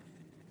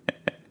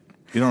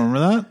 You don't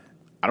remember that?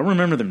 I don't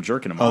remember them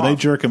jerking him Oh, off. they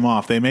jerk him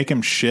off. They make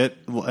him shit,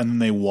 and then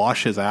they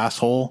wash his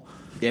asshole,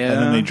 Yeah.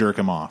 and then they jerk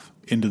him off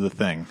into the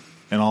thing,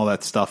 and all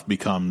that stuff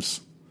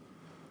becomes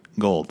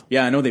gold.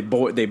 Yeah, I know they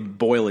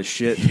boil his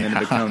shit and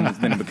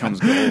then it becomes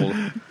gold.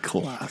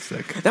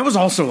 Classic. That was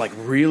also like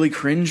really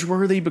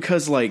cringeworthy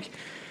because like,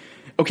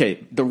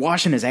 okay, they're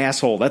washing his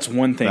asshole. That's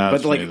one thing,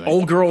 That's but like amazing.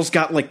 old girl's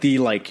got like the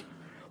like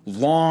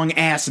long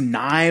ass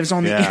knives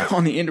on the Yeah.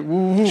 on the end.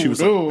 Ooh, She was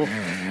no, like,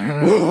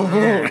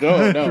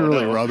 no, You're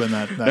really no, rubbing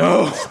that.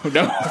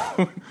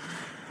 no.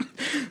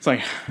 It's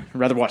like I'd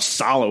rather watch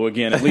Solo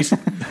again. At least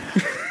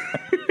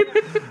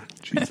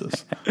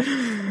Jesus.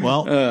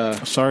 Well,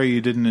 sorry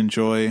you didn't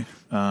enjoy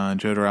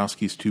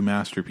Jodorowsky's two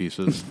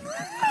masterpieces.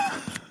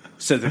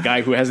 says the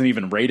guy who hasn't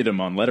even rated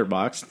him on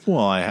Letterboxd.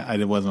 Well,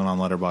 I wasn't on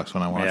Letterboxd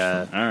when I watched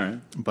yeah, them, All right,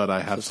 but I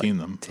have seen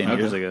them. 10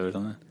 years ago or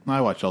something.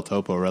 I watched El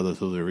Topo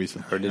relatively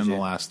recently did in the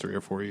you? last 3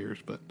 or 4 years,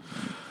 but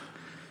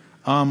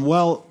and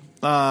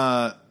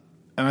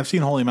I've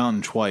seen Holy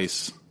Mountain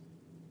twice,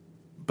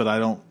 but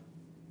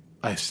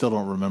I still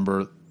don't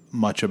remember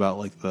much about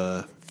like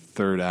the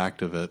third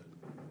act of it.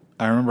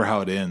 I remember how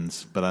it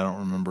ends, but I don't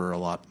remember a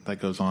lot that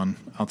goes on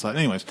outside.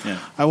 Anyways, Yeah.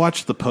 I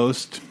watched The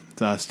Post,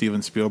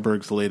 Steven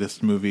Spielberg's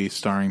latest movie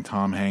starring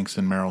Tom Hanks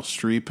and Meryl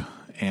Streep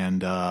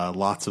and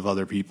lots of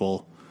other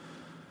people.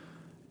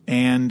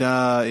 And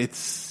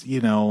it's, you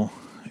know,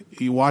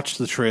 you watch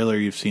the trailer,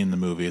 you've seen the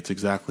movie. It's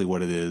exactly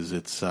what it is.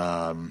 It's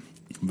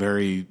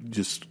very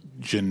just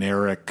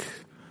generic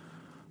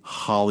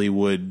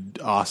Hollywood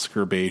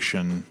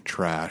Oscar-bation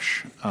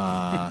trash.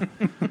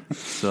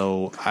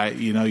 So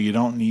you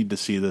don't need to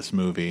see this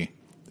movie.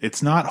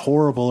 It's not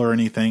horrible or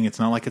anything. It's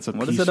not like it's a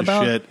What piece is it of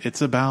about? shit.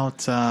 It's about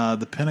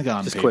the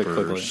Pentagon Just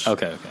Papers. quickly.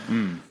 Okay.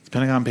 The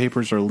Pentagon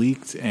Papers are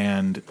leaked,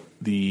 and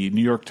the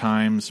New York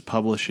Times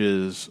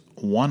publishes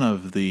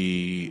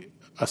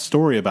a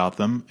story about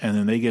them, and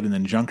then they get an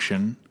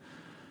injunction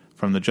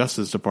from the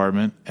Justice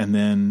Department, and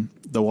then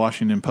the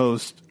Washington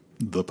Post,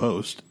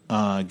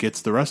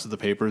 gets the rest of the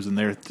papers, and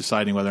they're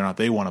deciding whether or not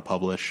they want to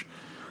publish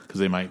because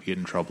they might get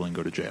in trouble and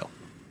go to jail.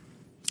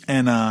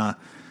 And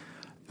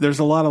there's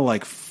a lot of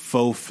like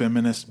faux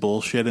feminist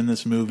bullshit in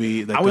this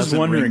movie. That I was doesn't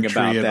wondering ring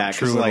about true that,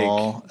 'cause, true at like,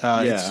 all.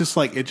 yeah. It's just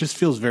like it just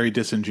feels very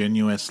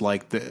disingenuous.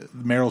 Like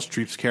Meryl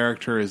Streep's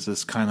character is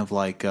this kind of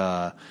like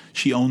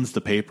she owns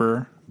the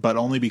paper, but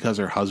only because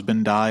her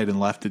husband died and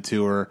left it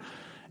to her.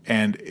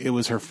 And it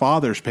was her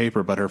father's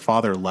paper, but her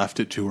father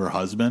left it to her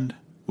husband,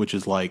 which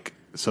is like,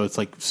 so it's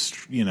like,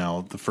 you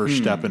know, the first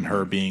step in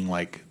her being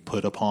like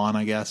put upon,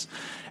 I guess.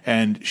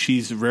 And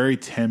she's very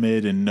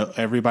timid, and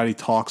everybody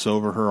talks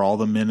over her. All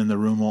the men in the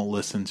room won't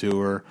listen to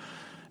her.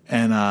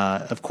 And,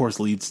 of course,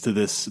 leads to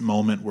this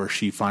moment where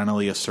she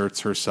finally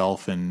asserts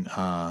herself and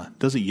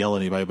doesn't yell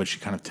at anybody, but she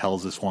kind of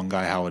tells this one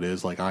guy how it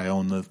is. Like, I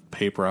own the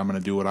paper. I'm going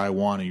to do what I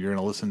want, and you're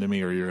going to listen to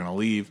me or you're going to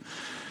leave.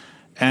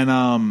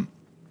 And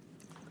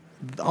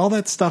all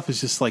that stuff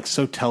is just, like,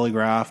 so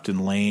telegraphed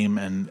and lame.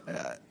 And,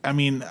 I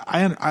mean,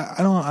 I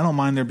don't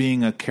mind there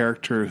being a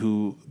character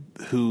who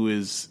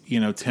is, you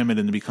know, timid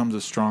and becomes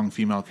a strong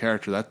female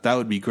character. That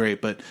would be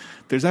great, but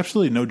there's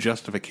absolutely no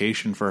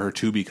justification for her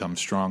to become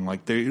strong.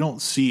 Like, you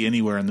don't see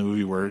anywhere in the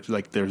movie where,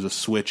 like, there's a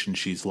switch and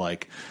she's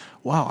like,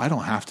 wow, I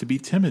don't have to be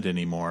timid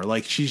anymore.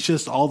 Like, she's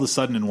just all of a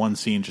sudden in one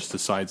scene just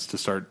decides to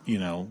start, you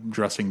know,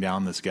 dressing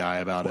down this guy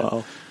about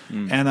it.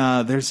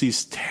 And there's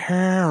these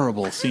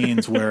terrible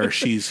scenes where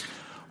she's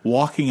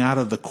walking out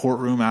of the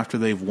courtroom after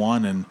they've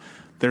won, and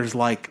there's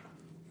like,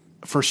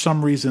 for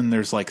some reason,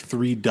 there's like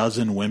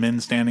 36 women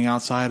standing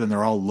outside, and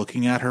they're all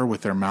looking at her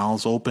with their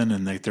mouths open,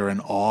 and they're in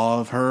awe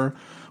of her.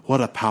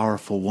 What a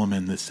powerful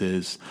woman this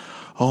is.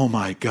 Oh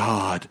my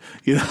God.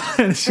 You know,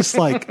 and it's just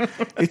like,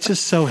 it's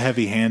just so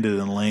heavy handed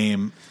and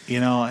lame. You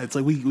know, it's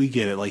like, we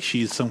get it. Like,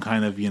 she's some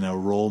kind of, you know,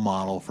 role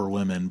model for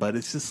women, but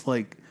it's just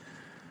like,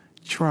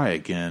 try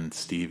again,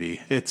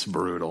 Stevie. It's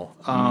brutal.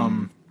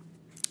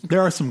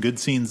 There are some good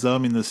scenes though. I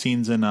mean, the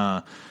scenes in,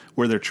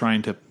 where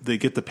they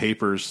get the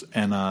papers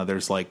and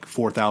there's like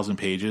 4,000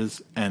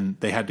 pages, and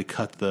they had to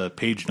cut the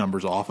page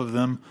numbers off of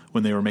them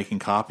when they were making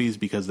copies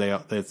because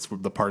that's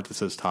the part that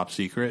says top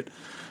secret.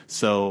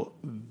 So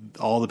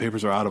all the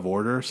papers are out of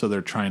order. So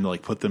they're trying to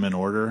like put them in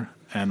order,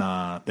 and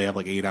they have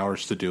like 8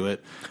 hours to do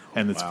it.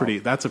 And it's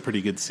that's a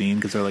pretty good scene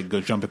because they're like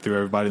go jumping through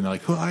everybody, and they're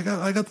like, oh,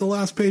 I got the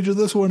last page of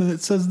this one, and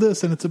it says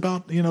this, and it's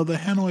about, you know, the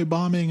Hanoi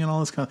bombing and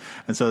all this kind of,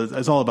 and so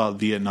it's all about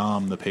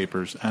Vietnam, the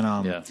papers.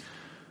 And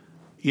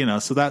you know,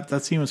 so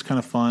that scene was kind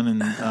of fun,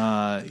 and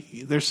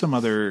there's some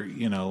other,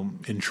 you know,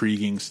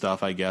 intriguing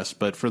stuff, I guess,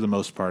 but for the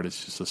most part,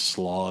 it's just a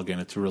slog, and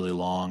it's really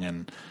long,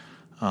 and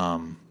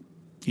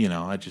you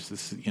know,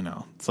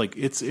 it's like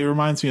it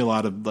reminds me a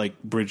lot of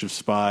like Bridge of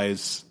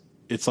Spies.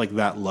 It's like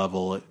that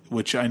level,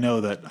 which I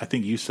know that I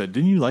think you said,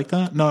 didn't you like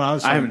that? No, I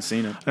haven't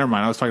seen it. Never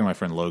mind. I was talking to my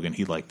friend Logan.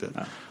 He liked it,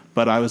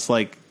 but I was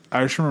like,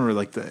 I just remember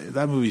like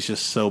that movie's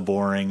just so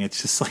boring.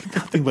 It's just like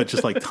nothing but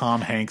just like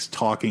Tom Hanks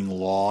talking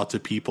law to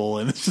people,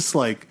 and it's just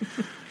like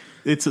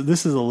this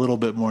is a little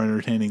bit more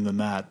entertaining than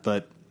that.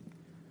 But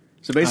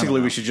so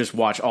basically, we should just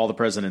watch All the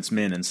President's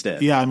Men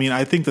instead. Yeah, I mean,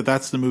 I think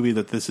that's the movie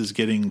that this is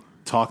getting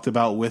talked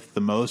about with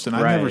the most, and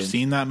I've never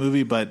seen that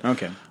movie, but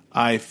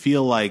I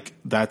feel like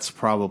that's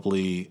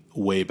probably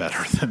way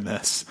better than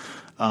this.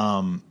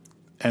 And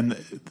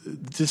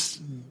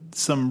just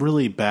some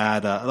really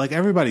bad, like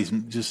everybody's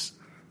just.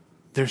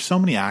 There's so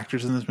many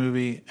actors in this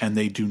movie, and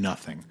they do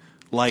nothing.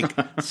 Like,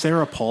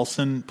 Sarah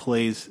Paulson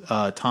plays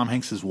Tom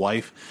Hanks'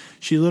 wife.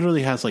 She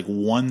literally has, like,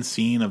 one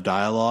scene of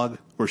dialogue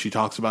where she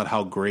talks about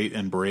how great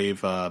and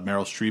brave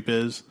Meryl Streep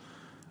is,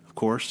 of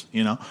course,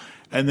 you know.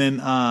 And then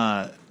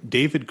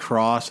David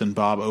Cross and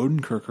Bob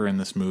Odenkirk are in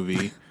this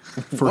movie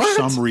for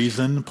some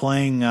reason,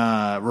 playing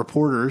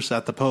reporters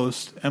at the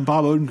Post. And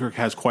Bob Odenkirk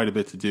has quite a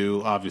bit to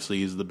do. Obviously,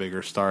 he's the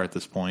bigger star at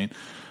this point.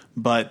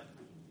 But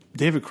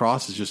David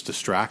Cross is just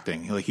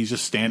distracting. Like, he's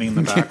just standing in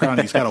the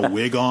background. He's got a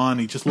wig on.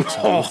 He just looks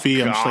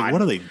goofy. I'm just like,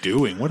 what are they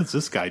doing? What is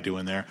this guy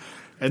doing there?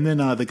 And then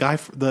the guy,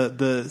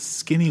 the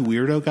skinny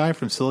weirdo guy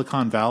from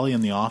Silicon Valley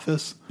in The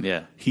Office.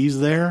 Yeah,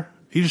 he's there.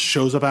 He just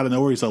shows up out of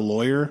nowhere. He's a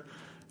lawyer,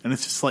 and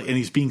it's just like, and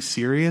he's being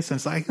serious. And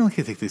it's like, I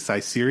can't take this guy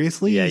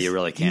seriously. Yeah, you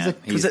really can't.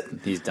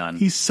 He's done.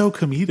 He's so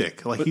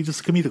comedic. Like, he's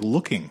just comedic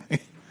looking.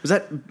 Was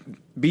that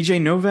B.J.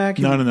 Novak?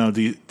 No.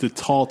 The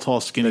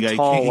tall, skinny guy.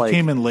 He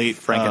came in late.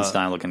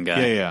 Frankenstein-looking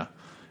guy. Yeah.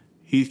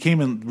 He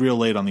came in real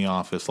late on The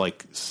Office,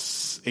 like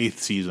 8th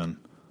season.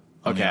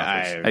 Okay.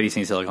 Have you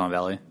seen Silicon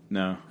Valley?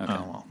 No. Okay.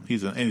 Oh, well, he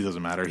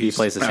doesn't matter. He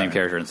plays the same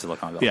character in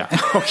Silicon Valley. Yeah.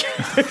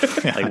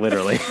 Okay. Like,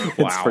 literally.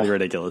 It's pretty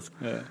ridiculous.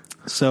 Yeah.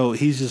 So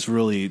he's just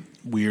really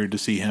weird to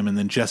see him. And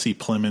then Jesse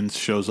Plemons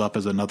shows up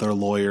as another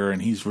lawyer,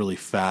 and he's really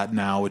fat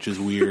now, which is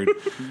weird.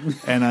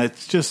 And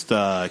it's just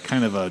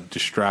kind of a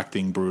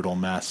distracting, brutal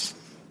mess.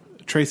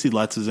 Tracy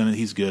Letts is in it.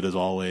 He's good as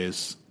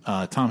always.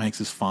 Tom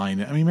Hanks is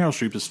fine. I mean, Meryl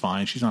Streep is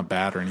fine. She's not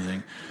bad or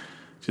anything.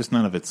 Just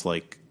none of it's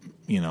like,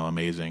 you know,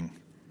 amazing.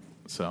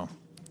 So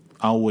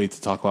I'll wait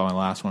to talk about my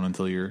last one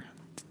until your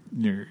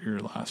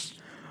last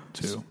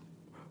two.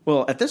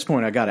 Well, at this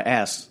point, I got to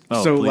ask.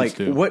 Oh, so, like,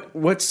 do.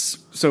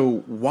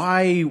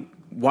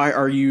 why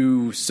are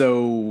you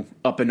so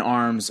up in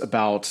arms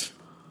about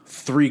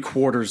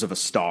 3/4 of a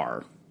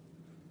star?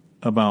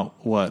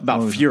 About what?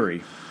 About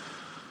Fury.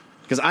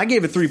 Because I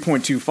gave it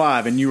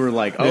 3.25, and you were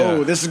like,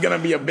 this is going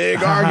to be a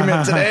big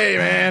argument today,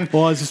 man.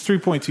 Well, it's just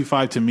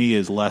 3.25 to me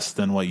is less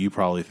than what you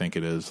probably think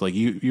it is. Like,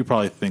 you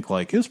probably think,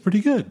 like, it's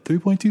pretty good,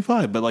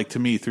 3.25. But, like, to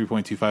me,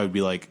 3.25 would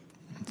be like,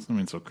 I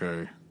mean, it's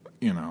okay,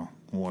 you know,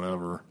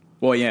 whatever.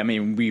 Well, yeah, I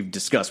mean, we've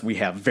discussed we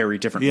have very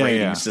different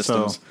rating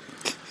systems.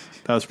 So,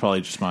 That was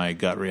probably just my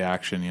gut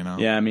reaction, you know?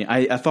 Yeah, I mean,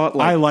 I thought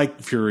I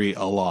like Fury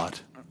a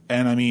lot.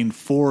 And I mean,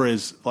 4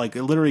 is like,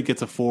 it literally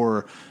gets a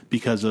 4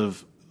 because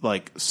of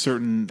like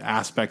certain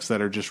aspects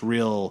that are just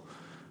real,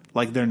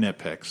 like they're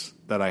nitpicks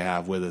that I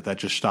have with it that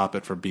just stop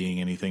it from being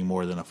anything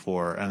more than a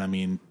 4. And I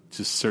mean,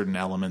 just certain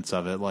elements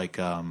of it, like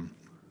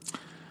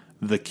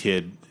the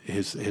kid,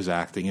 his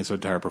acting, his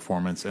entire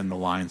performance, and the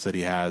lines that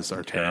he has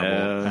are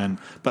terrible.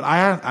 But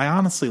I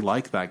honestly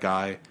like that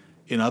guy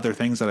in other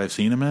things that I've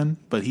seen him in,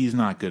 but he's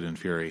not good in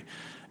Fury.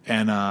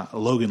 And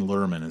Logan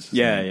Lerman is his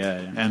name.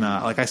 Yeah. And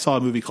like I saw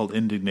a movie called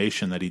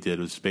Indignation that he did.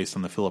 It was based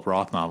on the Philip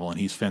Roth novel, and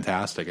he's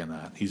fantastic in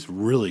that. He's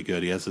really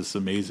good. He has this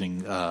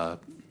amazing kind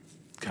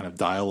of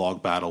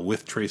dialogue battle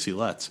with Tracy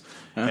Letts,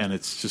 and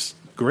it's just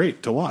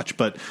great to watch.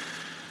 But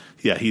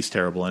yeah, he's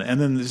terrible in it. And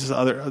then there's this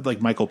other,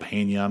 like Michael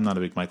Pena. I'm not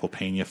a big Michael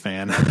Pena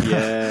fan.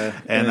 Yeah.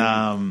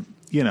 And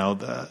you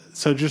know,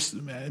 so just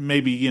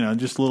maybe, you know,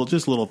 just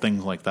little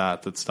things like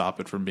that stop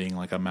it from being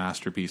like a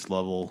masterpiece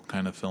level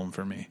kind of film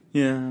for me.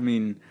 Yeah, I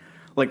mean,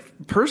 like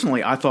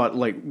personally, I thought,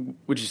 like,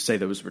 would you say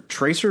those were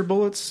tracer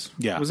bullets?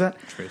 Yeah, was that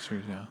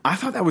tracers? Yeah, I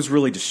thought that was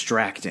really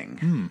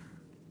distracting.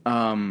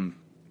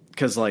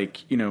 Because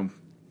like, you know,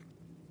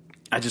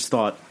 I just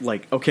thought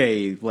like,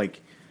 okay,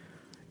 like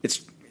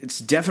it's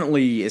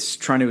definitely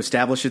trying to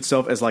establish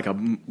itself as like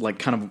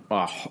kind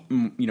of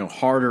you know,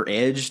 harder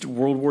edged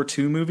World War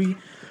II movie.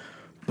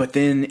 But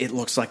then it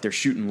looks like they're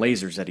shooting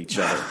lasers at each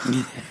other,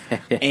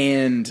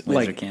 and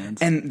Laser like,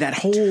 cannons. and that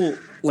whole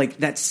like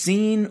that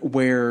scene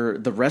where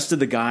the rest of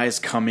the guys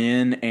come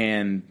in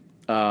and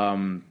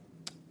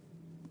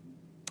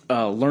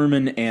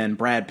Lerman and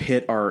Brad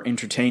Pitt are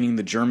entertaining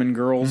the German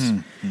girls,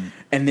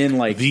 and then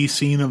like the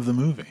scene of the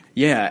movie.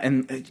 Yeah,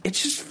 and it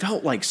just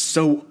felt like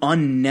so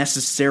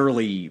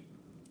unnecessarily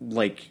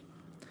like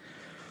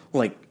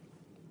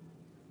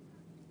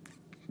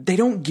they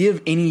don't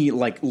give any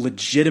like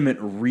legitimate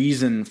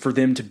reason for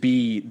them to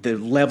be the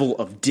level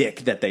of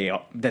dick that they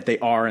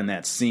are in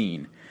that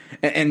scene,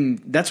 and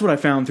that's what I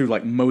found through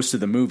like most of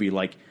the movie.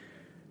 Like,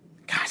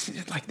 guys,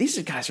 like these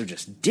guys are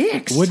just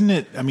dicks. Wouldn't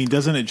it? I mean,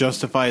 doesn't it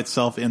justify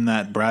itself in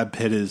that Brad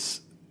Pitt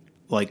is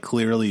like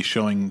clearly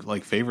showing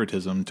like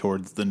favoritism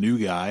towards the new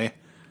guy,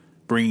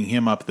 bringing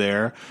him up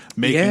there,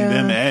 making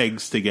them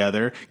eggs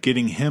together,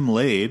 getting him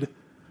laid.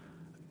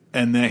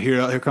 And then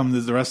here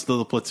comes the rest of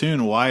the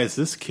platoon. Why is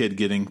this kid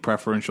getting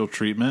preferential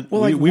treatment?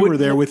 Well, like, we were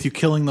there with you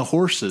killing the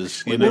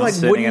horses. You know? Like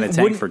sitting in a tank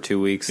wouldn't- for 2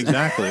 weeks.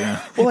 Exactly.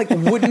 Yeah. Well, like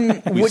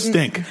wouldn't We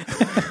stink.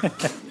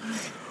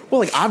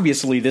 Well, like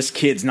obviously this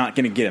kid's not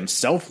going to get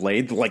himself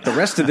laid. Like the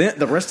rest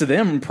of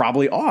them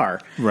probably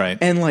are. Right.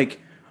 And like,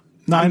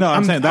 No, I know.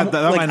 I'm saying that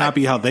like, might not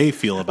be how they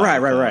feel about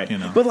it. right. though, you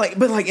know?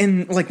 But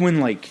in like when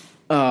like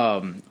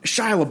Shia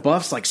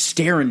LaBeouf's like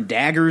staring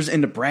daggers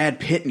into Brad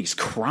Pitt and he's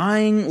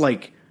crying,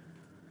 like.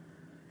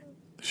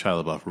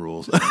 Shia LaBeouf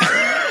rules.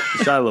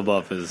 Shia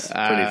LaBeouf is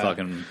pretty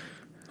fucking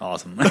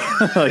awesome.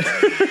 Like,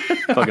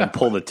 fucking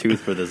pull the tooth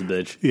for this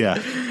bitch. Yeah,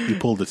 he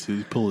pulled his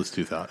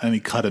tooth out, and he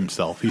cut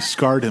himself. He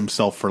scarred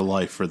himself for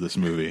life for this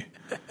movie.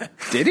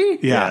 Did he?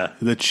 Yeah,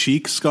 the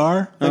cheek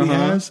scar that he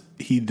has,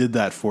 he did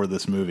that for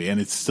this movie, and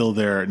it's still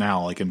there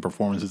now, like in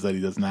performances that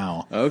he does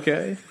now.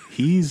 Okay.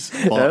 He's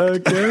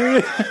fucked.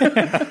 Okay.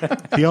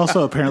 He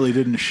also apparently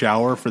didn't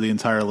shower for the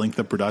entire length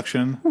of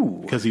production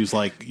because he was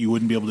like, you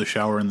wouldn't be able to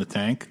shower in the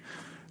tank.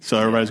 So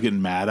everybody's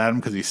getting mad at him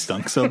because he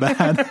stunk so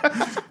bad.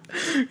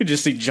 You could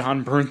just see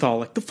John Bernthal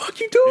like, the fuck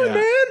you doing,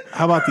 man?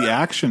 How about the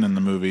action in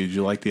the movie? Did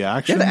you like the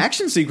action? Yeah, the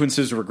action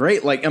sequences were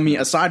great. Like, I mean,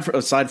 aside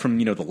from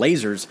you know the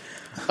lasers,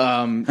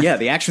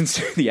 the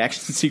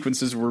action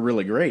sequences were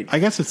really great. I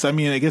guess it is.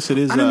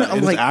 It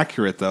is like-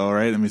 accurate though,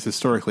 right? I mean, it's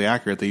historically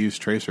accurate. They use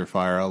tracer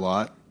fire a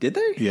lot. Did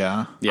they?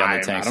 Yeah, Yeah, I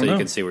the tank, don't so you know.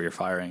 can see where you're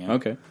firing. At.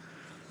 Okay.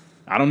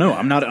 I don't know.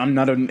 I'm not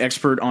an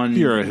expert on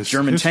you're a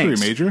German history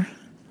tanks. major.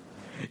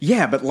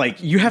 Yeah, but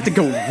like you have to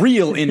go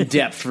real in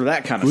depth for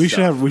that kind of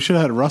stuff. We should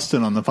have had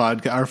Rustin on the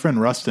podcast. Our friend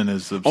Rustin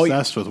is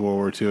obsessed with World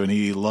War II, and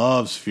he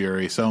loves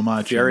Fury so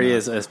much. Fury and,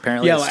 is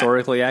apparently Yeah,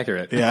 historically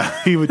accurate. Yeah,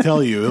 he would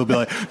tell you. He'll be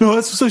like, "No,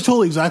 that's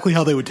totally exactly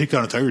how they would take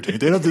down a tiger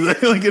tank. They don't do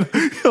that." Like,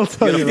 he'll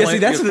tell you. Yeah, see,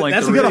 that's You the flank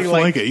You gotta thing,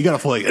 flank like, it. You gotta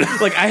flank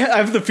it. like I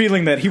have the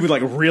feeling that he would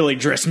like really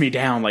dress me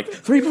down, like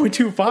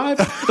 3.25.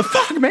 The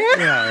fuck, man.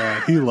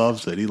 Yeah, he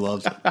loves it. He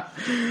loves it.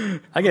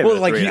 I gave Well, it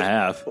a like,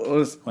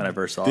 3.5 when I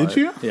first saw it. Did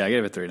you? Yeah, I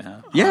gave it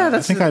 3.5. Yeah, I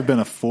that's think I've been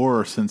a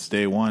 4 since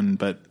day one,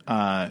 but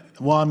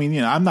well, I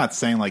mean, I'm not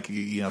saying like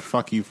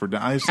fuck you for.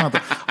 It's not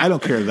that I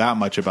don't care that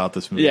much about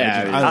this movie.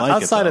 Yeah, I like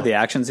Outside it, of the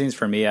action scenes,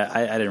 for me,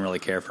 I didn't really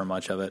care for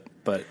much of it.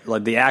 But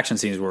like the action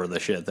scenes were the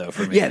shit, though.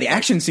 For me, Yeah, the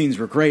action scenes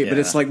were great, but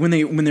Yeah. it's like when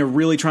they're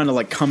really trying to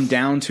like come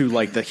down to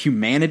like the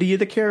humanity of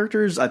the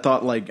characters. I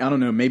thought like I don't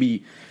know,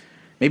 maybe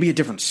a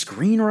different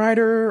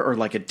screenwriter or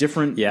like a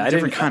different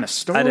kind of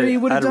story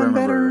would have done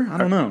better. I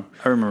don't know.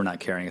 I remember not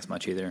caring as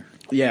much either.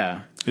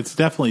 Yeah, It's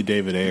definitely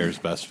David Ayer's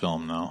best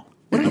film, though.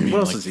 I mean,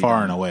 what else like has he far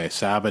done? and away.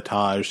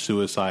 Sabotage,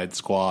 Suicide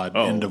Squad,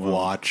 End of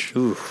Watch.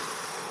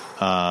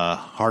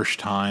 Harsh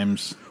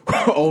Times.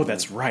 Oh,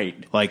 that's right.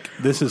 Like,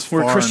 this is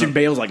Where far Christian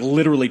Bale's like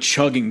literally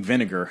chugging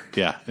vinegar.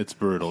 Yeah, it's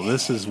brutal.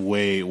 This is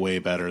way, way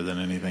better than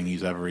anything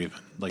he's ever even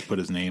like put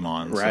his name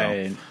on.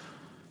 Right.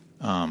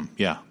 So,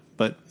 yeah,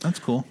 but that's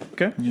cool.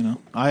 Okay. You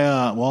know,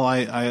 I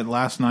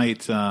last night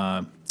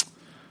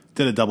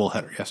did a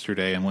doubleheader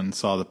yesterday and went and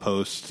saw The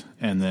Post,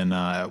 and then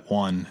at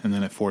 1, and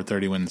then at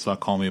 4:30 went and saw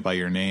Call Me by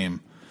Your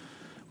Name,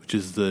 which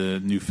is the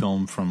new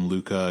film from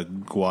Luca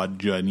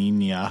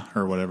Guadagnino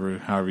or whatever,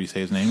 however you say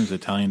his name. He's an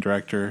Italian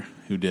director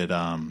who did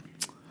I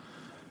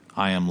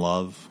Am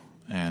Love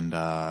and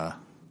a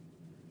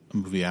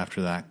movie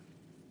after that,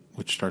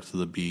 which starts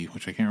with a B,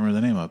 which I can't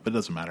remember the name of, but it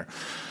doesn't matter.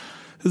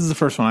 This is the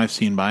first one I've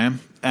seen by him,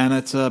 and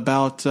it's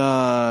about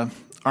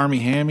Army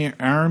Hammer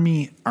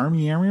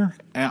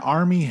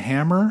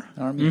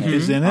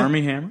is in it.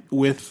 Army Hammer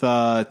With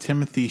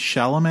Timothy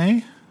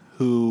Chalamet,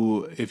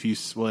 who,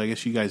 I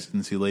guess you guys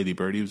didn't see Lady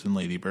Bird. He was in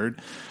Lady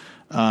Bird.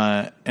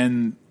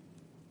 And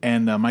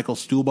Michael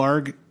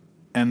Stuhlbarg.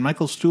 And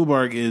Michael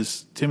Stuhlbarg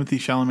is Timothy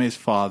Chalamet's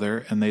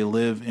father, and they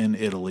live in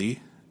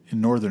Italy, in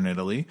northern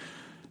Italy,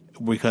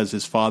 because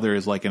his father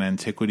is like an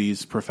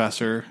antiquities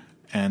professor.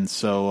 And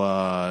so,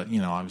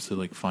 obviously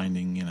like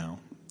finding,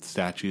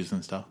 statues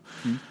and stuff.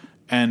 Mm-hmm.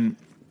 And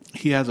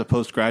he has a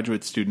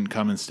postgraduate student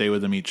come and stay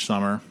with him each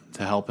summer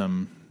to help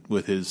him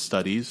with his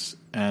studies.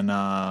 And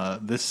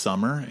this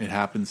summer, it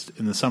happens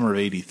in the summer of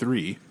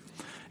 '83.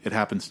 It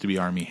happens to be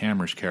Armie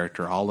Hammer's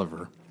character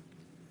Oliver,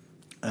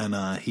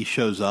 and he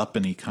shows up,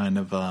 and he kind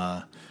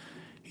of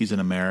he's an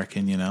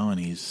American, and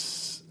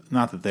he's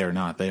not that they're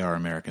not; they are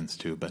Americans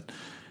too. But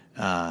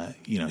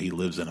he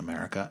lives in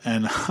America,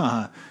 and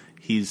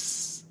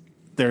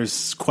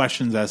there's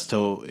questions as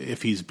to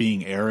if he's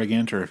being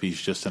arrogant or if he's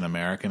just an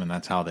American, and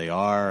that's how they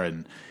are.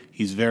 And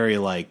he's very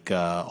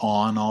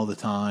on all the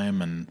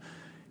time, and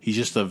he's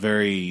just a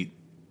very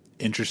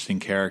interesting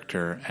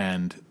character.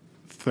 And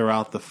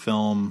throughout the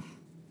film,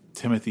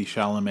 Timothy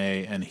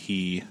Chalamet and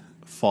he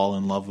fall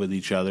in love with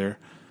each other,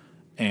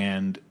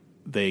 and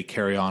they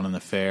carry on an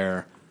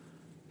affair,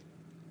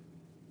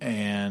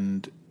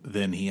 and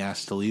then he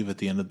has to leave at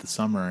the end of the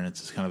summer, and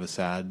it's kind of a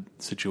sad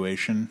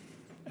situation.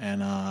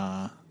 And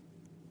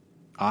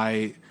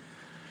I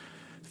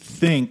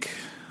think,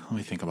 let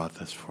me think about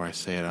this before I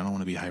say it. I don't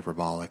want to be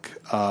hyperbolic.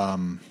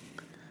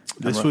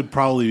 This would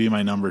probably be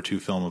my number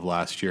 2 film of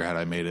last year had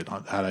I made it,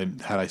 had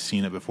I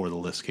seen it before the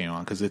list came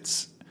on, because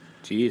it's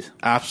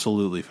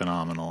absolutely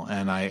phenomenal.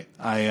 And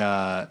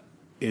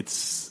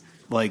it's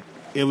like,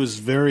 it was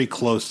very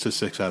close to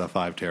 6 out of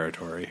 5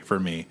 territory for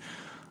me.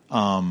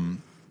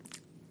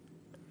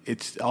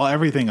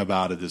 Everything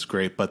about it is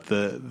great, but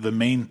the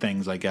main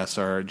things, I guess,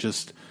 are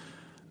just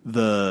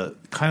the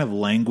kind of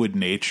languid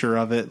nature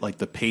of it. Like,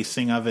 the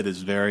pacing of it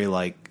is very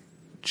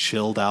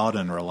chilled out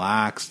and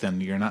relaxed,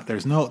 and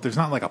there's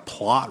not like a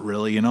plot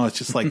really, it's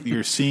just like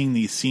you're seeing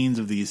these scenes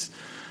of these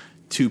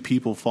two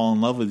people fall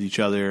in love with each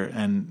other,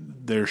 and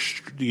they're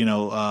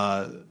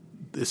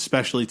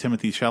especially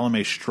Timothy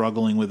Chalamet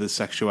struggling with his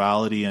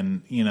sexuality,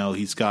 and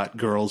he's got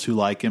girls who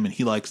like him and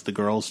he likes the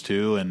girls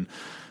too, and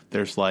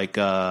there's a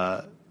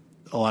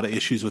lot of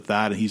issues with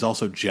that, and he's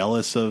also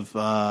jealous of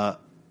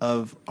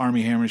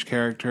Armie Hammer's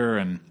character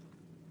and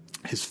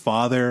his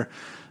father.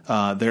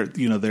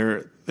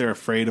 They're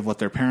afraid of what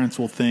their parents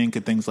will think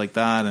and things like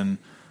that. And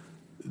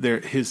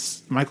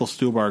Michael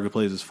Stuhlbarg, who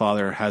plays his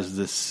father, has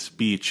this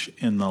speech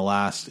in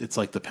it's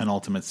like the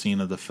penultimate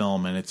scene of the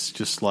film, and it's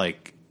just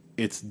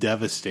it's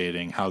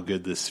devastating how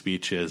good this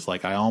speech is.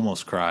 I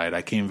almost cried.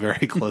 I came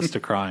very close to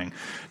crying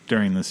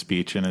during the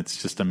speech, and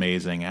it's just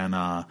amazing. And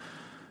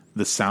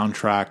the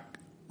soundtrack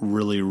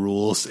really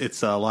rules.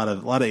 It's a lot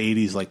of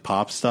 80s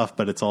pop stuff,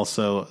 but it's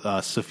also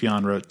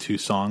Sufjan wrote 2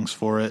 songs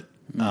for it,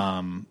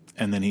 and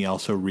then he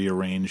also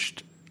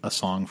rearranged a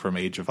song from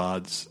Age of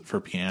Odds for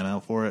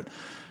piano for it,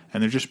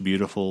 and they're just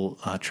beautiful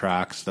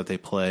tracks that they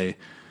play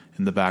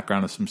in the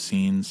background of some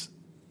scenes,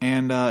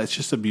 and it's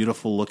just a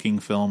beautiful looking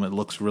film. It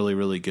looks really,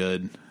 really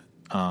good.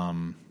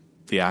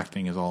 The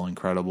acting is all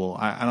incredible.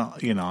 I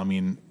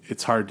don't,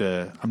 it's hard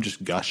to. I'm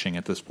just gushing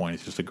at this point.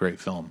 It's just a great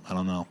film. I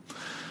don't know.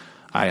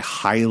 I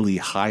highly,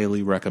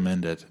 highly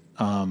recommend it.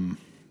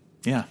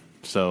 Yeah.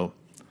 So,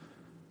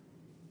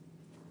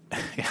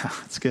 yeah,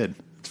 it's good.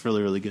 It's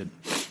really, really good.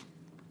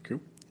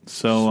 Cool.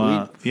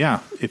 So,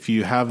 if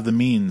you have the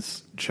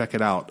means, check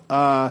it out.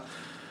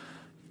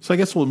 So I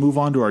guess we'll move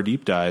on to our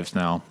deep dives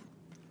now.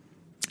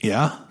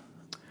 Yeah?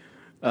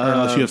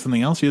 Unless you have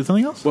something else. You have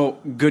something else? Well,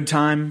 Good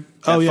Time.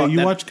 Oh, yeah,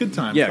 you watched Good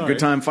Time. Yeah, Sorry. Good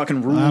Time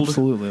fucking ruled.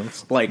 Absolutely.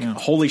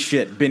 Holy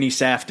shit, Benny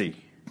Safdie.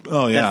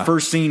 Oh, yeah. That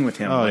first scene with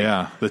him. Oh,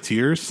 yeah. The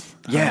tears?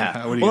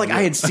 Yeah.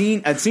 I had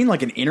seen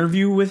an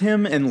interview with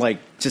him, and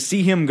to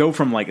see him go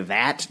from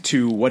that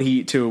to what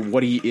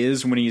he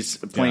is when he's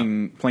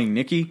playing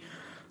Nicky,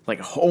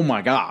 oh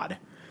my God.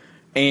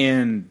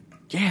 And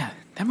yeah,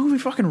 that movie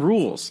fucking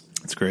rules.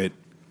 It's great.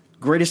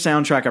 Greatest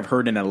soundtrack I've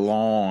heard in a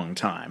long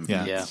time.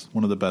 Yeah. It's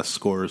one of the best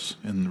scores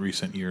in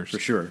recent years. For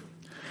sure.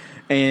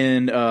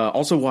 And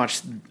also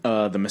watched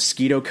The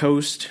Mosquito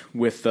Coast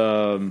with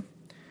Harry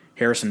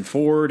Harrison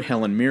Ford,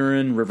 Helen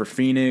Mirren, River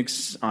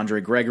Phoenix, Andre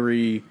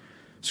Gregory.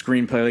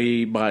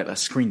 Screenplay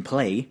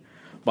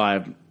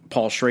by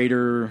Paul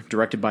Schrader,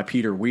 directed by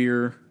Peter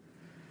Weir.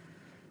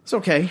 It's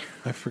okay.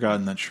 I've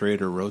forgotten that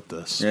Schrader wrote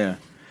this. Yeah.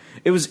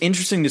 It was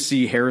interesting to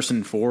see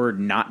Harrison Ford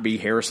not be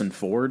Harrison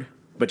Ford,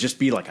 but just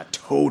be like a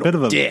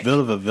total dick. Bit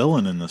of a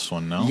villain in this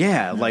one, no?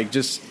 Yeah, like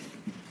just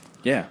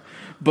yeah.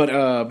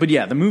 But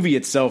yeah, the movie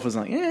itself is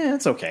like,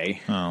 it's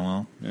okay.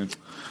 Oh well.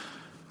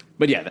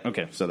 But yeah,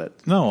 okay, so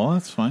that No, well,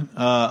 that's fine.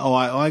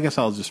 I guess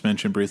I'll just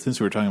mention briefly, since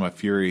we were talking about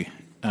Fury,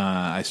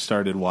 I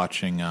started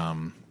watching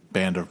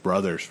Band of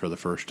Brothers for the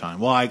first time.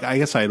 Well, I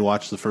guess I had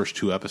watched the first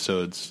 2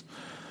 episodes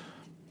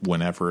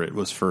whenever it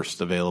was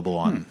first available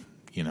on,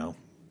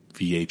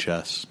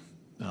 VHS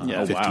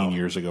 15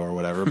 years ago or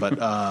whatever.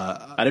 But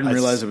I didn't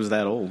realize it was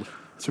that old.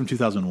 It's from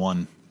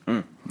 2001.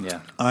 Yeah.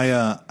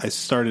 I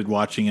started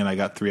watching it. I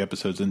got 3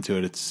 episodes into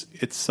it. It's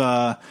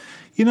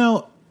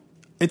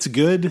it's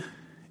good.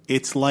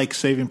 It's like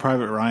Saving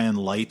Private Ryan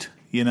light,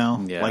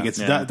 Yeah. like it's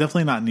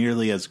definitely not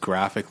nearly as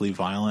graphically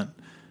violent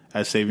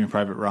as Saving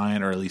Private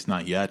Ryan, or at least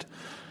not yet.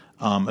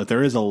 But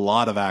there is a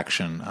lot of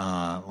action.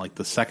 Like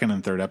the second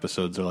and third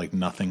episodes are like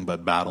nothing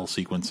but battle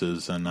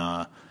sequences, and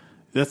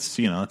that's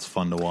it's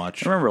fun to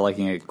watch. I remember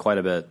liking it quite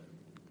a bit.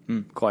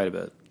 Quite a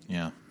bit.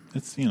 Yeah,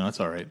 it's it's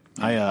all right.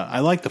 I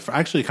like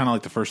actually kind of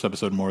like the first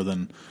episode more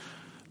than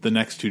the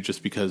next 2,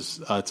 just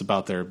because it's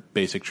about their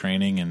basic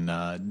training,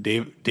 and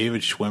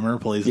David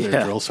Schwimmer plays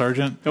their drill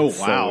sergeant. Oh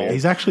wow,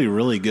 he's actually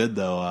really good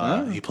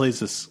though. He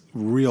plays this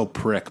real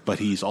prick, but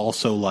he's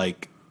also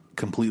like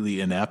completely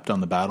inept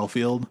on the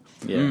battlefield.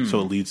 Yeah.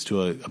 So it leads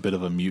to a bit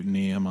of a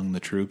mutiny among the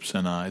troops,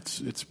 and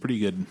it's pretty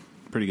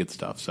good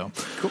stuff. So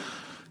cool.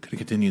 Could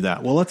continue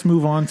that. Well, let's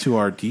move on to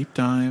our deep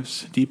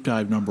dives. Deep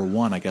dive number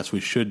 1. I guess we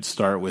should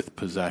start with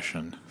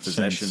Possession.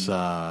 Since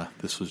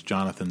this was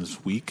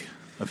Jonathan's week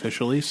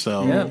officially.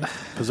 So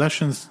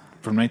Possession's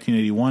from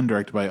 1981,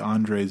 directed by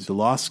Andrei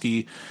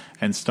Zulawski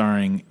and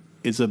starring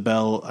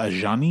Isabelle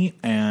Adjani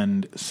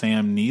and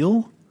Sam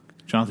Neill.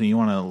 Jonathan, you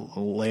want to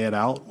lay it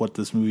out what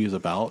this movie is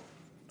about?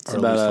 It's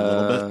about a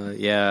little bit.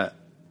 Yeah.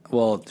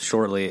 Well,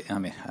 shortly. I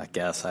mean, I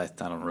guess I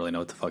don't really know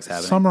what the fuck's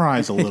happening.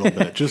 Summarize a little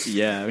bit. Just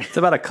It's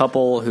about a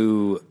couple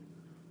who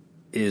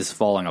is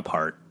falling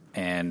apart,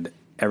 and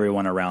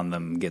everyone around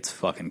them gets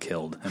fucking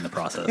killed in the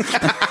process.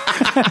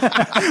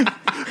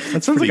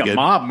 That sounds like good. a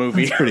mob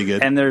movie. That's pretty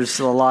good. And there's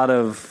a lot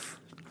of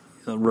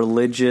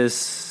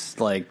religious,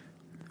 like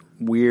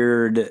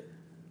weird,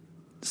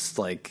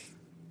 like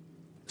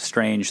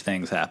strange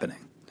things happening.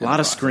 A lot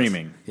of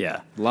screaming.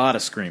 Yeah. A lot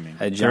of screaming.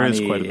 There is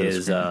Johnny quite a bit of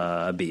is screaming.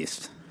 a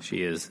beast.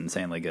 She is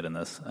insanely good in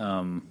this.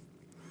 And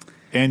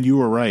you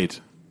were right.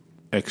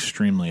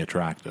 Extremely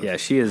attractive. Yeah,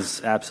 she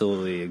is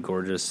absolutely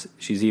gorgeous.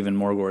 She's even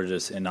more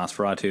gorgeous in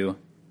Nosferatu.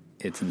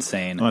 It's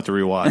insane. I'll have to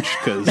rewatch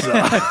because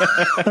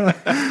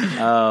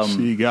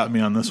she got me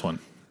on this one.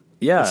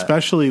 Yeah.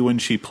 Especially when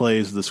she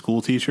plays the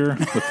school teacher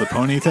with the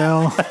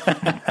ponytail.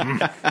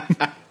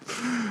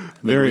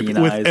 Very green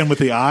eyes. and with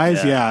the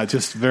eyes, yeah,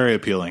 just very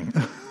appealing.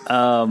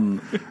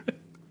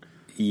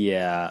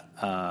 Yeah.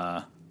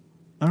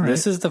 All right.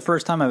 This is the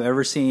first time I've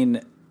ever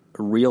seen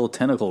real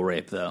tentacle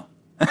rape, though.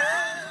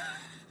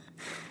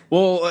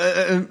 Well,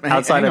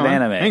 Outside of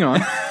anime.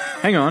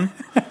 Hang on.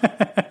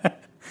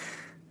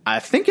 I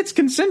think it's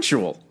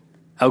consensual.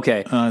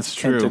 Okay. That's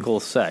true. Tentacle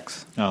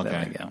sex. Okay.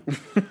 There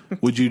we go.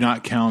 Would you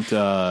not count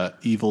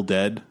Evil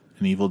Dead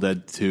and Evil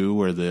Dead 2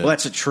 where the Well,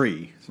 that's a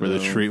tree. where the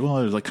tree? Well,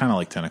 there's like kind of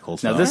like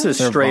tentacles. Now, though. this is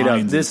They're straight up.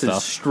 vines and This is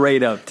stuff.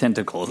 straight up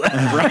tentacles.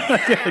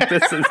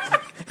 This is.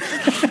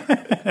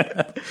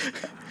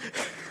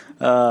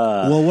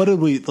 Well, what did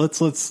we? Let's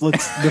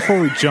before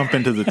we jump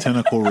into the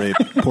tentacle rape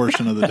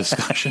portion of the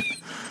discussion.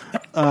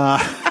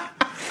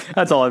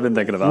 That's all I've been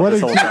thinking about What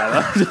this did whole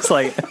time. I'm just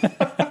like,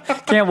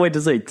 can't wait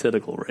to say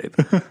tentacle rape.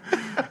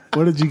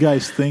 What did you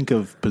guys think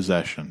of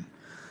Possession?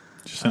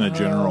 Just in a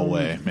general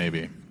way,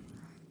 maybe.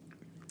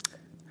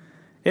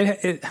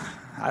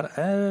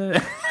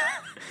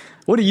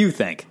 What do you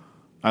think?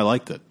 I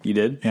liked it. You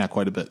did? Yeah,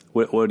 quite a bit.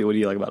 What do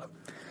you like about it?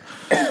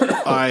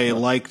 I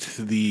liked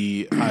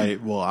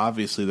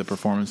obviously the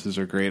performances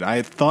are great.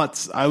 I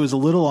thought I was a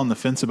little on the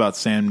fence about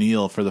Sam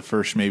Neill for the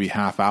first maybe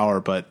half hour,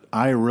 but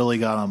I really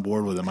got on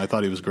board with him. I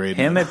thought he was great.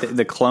 Him at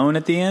the clone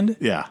at the end?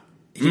 Yeah.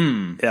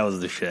 That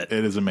was the shit.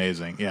 It is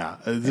amazing. Yeah.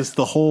 Just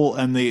the whole,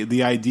 and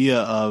the idea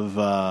of,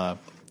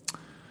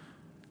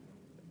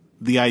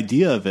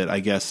 it, I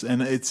guess.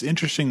 And it's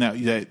interesting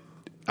that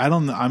I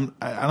don't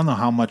know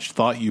how much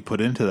thought you put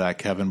into that,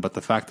 Kevin, but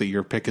the fact that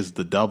your pick is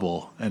The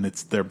Double, and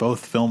they're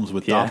both films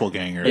with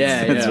doppelgangers.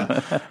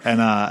 Yeah.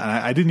 And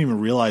I didn't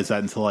even realize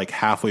that until like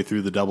halfway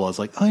through The Double. I was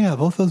like, oh yeah,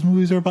 both those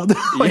movies are about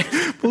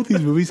both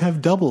these movies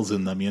have doubles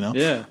in them,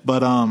 Yeah.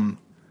 But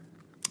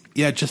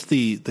yeah, just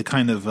the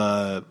kind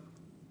of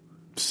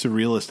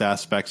surrealist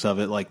aspects of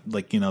it, like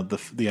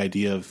the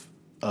idea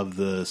of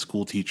the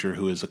school teacher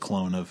who is a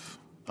clone of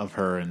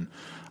her. And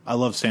I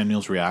love Sam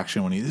Neill's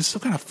reaction when this is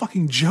some kind of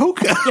fucking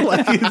joke.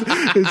 Like,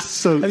 it's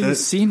so. Have you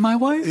seen my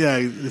wife? Yeah,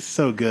 it's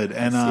so good.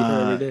 And I see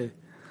her every day.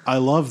 I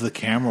love the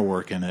camera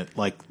work in it,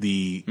 like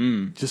the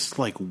just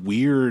like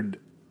weird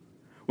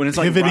when it's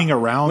pivoting like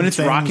around, when it's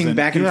rocking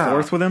back and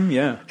forth with him,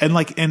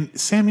 and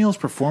Sam Neill's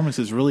performance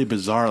is really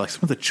bizarre. Like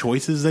some of the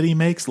choices that he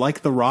makes,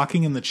 like the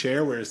rocking in the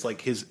chair, where it's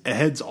like his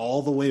head's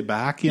all the way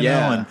back, you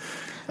know.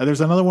 And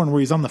there's another one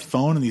where he's on the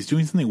phone and he's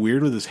doing something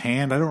weird with his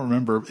hand. I don't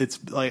remember. It's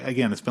like,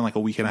 again, it's been like a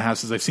week and a half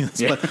since I've seen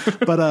this,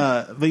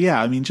 but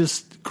yeah, I mean,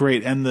 just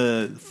great. And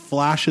the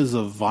flashes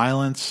of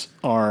violence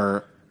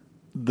are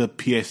the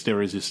pièce de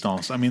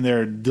résistance. I mean,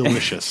 they're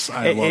delicious.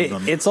 I love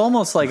them. It's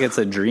almost like it's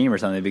a dream or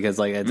something, because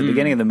like at the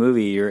beginning of the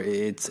movie,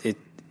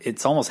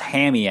 it's almost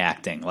hammy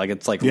acting. Like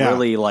it's like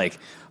really like,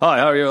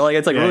 like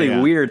it's like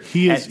really weird.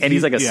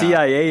 He's like a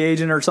CIA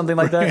agent or something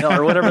like that,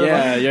 or whatever.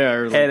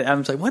 And I'm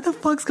just like, what the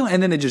fuck's going on?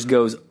 And then it just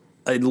goes,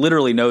 it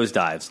literally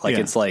nosedives. Like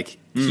it's like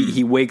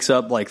he wakes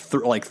up like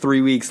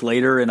 3 weeks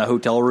later in a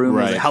hotel room.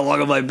 Right. He's like, how long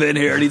have I been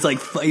here? And he's like,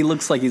 he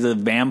looks like he's a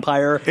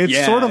vampire.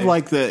 It's sort of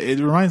like it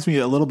reminds me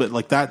a little bit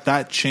like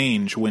that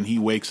change when he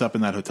wakes up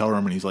in that hotel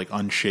room and he's like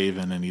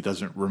unshaven and he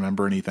doesn't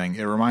remember anything.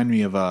 It reminded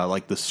me of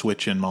like the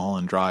switch in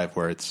Mulholland Drive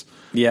where it's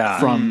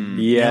from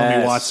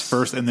Naomi Watts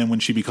first, and then when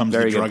she becomes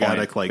the drug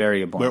addict, like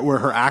where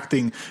her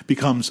acting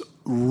becomes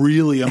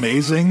really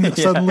amazing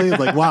suddenly.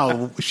 Like,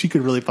 wow, she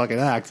could really fucking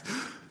act.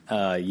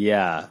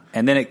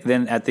 And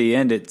then at the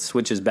end it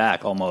switches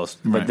back almost,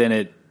 but then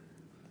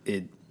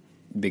it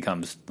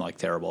becomes like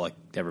terrible, like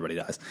everybody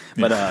dies.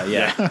 But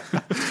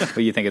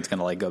but you think it's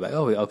gonna like go back?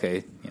 Oh,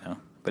 okay,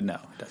 but no,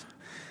 it doesn't.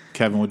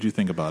 Kevin, what do you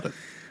think about it?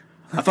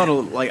 I thought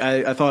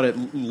I thought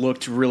it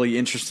looked really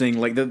interesting.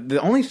 Like the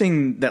only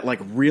thing that like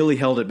really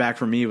held it back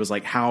for me was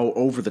like how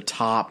over the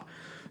top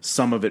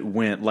some of it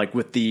went. Like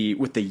with the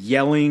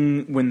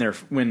yelling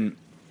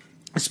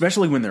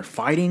especially when they're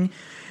fighting.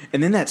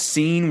 And then that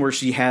scene where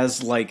she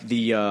has like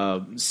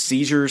the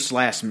seizure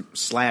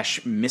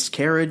slash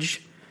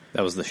miscarriage.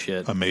 That was the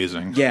shit.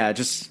 Amazing. Yeah,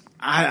 just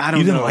I don't know.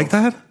 You didn't like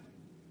that?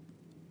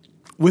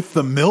 With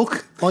the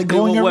milk like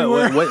going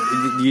everywhere?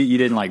 What you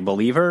didn't like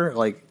believe her?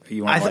 Like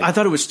you want? I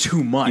thought it was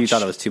too much. You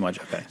thought it was too much.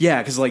 Okay.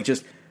 Yeah, because like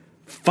just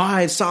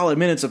 5 solid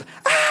minutes of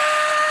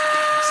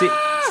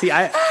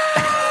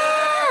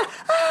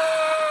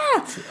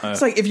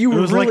it's like if you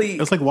were really... It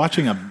was like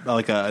watching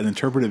an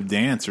interpretive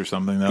dance or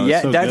something.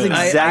 That's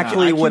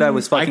exactly what I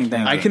was fucking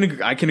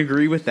thinking. I can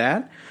agree with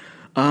that.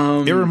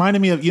 It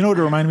reminded me of, what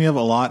it reminded me of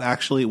a lot,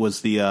 actually,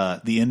 was the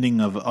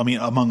ending of, I mean,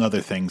 among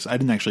other things. I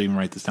didn't actually even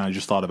write this down. I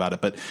just thought about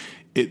it. But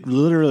it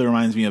literally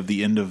reminds me of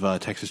the end of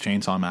Texas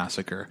Chainsaw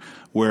Massacre,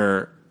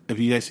 where, have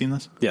you guys seen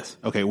this? Yes.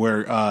 Okay,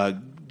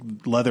 where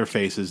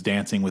Leatherface is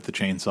dancing with the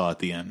chainsaw at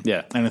the end.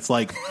 Yeah. And it's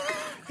like...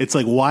 It's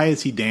like, why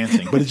is he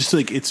dancing? But it's just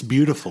like, it's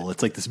beautiful.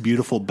 It's like this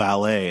beautiful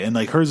ballet. And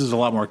like hers is a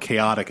lot more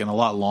chaotic and a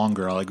lot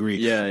longer, I'll agree.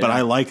 Yeah, but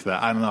I like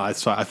that. I don't know. I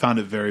found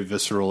it very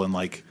visceral and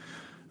like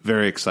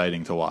very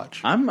exciting to watch.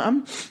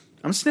 I'm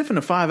sniffing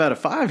a 5 out of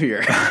 5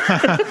 here.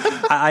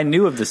 I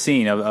knew of the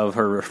scene of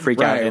her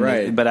freak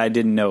out, but I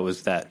didn't know it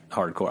was that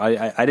hardcore.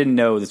 I didn't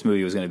know this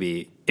movie was going to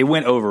be, it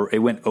went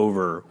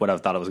over what I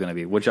thought it was going to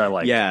be, which I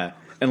like. Yeah.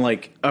 And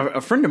like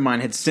a friend of mine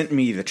had sent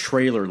me the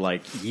trailer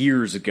like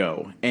years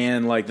ago,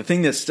 and like the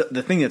thing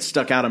that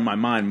stuck out in my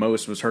mind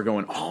most was her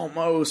going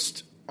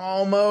almost,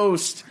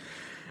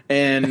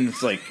 and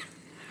it's like,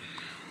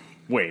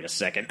 wait a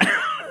second,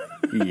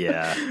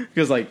 yeah,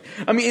 because like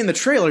I mean in the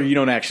trailer you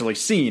don't actually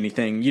see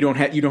anything, you don't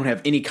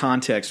have any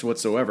context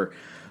whatsoever.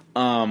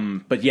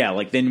 But yeah,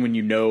 like then when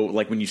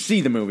when you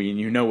see the movie and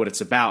you know what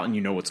it's about and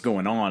you know what's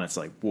going on, it's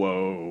like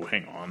whoa,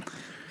 hang on,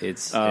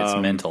 it's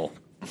mental,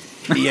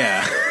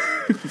 yeah.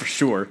 For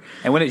sure.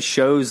 And when it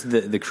shows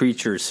the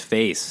creature's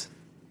face,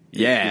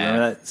 yeah, you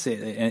remember that?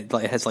 And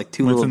it has like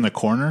two when little it's in the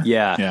corner.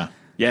 Yeah.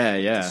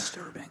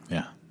 Disturbing.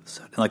 Yeah.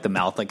 So, and like the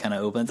mouth like kind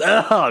of opens.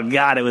 Oh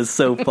god, it was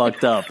so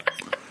fucked up.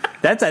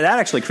 That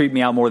actually creeped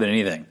me out more than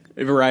anything.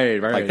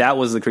 Right. Like that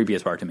was the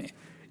creepiest part to me.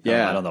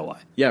 Yeah, I don't know why.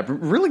 Yeah,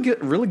 really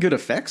good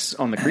effects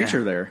on the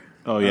creature there.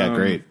 Oh yeah,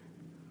 great.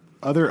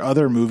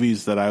 Other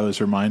movies that I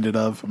was reminded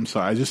of, I'm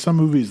sorry, just some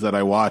movies that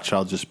I watch,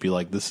 I'll just be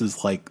like, this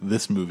is like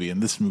this movie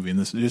and this movie and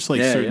this, just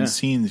like certain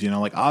scenes,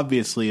 like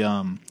obviously,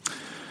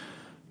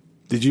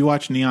 did you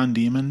watch Neon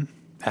Demon?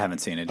 I haven't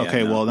seen it yet.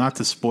 Okay, well, not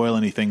to spoil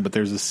anything, but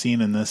there's a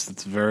scene in this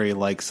that's very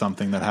like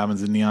something that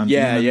happens in Neon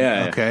Demon.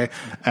 Yeah. Okay,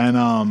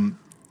 and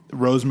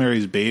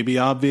Rosemary's Baby,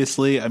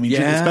 obviously. I mean,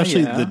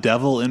 especially the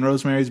devil in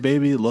Rosemary's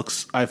Baby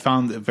looks, I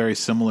found it very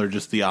similar,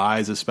 just the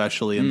eyes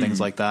especially and things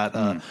like that,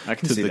 I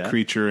can to see the that.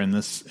 creature in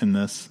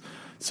this.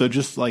 So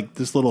just like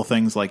just little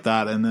things like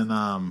that. And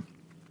then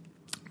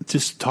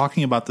just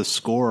talking about the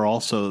score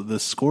also, the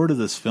score to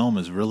this film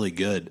is really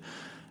good.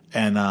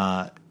 And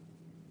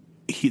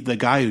the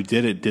guy who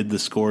did the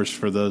scores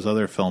for those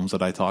other films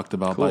that I talked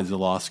about by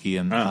Zulawski,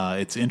 and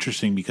it's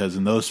interesting because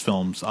in those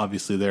films,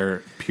 obviously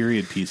they're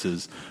period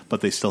pieces, but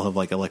they still have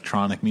like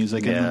electronic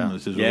music in them,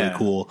 which is really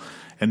cool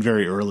and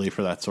very early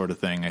for that sort of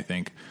thing, I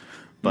think.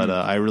 But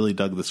I really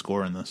dug the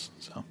score in this.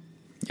 So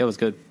yeah, it was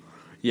good.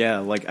 Yeah,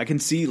 like I can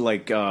see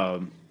like,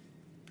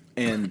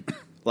 and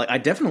like I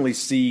definitely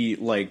see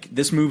like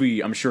this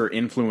movie. I'm sure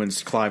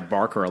influenced Clive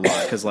Barker a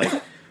lot because like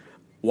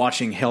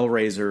watching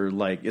Hellraiser,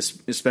 like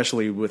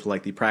especially with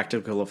like the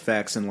practical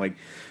effects and like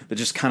the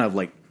just kind of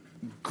like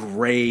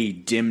gray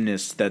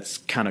dimness that's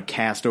kind of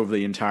cast over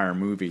the entire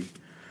movie.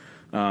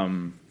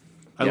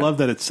 I love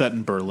that it's set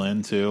in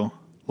Berlin too.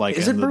 Like,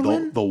 is it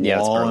Berlin? The wall Yeah,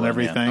 it's Berlin, and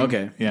everything. yeah.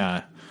 Okay.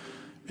 Yeah.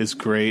 It's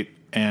great.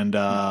 And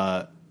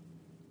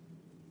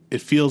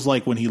it feels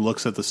like when he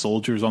looks at the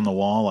soldiers on the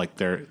wall, like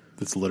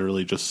it's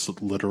literally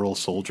just literal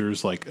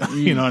soldiers. Like,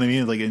 you know what I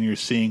mean? Like, and you're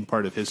seeing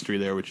part of history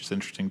there, which is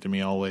interesting to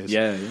me always.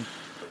 Yeah.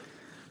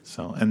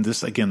 So, and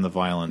this, again, the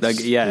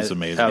violence Yeah, is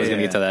amazing. I was going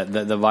to get to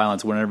that. The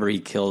violence whenever he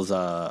kills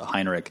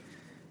Heinrich.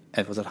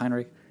 Was it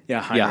Heinrich?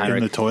 Yeah, Heinrich.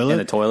 In the toilet? In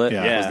the toilet?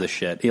 Yeah. That was the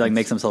shit. He like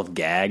makes himself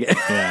gag.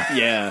 Yeah.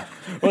 Yeah.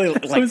 Well,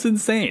 It like, was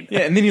insane.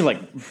 yeah, and then he like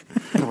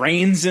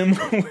brains him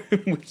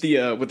with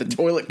the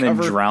toilet Then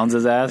cover. drowns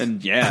his ass.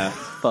 And yeah.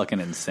 Fucking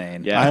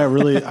insane. Yeah. I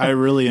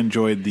really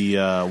enjoyed the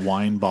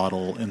wine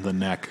bottle in the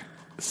neck.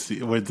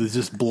 See, where there's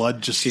just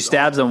blood. Just She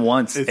stabs him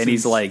once, It's and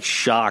he's like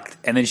shocked,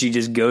 and then she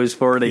just goes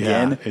for it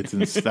again. Yeah,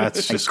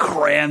 that's just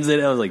Crams it.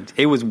 I was like,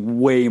 it was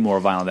way more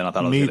violent than I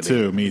thought it was me going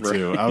to be.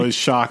 too. Me too. I was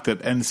shocked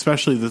at, and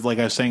especially like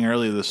I was saying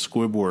earlier, the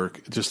squib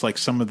work. Just like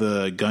some of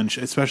the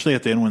especially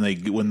at the end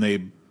when they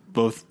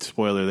both,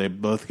 spoiler, they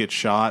both get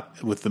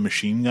shot with the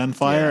machine gun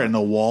fire and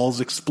the walls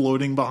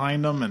exploding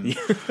behind them, and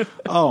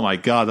oh my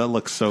god, that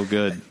looks so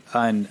good.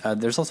 And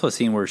there's also a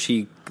scene where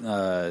she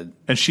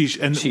she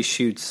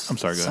shoots. I'm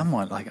sorry, go ahead.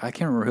 someone like I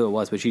can't remember who it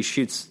was, but she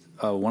shoots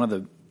one of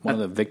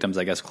the victims,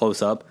 I guess,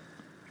 close up.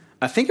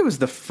 I think it was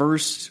the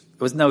first.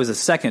 It was the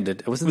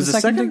second. Was it Was the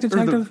the second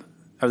second or detective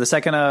or the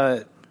second?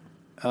 Or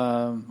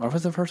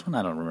was it the first one?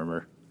 I don't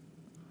remember.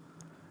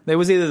 It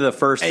was either the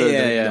first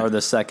or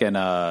the second.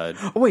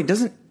 Oh wait,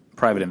 doesn't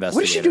private investigator.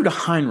 what did she do to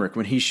Heinrich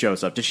when he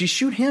shows up? Did she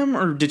shoot him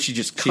or did she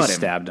just cut him?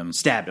 Stabbed him.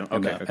 Stabbed him.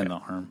 in Okay. the, in the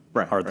arm,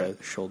 Right, or right.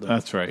 the shoulder.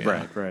 That's right.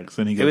 Yeah. Right. 'Cause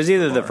then he It goes was to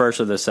either the bar. first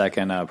or the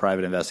second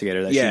private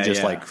investigator that Yeah, she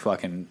just yeah. like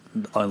fucking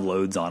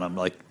unloads on him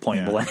like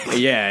point Yeah. blank,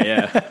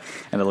 Yeah.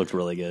 and it looked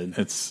really good.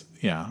 It's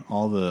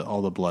all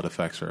the blood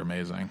effects are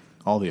amazing.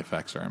 All the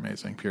effects are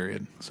amazing.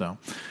 Period. So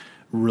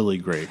really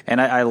great. And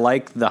I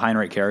like the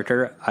Heinrich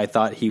character. I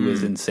thought he Hmm.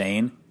 was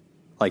insane.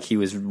 Like he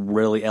was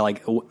really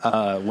like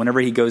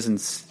whenever he goes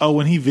and Oh,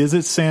 when he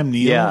visits Sam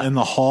Neill in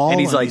the hall, And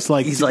he's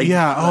like,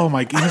 yeah, oh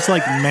my, he's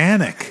like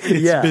manic.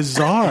 It's Yeah.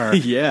 bizarre.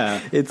 Yeah.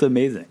 it's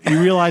amazing. He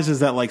realizes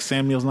that like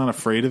Sam Neill's not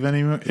afraid of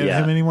him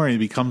anymore. He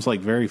becomes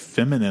like very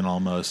feminine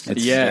almost.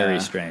 It's Yeah.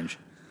 very strange.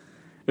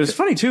 It was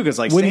funny too because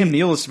like When Sam he-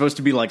 Neill is supposed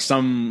to be like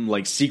some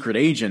like secret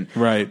agent,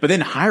 Right. But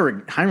then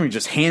Heinrich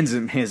just hands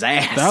him his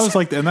ass. That was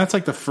like, and that's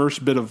like the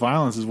first bit of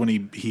violence is when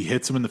he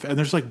hits him in the, and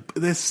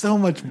there's so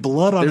much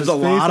blood on There's his a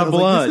face. lot I of was like,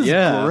 blood, this is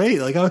yeah. great.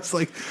 Like I was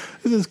like,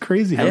 this is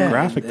crazy how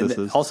graphic this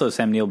is. Also,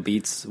 Sam Neill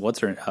beats what's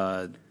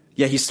her,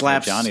 yeah. He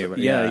slaps Johnny, Yeah,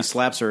 yeah. he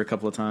slaps her a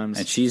couple of times.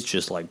 and she's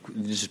just like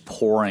just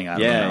pouring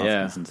out of Yeah, her mouth.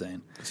 yeah. It's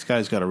insane. This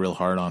guy's got a real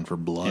hard on for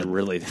blood. It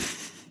really.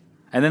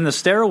 And then the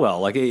stairwell,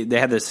 like they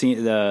had the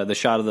scene, the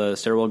shot of the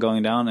stairwell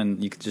going down,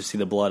 and you could just see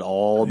the blood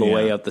all the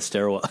way up the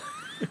stairwell.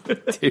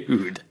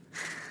 Dude,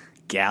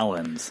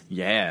 gallons.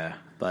 yeah.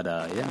 But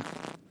yeah,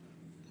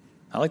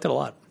 I liked it a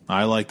lot.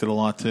 I liked it a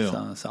lot too.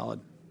 Solid.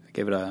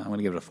 I'm going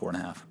to give it a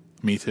 4.5.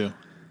 Me too.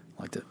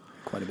 Liked it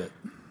quite a bit.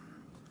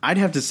 I'd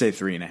have to say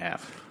 3.5.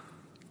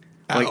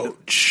 Like-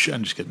 Ouch!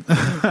 I'm just kidding.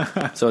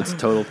 So it's a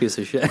total piece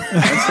of shit.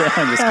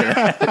 I'm just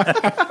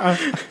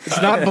kidding.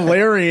 It's not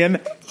Valerian.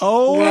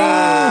 Oh,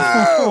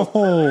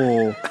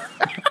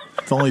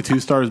 it's only 2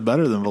 stars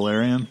better than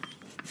Valerian.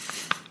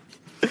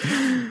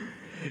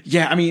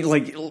 Yeah, I mean,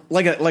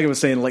 like I was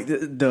saying, like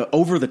the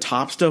over the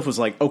top stuff was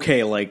like,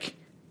 okay, like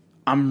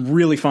I'm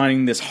really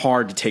finding this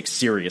hard to take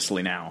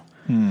seriously now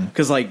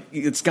because like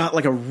it's got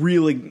like a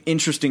really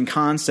interesting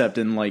concept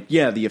and like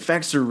the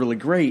effects are really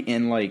great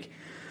and like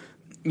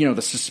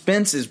the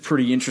suspense is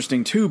pretty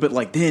interesting too, but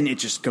like then it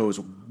just goes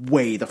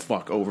way the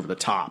fuck over the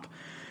top,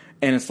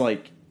 and it's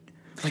like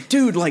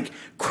dude, like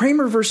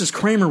Kramer versus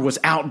Kramer was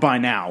out by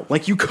now.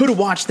 Like you could have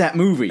watched that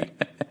movie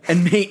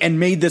and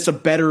made this a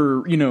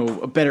better.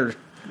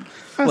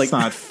 That's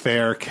not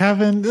fair,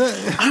 Kevin.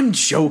 I'm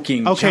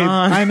joking. Okay,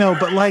 John. I know,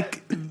 but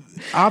like,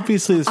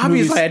 obviously, this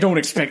movie's... Obviously, I don't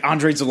expect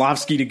Andrei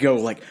Zolowski to go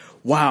like,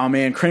 "Wow,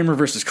 man, Kramer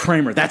versus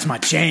Kramer, that's my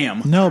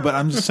jam." No, but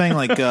I'm just saying,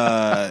 like,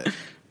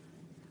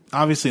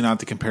 obviously,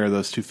 not to compare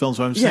those two films.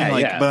 But I'm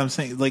saying, but I'm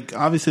saying, like,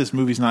 obviously, this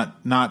movie's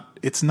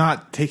it's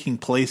not taking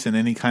place in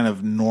any kind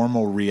of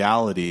normal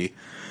reality.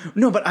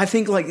 No, but I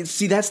think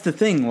see, that's the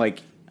thing.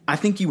 Like, I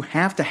think you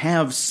have to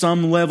have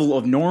some level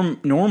of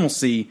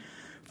normalcy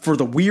for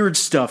the weird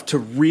stuff to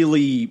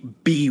really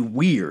be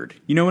weird.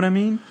 You know what I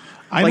mean?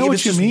 I know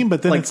what you mean,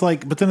 but then it's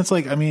like,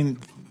 I mean,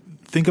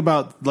 think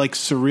about like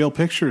surreal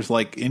pictures,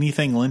 like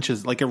anything Lynch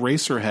is like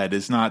Eraserhead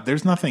is not.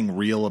 There's nothing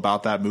real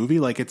about that movie.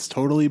 Like it's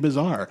totally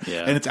bizarre,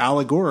 and it's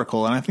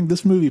allegorical. And I think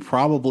this movie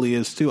probably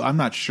is too. I'm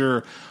not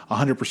sure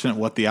 100%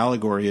 what the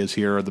allegory is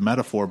here or the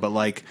metaphor, but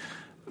like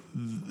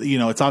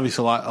it's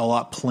obviously a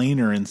lot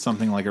plainer in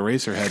something like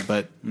Eraserhead,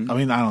 but I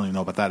mean, I don't even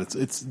know about that.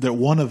 It's that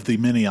one of the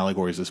many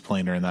allegories is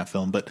plainer in that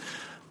film, but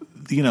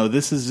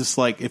this is just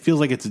like, it feels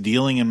like it's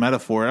dealing in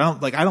metaphor.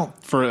 I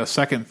don't for a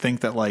second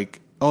think that like,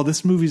 oh,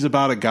 this movie's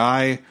about a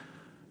guy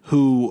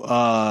who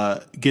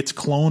gets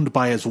cloned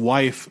by his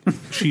wife.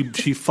 She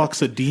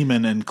fucks a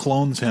demon and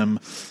clones him.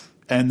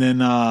 And then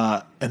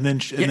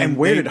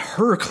where did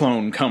her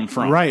clone come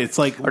from? Right, it's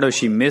like, or no,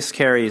 she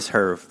miscarries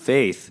her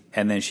faith,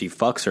 and then she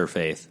fucks her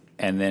faith,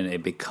 and then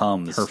it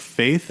becomes her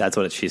faith. That's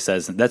what she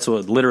says. That's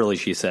what literally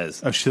she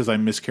says. Oh, she says, "I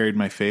miscarried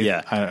my faith."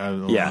 Yeah,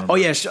 yeah. Oh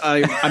yeah,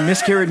 I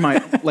miscarried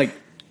my like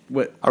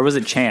what? Or was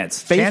it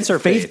Chance? Faith, Chance or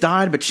Faith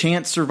died, but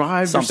Chance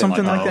survived, something or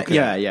something like that.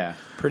 Okay. Yeah.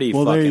 Pretty.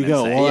 Well, there you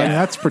go. Insane. Well, I mean,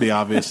 that's pretty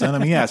obvious. Then I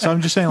mean, yeah. So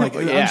I'm just saying, like,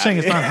 I'm saying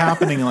it's not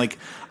happening. Like,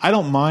 I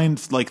don't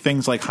mind like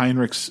things like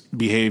Heinrich's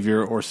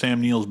behavior or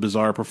Sam Neill's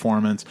bizarre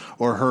performance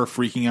or her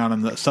freaking out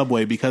on the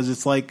subway, because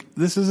it's like,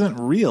 this isn't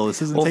real.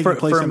 This isn't taking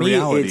place in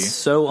reality. It's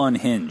so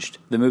unhinged.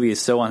 The movie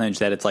is so unhinged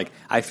that it's like,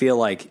 I feel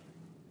like,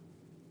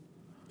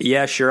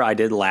 yeah, sure, I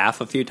did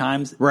laugh a few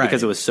times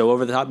because it was so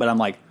over the top. But I'm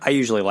like, I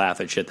usually laugh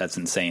at shit that's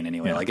insane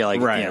anyway. Yeah.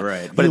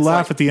 Right. But you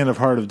laugh at the end of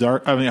Heart of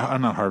Dark. I mean,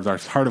 not Heart of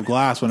Dark, Heart of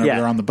Glass. Whenever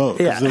they're on the boat,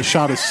 because the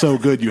shot is so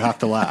good, you have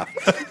to laugh.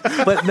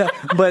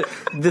 but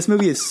this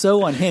movie is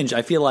so unhinged.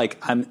 I feel like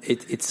I'm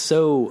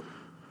so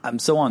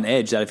on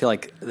edge that I feel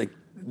like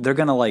they're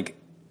gonna like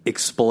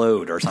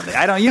explode or something.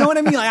 I don't, you know what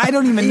I mean? Like, I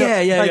don't even know.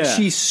 Yeah.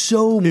 She's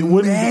so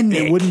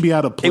manic. It wouldn't be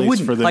out of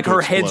place for them. Like to her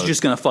explode. head's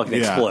just gonna fucking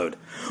explode.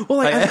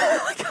 Well,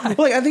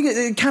 I think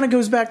it kind of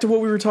goes back to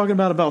what we were talking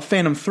about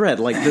Phantom Thread,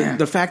 like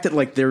the fact that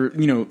like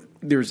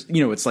there's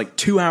it's like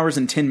 2 hours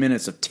and 10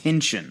 minutes of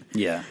tension,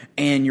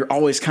 and you're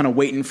always kind of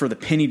waiting for the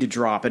penny to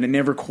drop, and it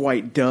never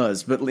quite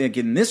does. But like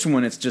in this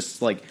one, it's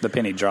just like the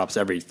penny drops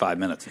every 5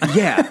 minutes.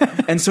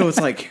 And so it's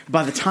like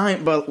by the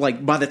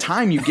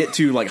time you get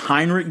to like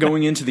Heinrich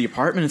going into the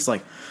apartment, it's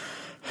like.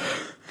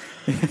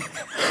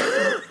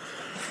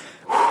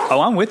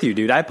 Oh, I'm with you,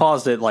 dude. I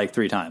paused it like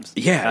 3 times.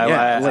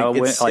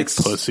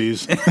 It's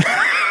pussies.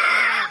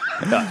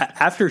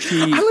 After she,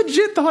 I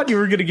legit thought you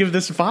were going to give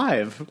this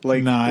 5.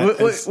 Like,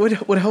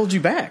 what held you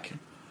back?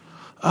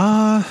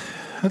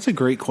 That's a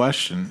great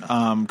question.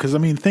 Because I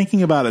mean,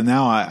 thinking about it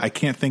now, I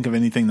can't think of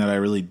anything that I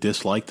really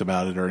disliked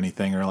about it or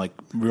anything, or like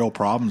real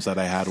problems that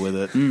I had with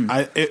it.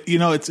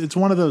 It's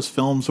one of those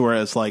films where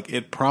it's like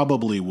it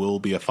probably will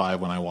be a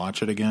 5 when I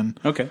watch it again.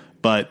 Okay,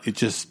 but it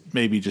just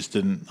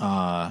didn't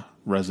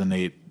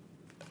resonate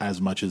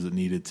as much as it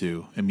needed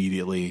to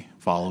immediately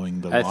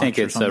following the watch. I think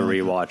it's a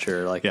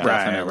rewatcher. Like,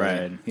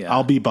 right. Yeah.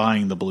 I'll be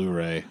buying the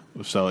Blu-ray,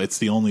 so it's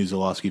the only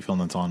Zalowski film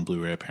that's on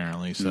Blu-ray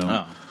apparently.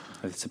 So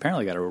it's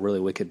apparently got a really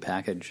wicked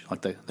package.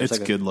 It's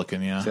like good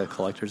looking. Yeah, it's got a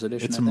collector's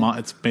edition. It's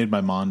made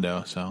by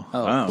Mondo, so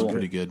it's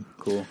pretty good.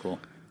 Cool.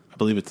 I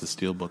believe it's a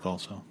steelbook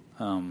also.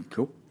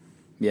 Cool.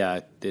 Yeah,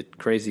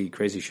 crazy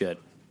shit.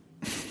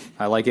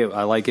 I like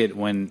it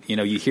when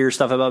you hear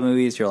stuff about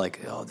movies. You're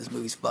like, oh, this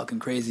movie's fucking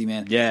crazy,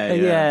 man.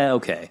 Yeah.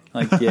 Okay.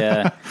 Like,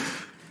 yeah.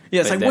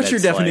 It's like, what's your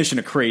definition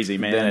of crazy,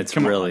 man? Then it's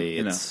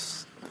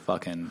it's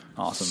fucking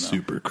awesome.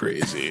 Super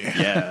crazy.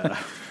 Yeah.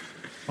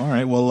 All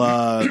right.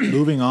 Well,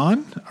 moving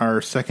on.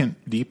 Our second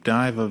deep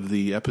dive of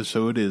the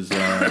episode is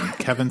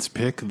Kevin's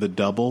pick, The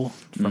Double,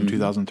 from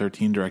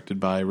 2013, directed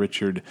by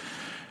Richard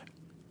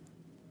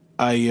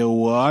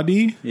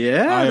Ayoade.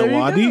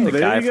 The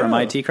guy from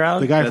IT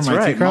Crowd. The guy from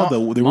IT Crowd. The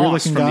weird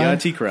looking guy from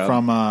the IT Crowd.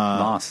 From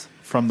Moss.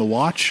 From The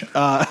Watch.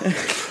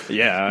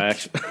 Actually.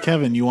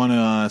 Kevin, you want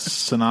to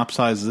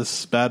synopsize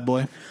this bad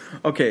boy?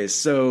 Okay,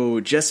 so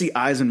Jesse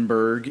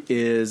Eisenberg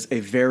is a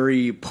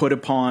very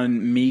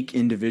put-upon, meek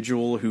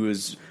individual who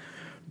is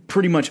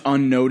pretty much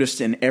unnoticed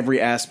in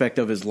every aspect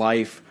of his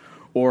life,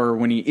 or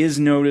when he is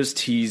noticed,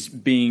 he's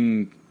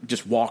being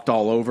just walked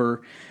all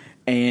over.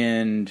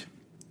 And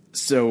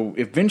so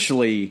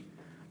eventually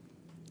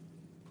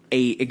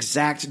a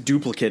exact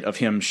duplicate of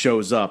him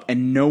shows up,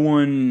 and no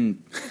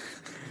one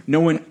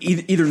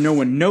either no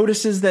one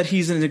notices that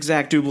he's an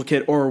exact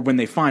duplicate, or when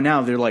they find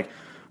out, they're like,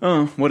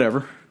 oh,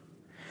 whatever.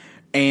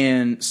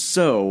 And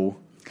so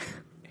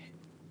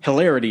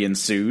hilarity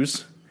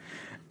ensues,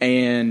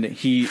 and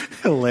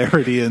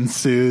hilarity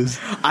ensues.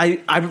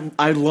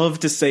 I love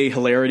to say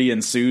hilarity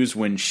ensues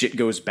when shit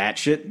goes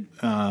batshit.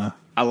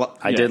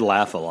 I did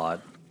laugh a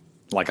lot,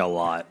 like a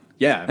lot.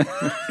 Yeah.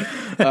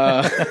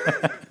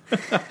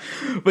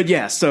 But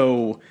yeah,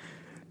 so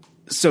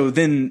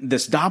then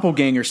this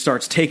doppelganger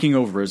starts taking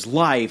over his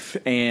life,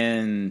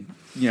 and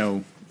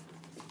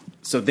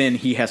so then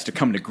he has to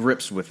come to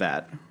grips with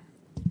that.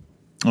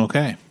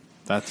 Okay,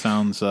 that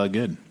sounds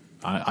good.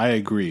 I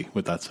agree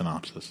with that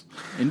synopsis.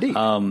 Indeed.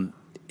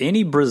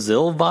 Any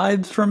Brazil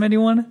vibes from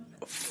anyone?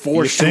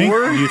 For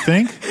sure. You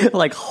think?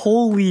 Like,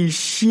 holy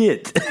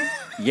shit.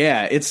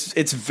 Yeah,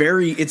 it's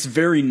very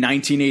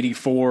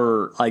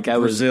 1984 like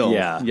Brazil.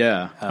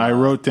 Yeah. I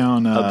wrote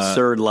down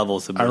absurd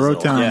levels of Brazil. I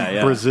wrote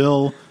down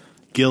Brazil,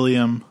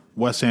 Gilliam,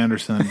 Wes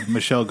Anderson,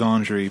 Michel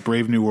Gondry,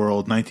 Brave New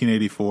World,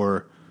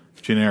 1984,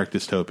 generic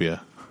dystopia.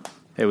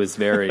 It was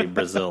very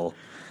Brazil.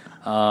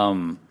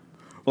 Well,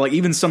 like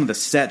even some of the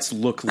sets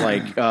look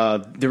like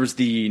there was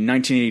the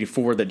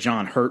 1984 that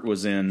John Hurt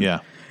was in. Yeah.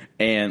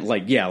 And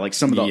like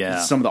some of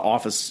the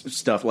Office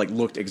stuff like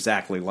looked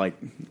exactly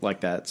like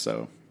that.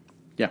 So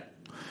yeah.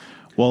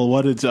 Well,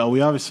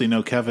 we obviously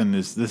know Kevin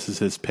this is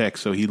his pick,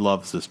 so he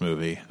loves this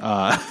movie.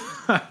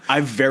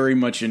 I very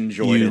much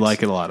enjoyed it. You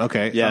like it a lot.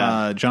 Okay.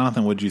 Yeah.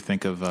 Jonathan, what did you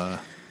think of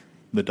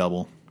The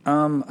Double?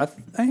 I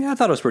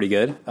thought it was pretty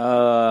good.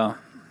 I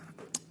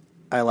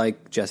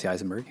like Jesse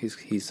Eisenberg. He's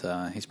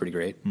pretty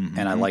great,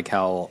 and I like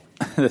how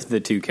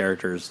the two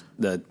characters,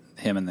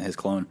 him and his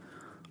clone,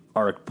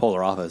 are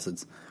polar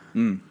opposites.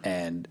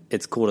 And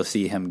it's cool to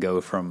see him go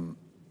from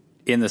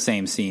in the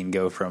same scene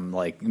go from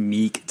like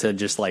meek to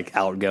just like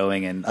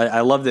outgoing. And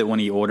I loved it when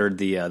he ordered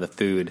the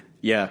food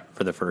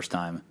for the first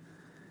time.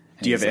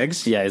 Do you have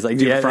eggs? Yeah, he's like,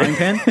 do you have a frying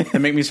pan?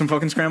 And make me some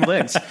fucking scrambled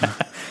eggs.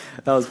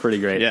 That was pretty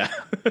great. Yeah.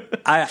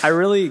 I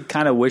really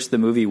kind of wish the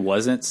movie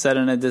wasn't set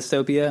in a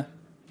dystopia,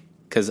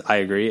 because I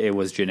agree it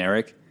was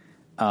generic.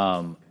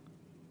 But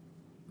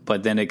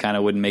then it kind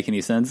of wouldn't make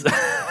any sense.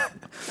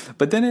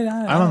 But then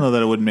I don't know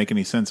that it wouldn't make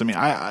any sense. I mean,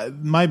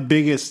 my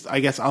biggest,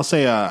 I guess I'll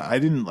say, I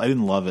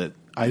didn't love it.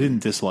 I didn't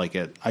dislike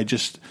it.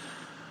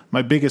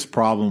 My biggest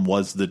problem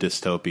was the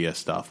dystopia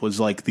stuff. Was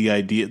like the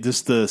idea,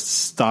 just the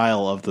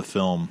style of the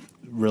film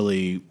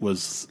really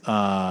was.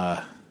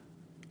 I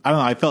don't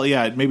know. I felt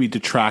it maybe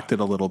detracted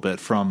a little bit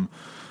from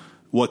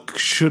what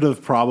should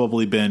have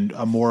probably been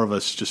a more of a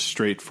just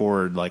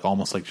straightforward, like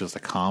almost like just a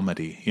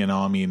comedy. You know,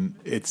 I mean,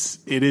 it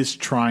is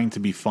trying to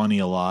be funny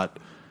a lot,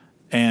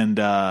 and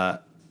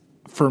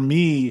for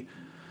me,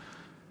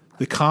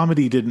 the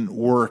comedy didn't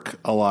work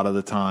a lot of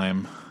the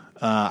time.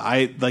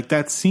 I like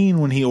that scene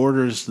when he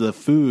orders the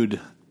food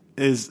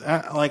is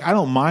like, I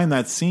don't mind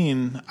that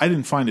scene. I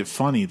didn't find it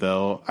funny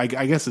though. I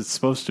guess it's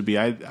supposed to be.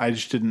 I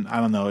just didn't.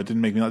 I don't know. It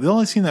didn't make me laugh. The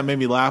only scene that made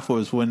me laugh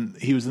was when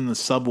he was in the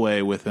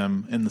subway with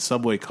him in the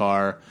subway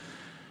car,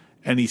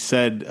 and he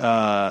said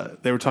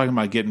they were talking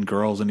about getting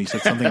girls, and he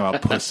said something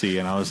about pussy,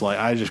 and I was like,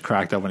 I just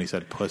cracked up when he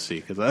said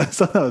pussy because I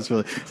thought that was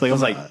really. It's like I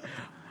was like.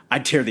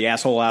 I'd tear the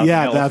asshole out of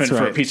an elephant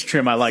for a piece of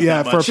trim I like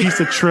that much. Yeah, for a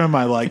piece of trim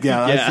I like.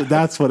 Yeah,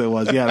 that's what it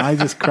was. Yeah, and I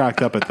just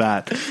cracked up at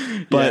that.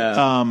 But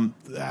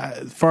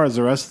as far as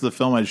the rest of the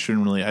film, I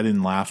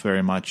didn't laugh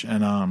very much.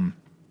 And I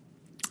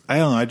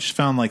don't know, I just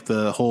found like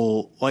the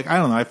whole, like, I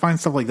don't know, I find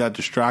stuff like that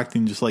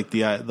distracting, just like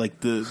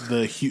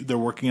they're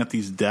working at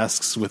these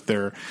desks with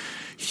their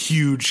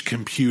huge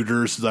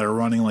computers that are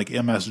running like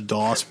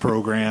MS-DOS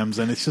programs,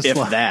 and it's just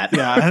that.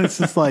 Yeah, and it's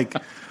just like,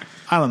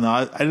 I don't know.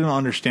 I didn't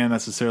understand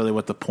necessarily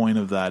what the point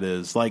of that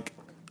is. Like,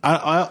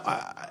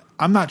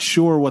 I'm not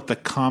sure what the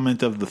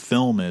comment of the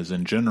film is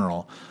in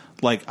general.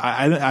 Like,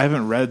 I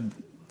haven't read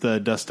the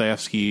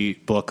Dostoevsky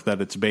book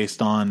that it's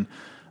based on,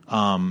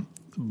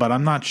 but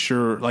I'm not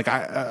sure. Like,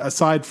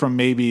 aside from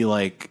maybe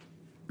like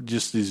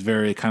just these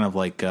very kind of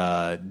like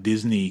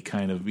Disney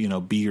kind of, you know,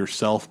 be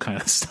yourself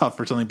kind of stuff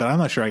or something. But I'm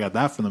not sure I got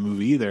that from the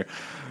movie either.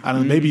 I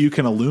don't know. Maybe you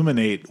can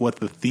illuminate what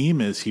the theme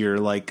is here,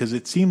 like, because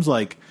it seems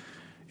like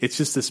it's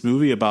just this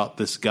movie about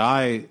this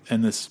guy,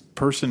 and this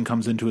person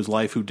comes into his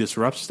life who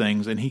disrupts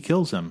things, and he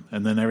kills him,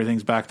 and then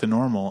everything's back to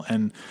normal.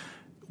 And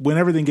when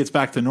everything gets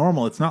back to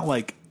normal, it's not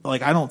like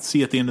I don't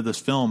see at the end of this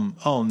film,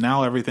 oh,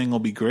 now everything will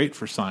be great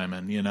for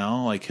Simon, you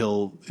know? Like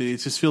it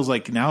just feels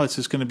like now it's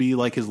just going to be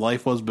like his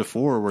life was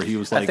before, where he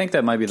was like, I think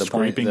that might be the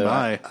point.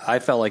 By. I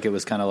felt like it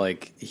was kind of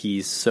like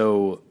he's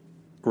so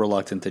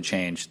reluctant to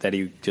change that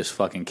he just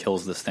fucking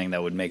kills this thing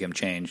that would make him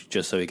change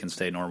just so he can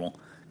stay normal,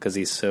 because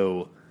he's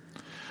so.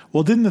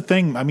 Well, didn't the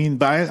thing? I mean,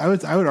 but I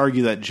would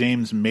argue that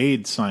James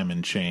made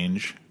Simon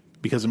change,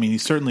 because I mean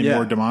he's certainly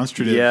more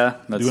demonstrative. Yeah,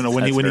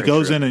 when he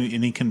goes in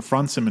and he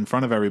confronts him in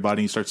front of everybody,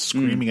 and he starts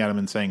screaming at him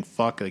and saying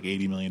 "fuck" like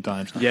 80 million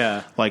times.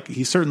 Yeah, like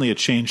he's certainly a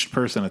changed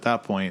person at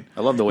that point.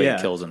 I love the way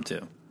he kills him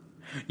too.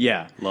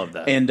 Yeah, love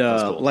that. And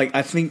cool. like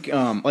I think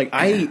like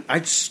I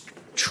just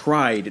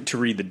tried to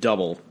read The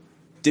Double,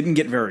 didn't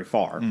get very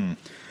far.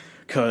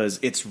 Because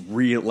it's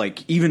real,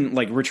 like, even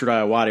like Richard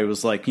Ayoade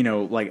was like, you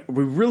know, like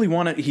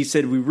he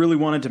said we really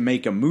wanted to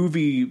make a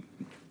movie,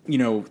 you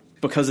know,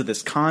 because of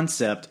this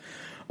concept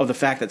of the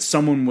fact that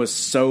someone was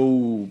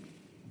so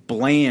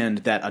bland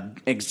that an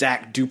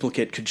exact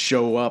duplicate could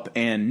show up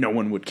and no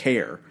one would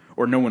care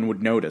or no one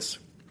would notice.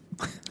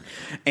 But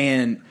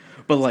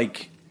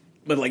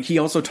he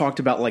also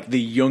talked about like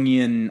the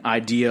Jungian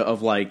idea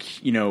of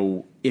like, you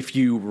know, if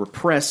you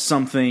repress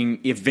something,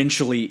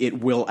 eventually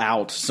it will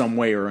out some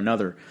way or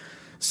another.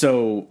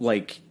 So,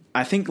 like,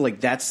 I think, like,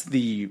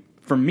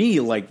 for me,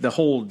 like, the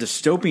whole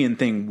dystopian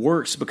thing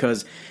works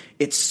because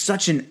it's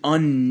such an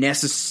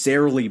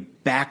unnecessarily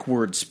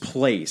backwards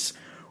place.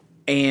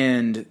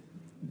 And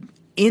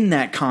in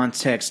that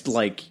context,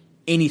 like,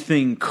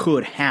 anything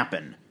could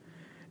happen.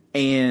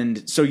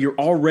 And so you're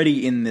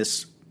already in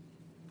this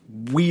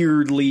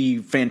weirdly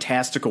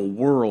fantastical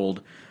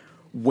world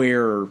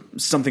where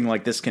something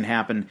like this can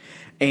happen.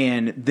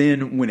 And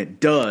then when it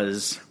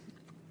does,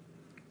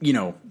 you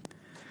know,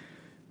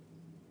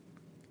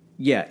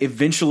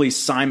 eventually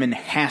Simon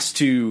has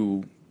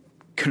to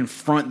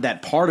confront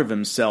that part of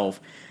himself,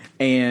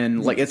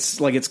 and like it's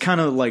kind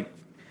of like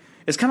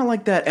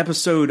that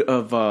episode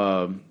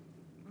of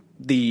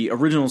the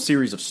original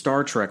series of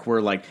Star Trek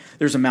where like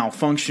there's a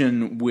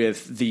malfunction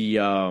with the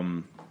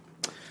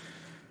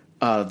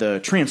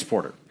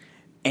transporter,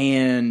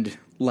 and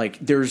like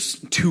there's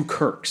two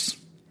Kirks.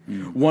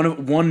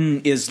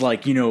 One is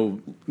like you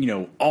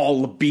know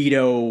all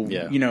libido,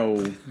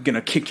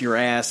 gonna kick your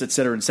ass, et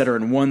cetera,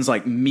 and one's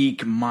like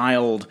meek,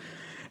 mild,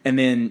 and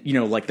then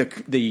like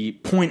the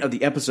point of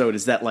the episode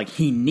is that like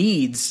he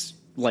needs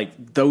like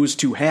those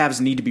two halves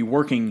need to be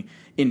working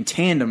in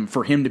tandem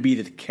for him to be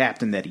the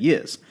captain that he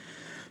is.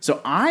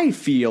 So I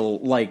feel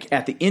like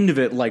at the end of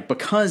it, like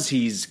because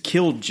he's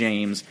killed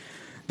James,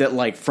 that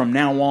like from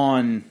now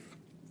on,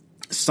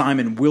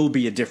 Simon will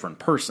be a different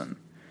person.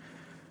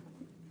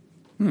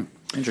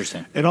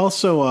 Interesting. It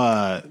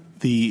also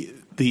the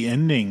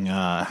ending,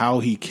 how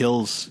he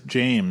kills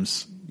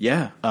James.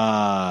 Yeah.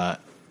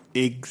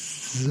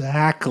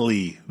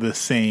 Exactly the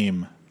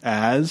same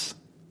as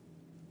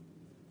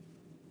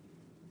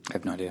I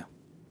have no idea.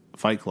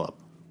 Fight Club.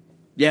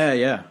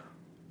 Yeah.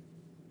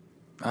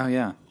 Oh,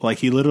 yeah. Like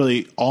he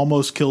literally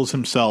almost kills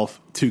himself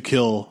to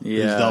kill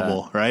his Yeah.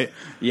 double, right?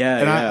 Yeah,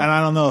 and yeah. I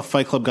don't know if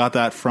Fight Club got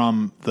that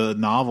from the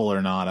novel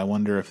or not. I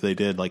wonder if they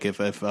did. Like if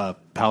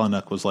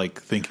Palahniuk was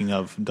like thinking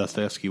of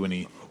Dostoevsky when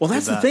he. Well,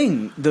 that's did the that.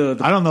 thing. The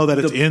I don't know that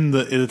it's in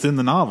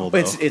the novel. Though.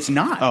 It's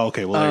not. Oh,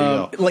 okay. Well, there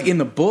you go. Like in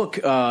the book,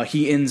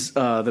 he ends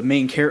the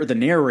main character, the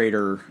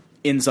narrator,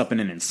 ends up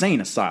in an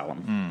insane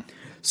asylum.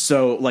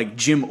 So, like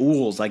Jim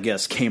Ools, I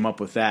guess, came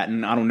up with that,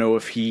 and I don't know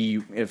if he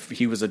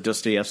was a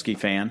Dostoevsky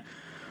fan,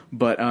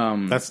 but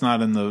That's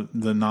not in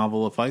the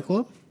novel of Fight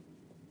Club.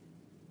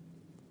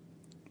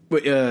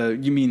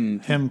 you mean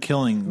Him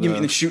killing. you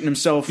mean shooting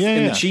himself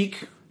in the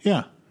cheek?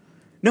 Yeah.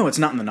 No, it's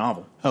not in the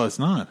novel. Oh, it's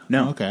not.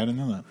 No. Okay, I didn't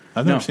know that.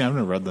 I've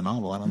never read the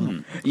novel. I don't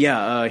know.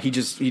 Yeah, he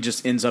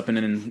just ends up in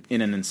an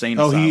insane.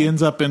 Oh, asylum. he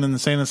ends up in an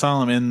insane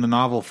asylum in the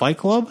novel Fight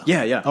Club?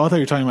 Yeah. Oh, I thought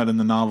you were talking about in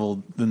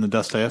the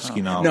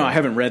Dostoevsky novel. No, I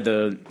haven't read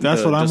the.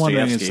 That's the what I'm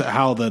wondering is Dostoevsky.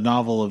 how the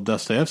novel of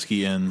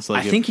Dostoevsky ends.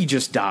 Like I think he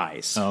just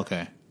dies. Oh,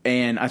 okay.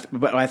 And I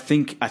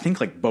think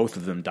like both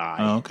of them die.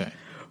 Oh, okay.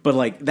 But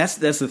like that's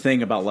the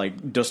thing about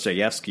like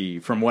Dostoevsky,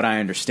 from what I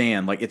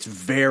understand, like it's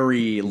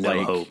very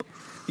like hope.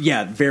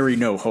 Yeah, very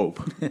no hope.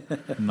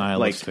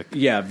 Nihilistic.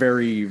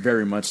 Very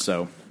very much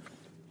so.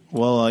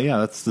 Well, yeah,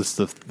 that's just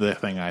the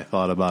thing I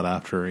thought about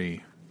after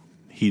he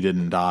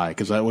didn't die.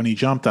 Because when he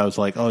jumped, I was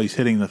like, oh, he's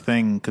hitting the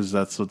thing because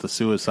that's what the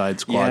Suicide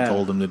Squad Yeah.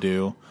 told him to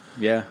do.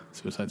 Yeah,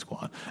 Suicide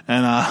Squad.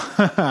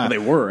 And they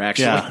were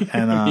actually. yeah,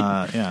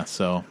 and yeah,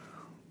 so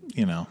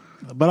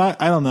but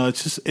I don't know.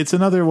 It's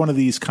another one of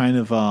these kind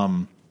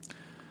of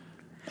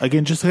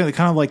again, just kind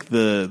of like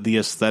the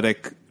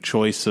aesthetic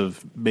choice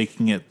of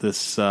making it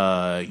this.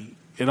 And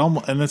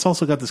it's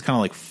also got this kind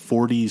of like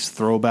 40s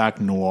throwback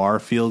noir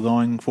feel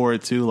going for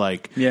it too.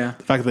 Like Yeah.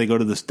 the fact that they go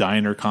to this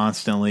diner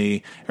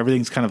constantly,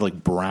 everything's kind of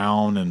like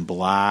brown and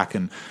black,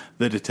 and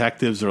the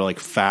detectives are like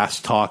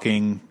fast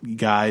talking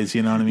guys.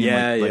 You know what I mean?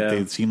 Yeah, like yeah.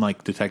 they seem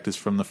like detectives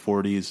from the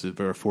 40s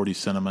or 40s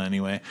cinema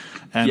anyway.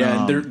 And,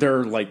 Yeah, there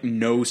are like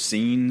no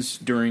scenes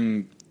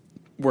during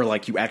where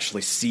like you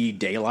actually see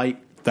daylight.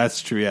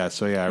 that's true. Yeah.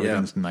 So yeah,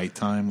 everything's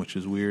nighttime, which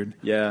is weird.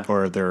 Yeah.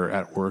 Or they're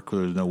at work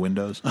where there's no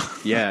windows.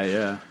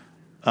 Yeah.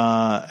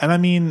 And I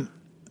mean,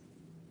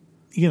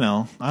 I don't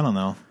know. I don't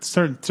know.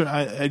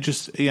 It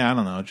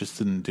just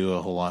didn't do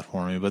a whole lot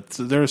for me. But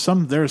there are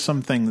some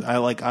things I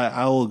like.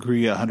 I'll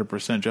agree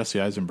 100%. Jesse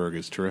Eisenberg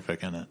is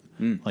terrific in it.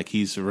 Like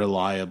he's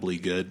reliably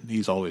good.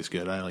 He's always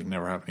good. I like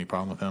never have any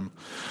problem with him.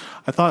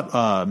 I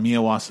thought Mia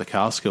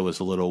Wasikowska was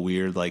a little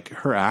weird. Like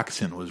her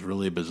accent was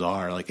really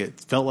bizarre. Like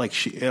it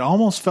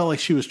almost felt like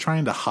she was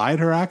trying to hide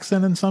her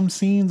accent in some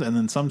scenes, and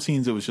then some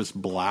scenes it was just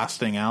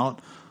blasting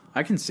out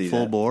I can see full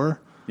that. bore.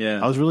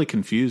 Yeah. I was really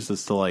confused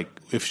as to like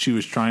if she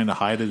was trying to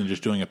hide it and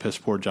just doing a piss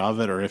poor job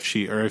of it, or if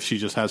she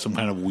just has some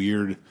kind of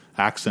weird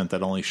accent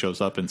that only shows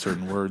up in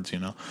certain words.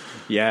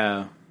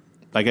 Yeah,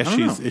 I guess don't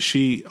know. is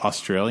she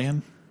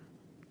Australian?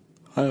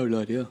 I have no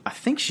idea. I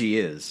think she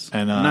is.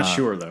 And I'm not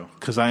sure though.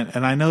 Because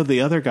I know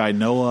the other guy,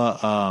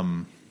 Noah.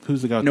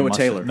 Who's the guy? With Noah the mustache?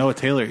 Taylor. Noah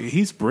Taylor.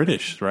 He's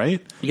British,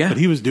 right? Yeah. But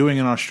he was doing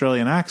an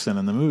Australian accent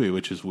in the movie,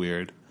 which is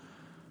weird.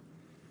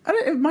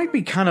 It might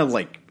be kind of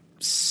like.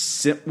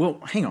 Well,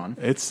 hang on.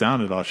 It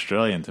sounded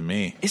Australian to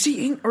me. Is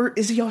he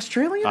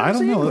Australian? Or I is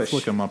don't he know. English? Let's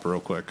look him up real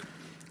quick.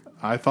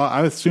 I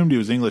assumed he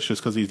was English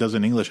just because he does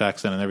an English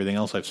accent and everything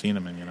else I've seen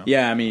him in.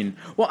 Yeah, I mean,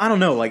 well, I don't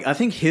know. Like, I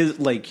think his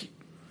like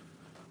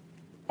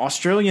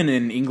Australian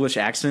and English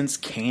accents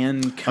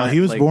can. He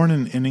was born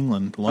in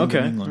England, London,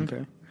 Okay. England.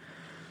 Okay.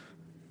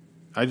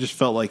 I just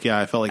felt like his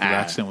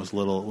accent was a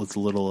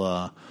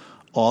little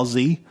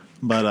Aussie,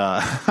 but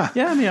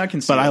Yeah, I mean, I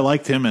can see. but I it.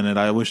 liked him in it.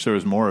 I wish there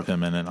was more of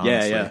him in it.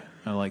 Honestly. Yeah.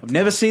 I liked. I've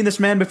never seen this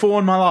man before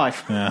in my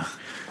life. Yeah.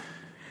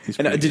 He's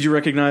And pretty did you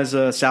recognize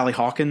Sally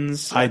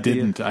Hawkins? I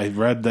didn't. I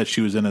read that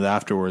she was in it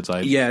afterwards.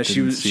 Yeah, she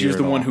was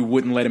the one who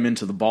wouldn't let him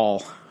into the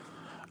ball.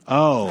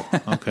 Oh,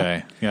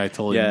 okay. Yeah, I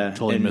totally Yeah,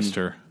 and- missed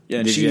her. Yeah,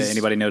 and Did she's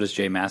anybody notice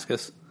Jay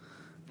Mascis?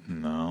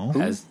 No.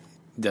 as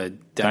the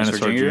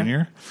Dinosaur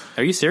Jr.?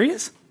 Are you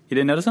serious? You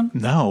didn't notice him?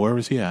 No, where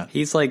was he at?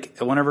 He's like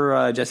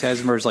whenever Jesse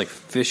Eisenberg's like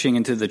fishing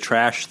into the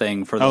trash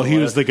thing for the Oh, he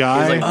was the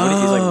guy? He's like,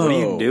 what are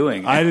you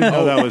doing? I didn't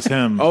know that was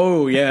him.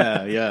 Oh,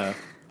 yeah.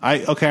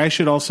 I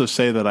should also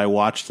say that I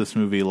watched this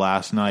movie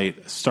last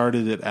night,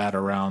 started it at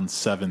around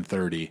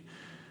 7:30,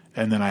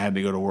 and then I had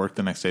to go to work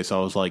the next day. So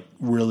I was like,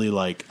 really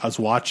like, I was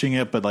watching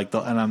it, but like,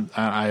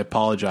 I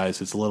apologize.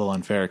 It's a little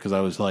unfair because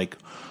I was like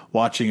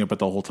watching it, but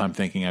the whole time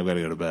thinking, I've got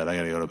to go to bed.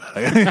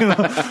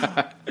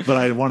 But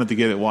I wanted to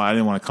get it. I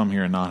didn't want to come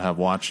here and not have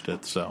watched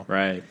it. So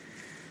Right.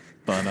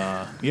 But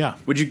yeah.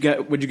 What'd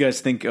you guys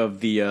think of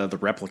the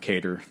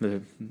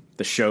Replicator,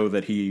 the show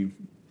that he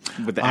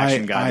with the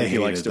action guy I that he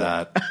likes hated to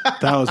that.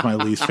 That was my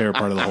least favorite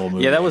part of the whole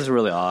movie. Yeah, that was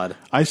really odd.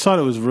 I thought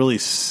it was really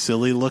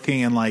silly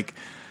looking and like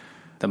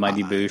The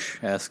Mighty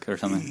Boosh-esque or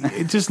something.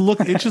 it just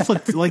looked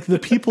like the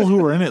people who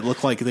were in it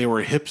looked like they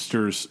were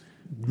hipsters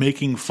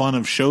making fun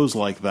of shows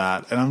like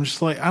that. And I'm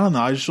just like, I don't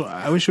know.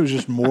 I wish it was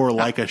just more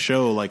like a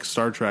show like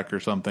Star Trek or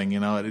something, you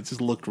know. It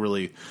just looked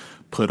really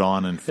put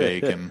on and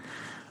fake, and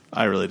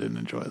I really didn't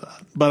enjoy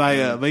that.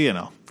 But but you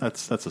know,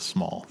 that's a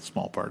small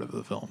part of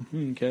the film.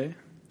 Okay.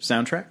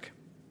 Soundtrack?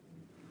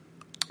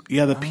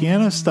 Yeah, the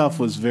piano stuff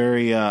was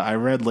very. I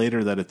read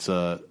later that it's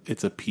a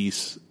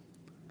piece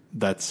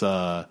that's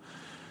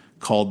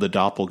called The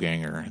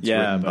Doppelganger. It's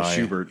written by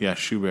Schubert. Yeah,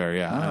 Schubert.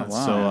 Yeah. Oh,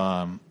 wow.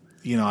 So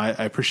you know, I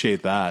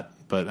appreciate that,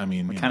 but I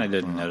mean, kind of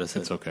didn't notice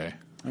it. It's okay.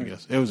 I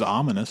guess it was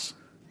ominous,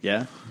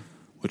 Yeah.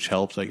 which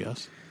helps. I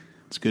guess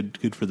it's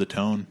good for the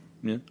tone.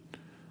 Yeah.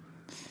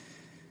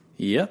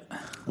 Yep.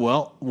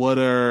 Well, what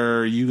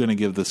are you going to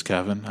give this,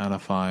 Kevin, out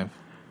of 5?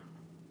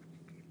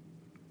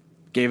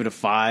 Gave it a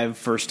 5.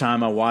 First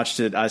time I watched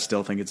it, I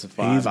still think it's a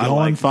 5. He's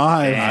going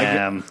 5.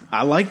 Damn.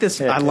 I like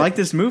this. I like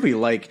this movie.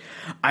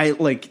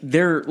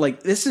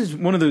 This is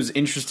one of those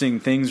interesting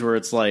things where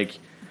it's like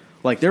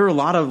there are a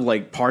lot of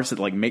like parts that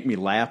like make me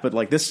laugh, but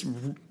like this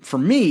for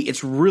me,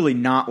 it's really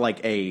not like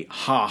a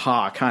ha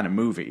ha kind of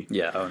movie.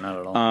 Yeah. Oh, not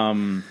at all.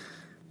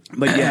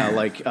 But yeah,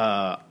 like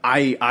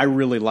I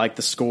really like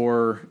the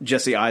score.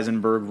 Jesse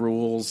Eisenberg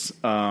rules.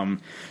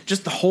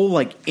 Just the whole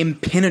like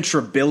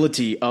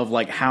impenetrability of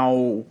like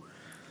how.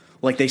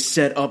 Like they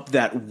set up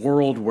that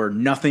world where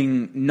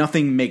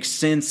nothing makes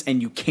sense,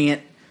 and you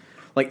can't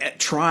like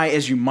try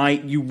as you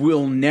might, you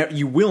will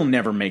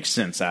never make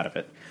sense out of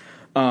it.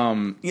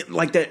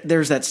 Like that,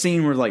 there's that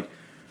scene where like,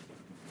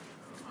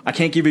 I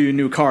can't give you a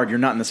new card. You're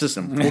not in the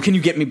system. Well, can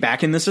you get me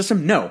back in the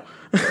system? No.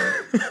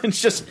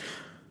 It's just.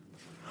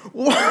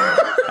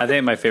 I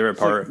think my favorite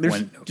part There's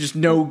when just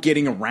no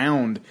getting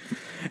around,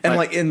 and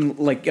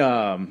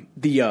the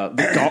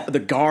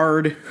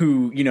guard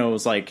who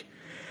is like.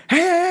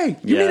 Hey,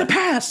 you need a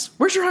pass.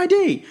 Where's your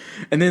ID?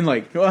 And then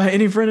like,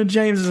 any friend of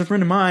James is a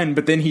friend of mine.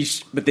 But then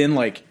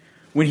like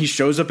when he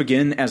shows up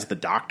again as the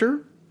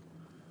doctor,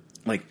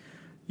 like,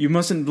 you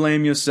mustn't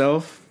blame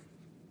yourself.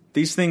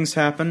 These things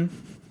happen.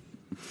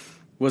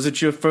 Was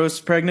it your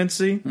first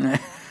pregnancy? And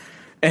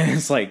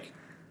it's like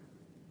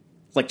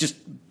just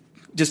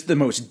the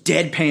most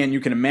deadpan you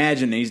can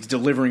imagine. And he's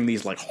delivering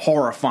these like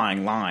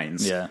horrifying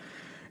lines. Yeah.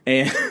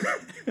 And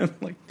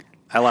like.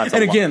 I laughed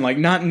and again, like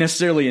not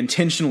necessarily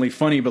intentionally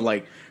funny, but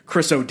like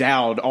Chris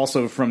O'Dowd,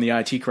 also from the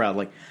IT crowd,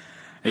 like,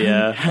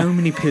 how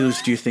many pills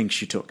do you think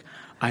she took?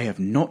 I have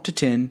 0 to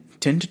 10,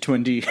 10 to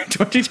 20,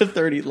 20 to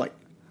 30. Like,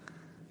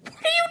 what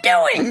are you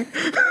doing?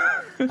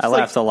 I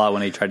laughed a lot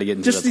when he tried to get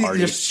into the party.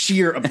 Just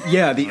sheer,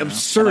 the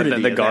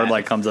absurdity. The guard of that.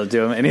 like comes up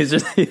to him and he's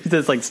just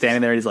like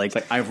standing there. And he's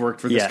like, I've worked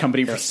for this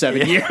company for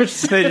 7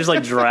 years. They just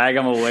like drag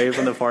him away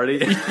from the party.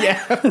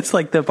 Yeah, it's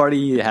like the party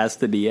he has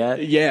to be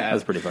at. Yeah,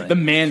 that's pretty funny. The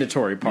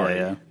mandatory party.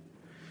 Yeah.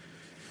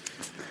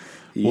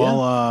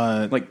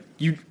 Well, like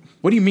you.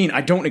 What do you mean?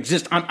 I don't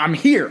exist. I'm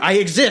here. I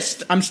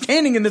exist. I'm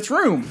standing in this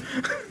room.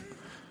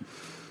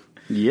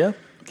 Yep.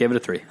 Gave it a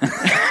 3.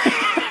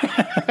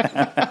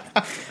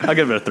 I'll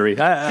give it a 3.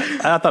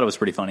 I thought it was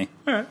pretty funny.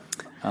 All right.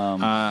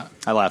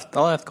 I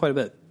laughed quite a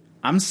bit.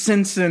 I'm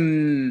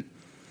sensing.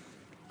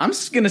 I'm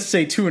just gonna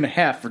say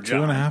 2.5 for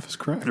John. 2.5 is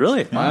correct.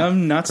 Really? Yeah.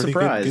 I'm not Pretty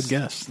surprised. Good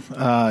guess.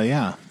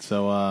 Yeah.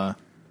 So,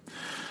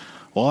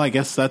 well, I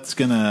guess that's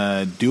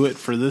gonna do it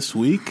for this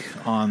week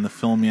on the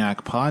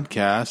Filmiac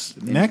podcast.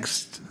 Yeah.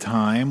 Next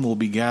time we'll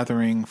be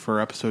gathering for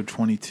episode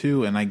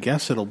 22, and I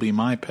guess it'll be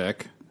my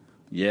pick.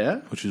 Yeah,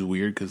 which is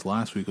weird because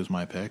last week was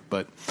my pick,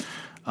 but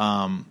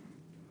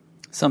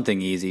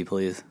something easy,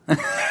 please.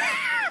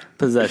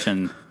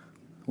 Possession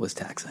was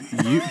taxing.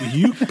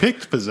 You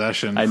picked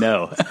Possession. I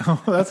know.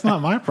 That's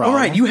not my problem.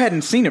 All right, you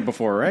hadn't seen it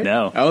before, right?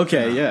 No.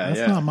 Okay, yeah,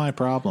 that's not my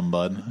problem,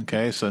 bud.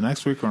 Okay, so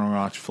next week we're gonna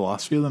watch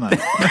Philosophy of the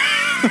Night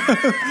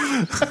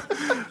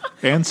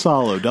and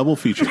Solo double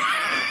feature.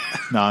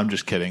 No, I'm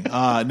just kidding.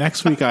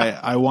 Next week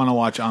I want to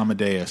watch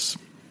Amadeus.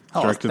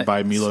 Directed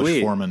by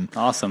Milos Forman.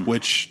 Awesome.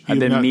 Which I've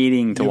been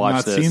meaning to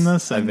watch this. Seen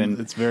this?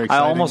 It's very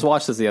exciting. I almost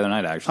watched this the other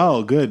night, actually.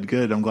 Oh,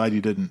 good. I'm glad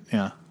you didn't.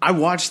 Yeah. I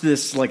watched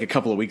this like a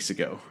couple of weeks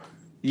ago.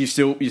 You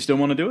still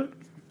want to do it?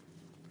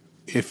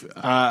 If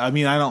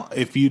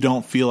if you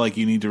don't feel like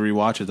you need to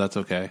rewatch it, that's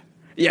okay.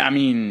 Yeah, I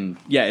mean,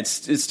 yeah,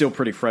 it's still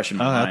pretty fresh in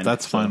my mind.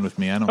 That's fine with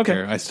me. I don't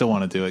care. I still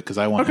want to do it because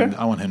I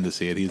want him to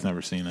see it. He's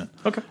never seen it.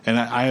 Okay. And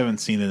I haven't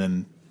seen it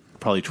in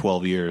probably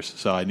 12 years,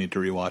 so I need to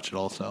rewatch it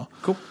also.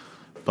 Cool.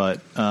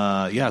 But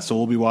so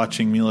we'll be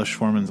watching Milos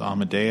Forman's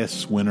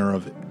Amadeus, winner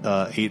of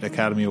 8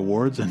 Academy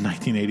Awards in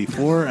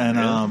 1984,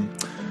 and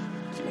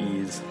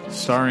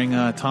starring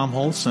Tom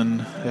Hulce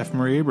and F.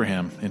 Murray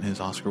Abraham in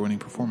his Oscar-winning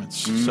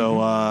performance. Mm-hmm. So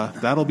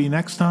that'll be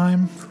next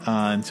time.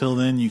 Until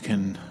then, you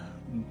can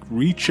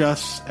reach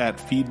us at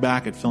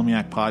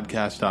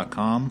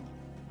feedback@filmiacpodcast.com.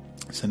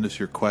 Send us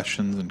your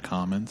questions and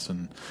comments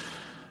and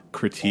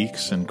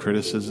critiques and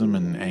criticism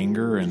and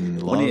anger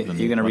and love. Are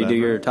you going to redo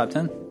your top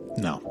 10?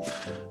 No.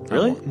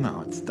 Really?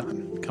 No, it's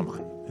done. Come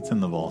on. It's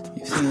in the vault.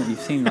 You've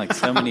seen like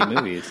so many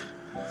movies.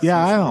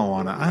 Yeah, I don't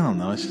want to. I don't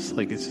know. It's just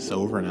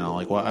over now.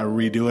 Like, I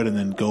redo it and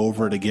then go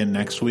over it again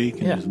next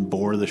week and just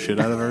bore the shit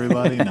out of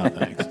everybody? No,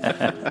 thanks.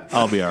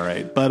 I'll be all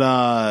right. But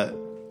our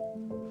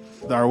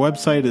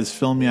website is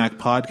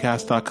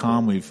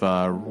filmiacpodcast.com. We've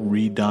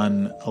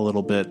redone a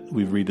little bit.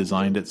 We've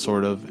redesigned it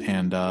sort of,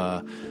 and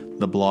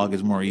the blog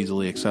is more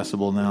easily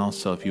accessible now.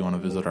 So if you want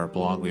to visit our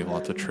blog, we have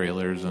lots of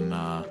trailers and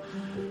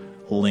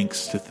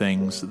links to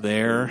things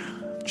there.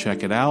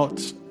 Check it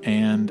out.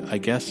 And I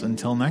guess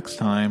until next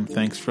time,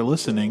 thanks for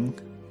listening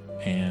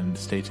and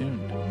stay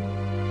tuned.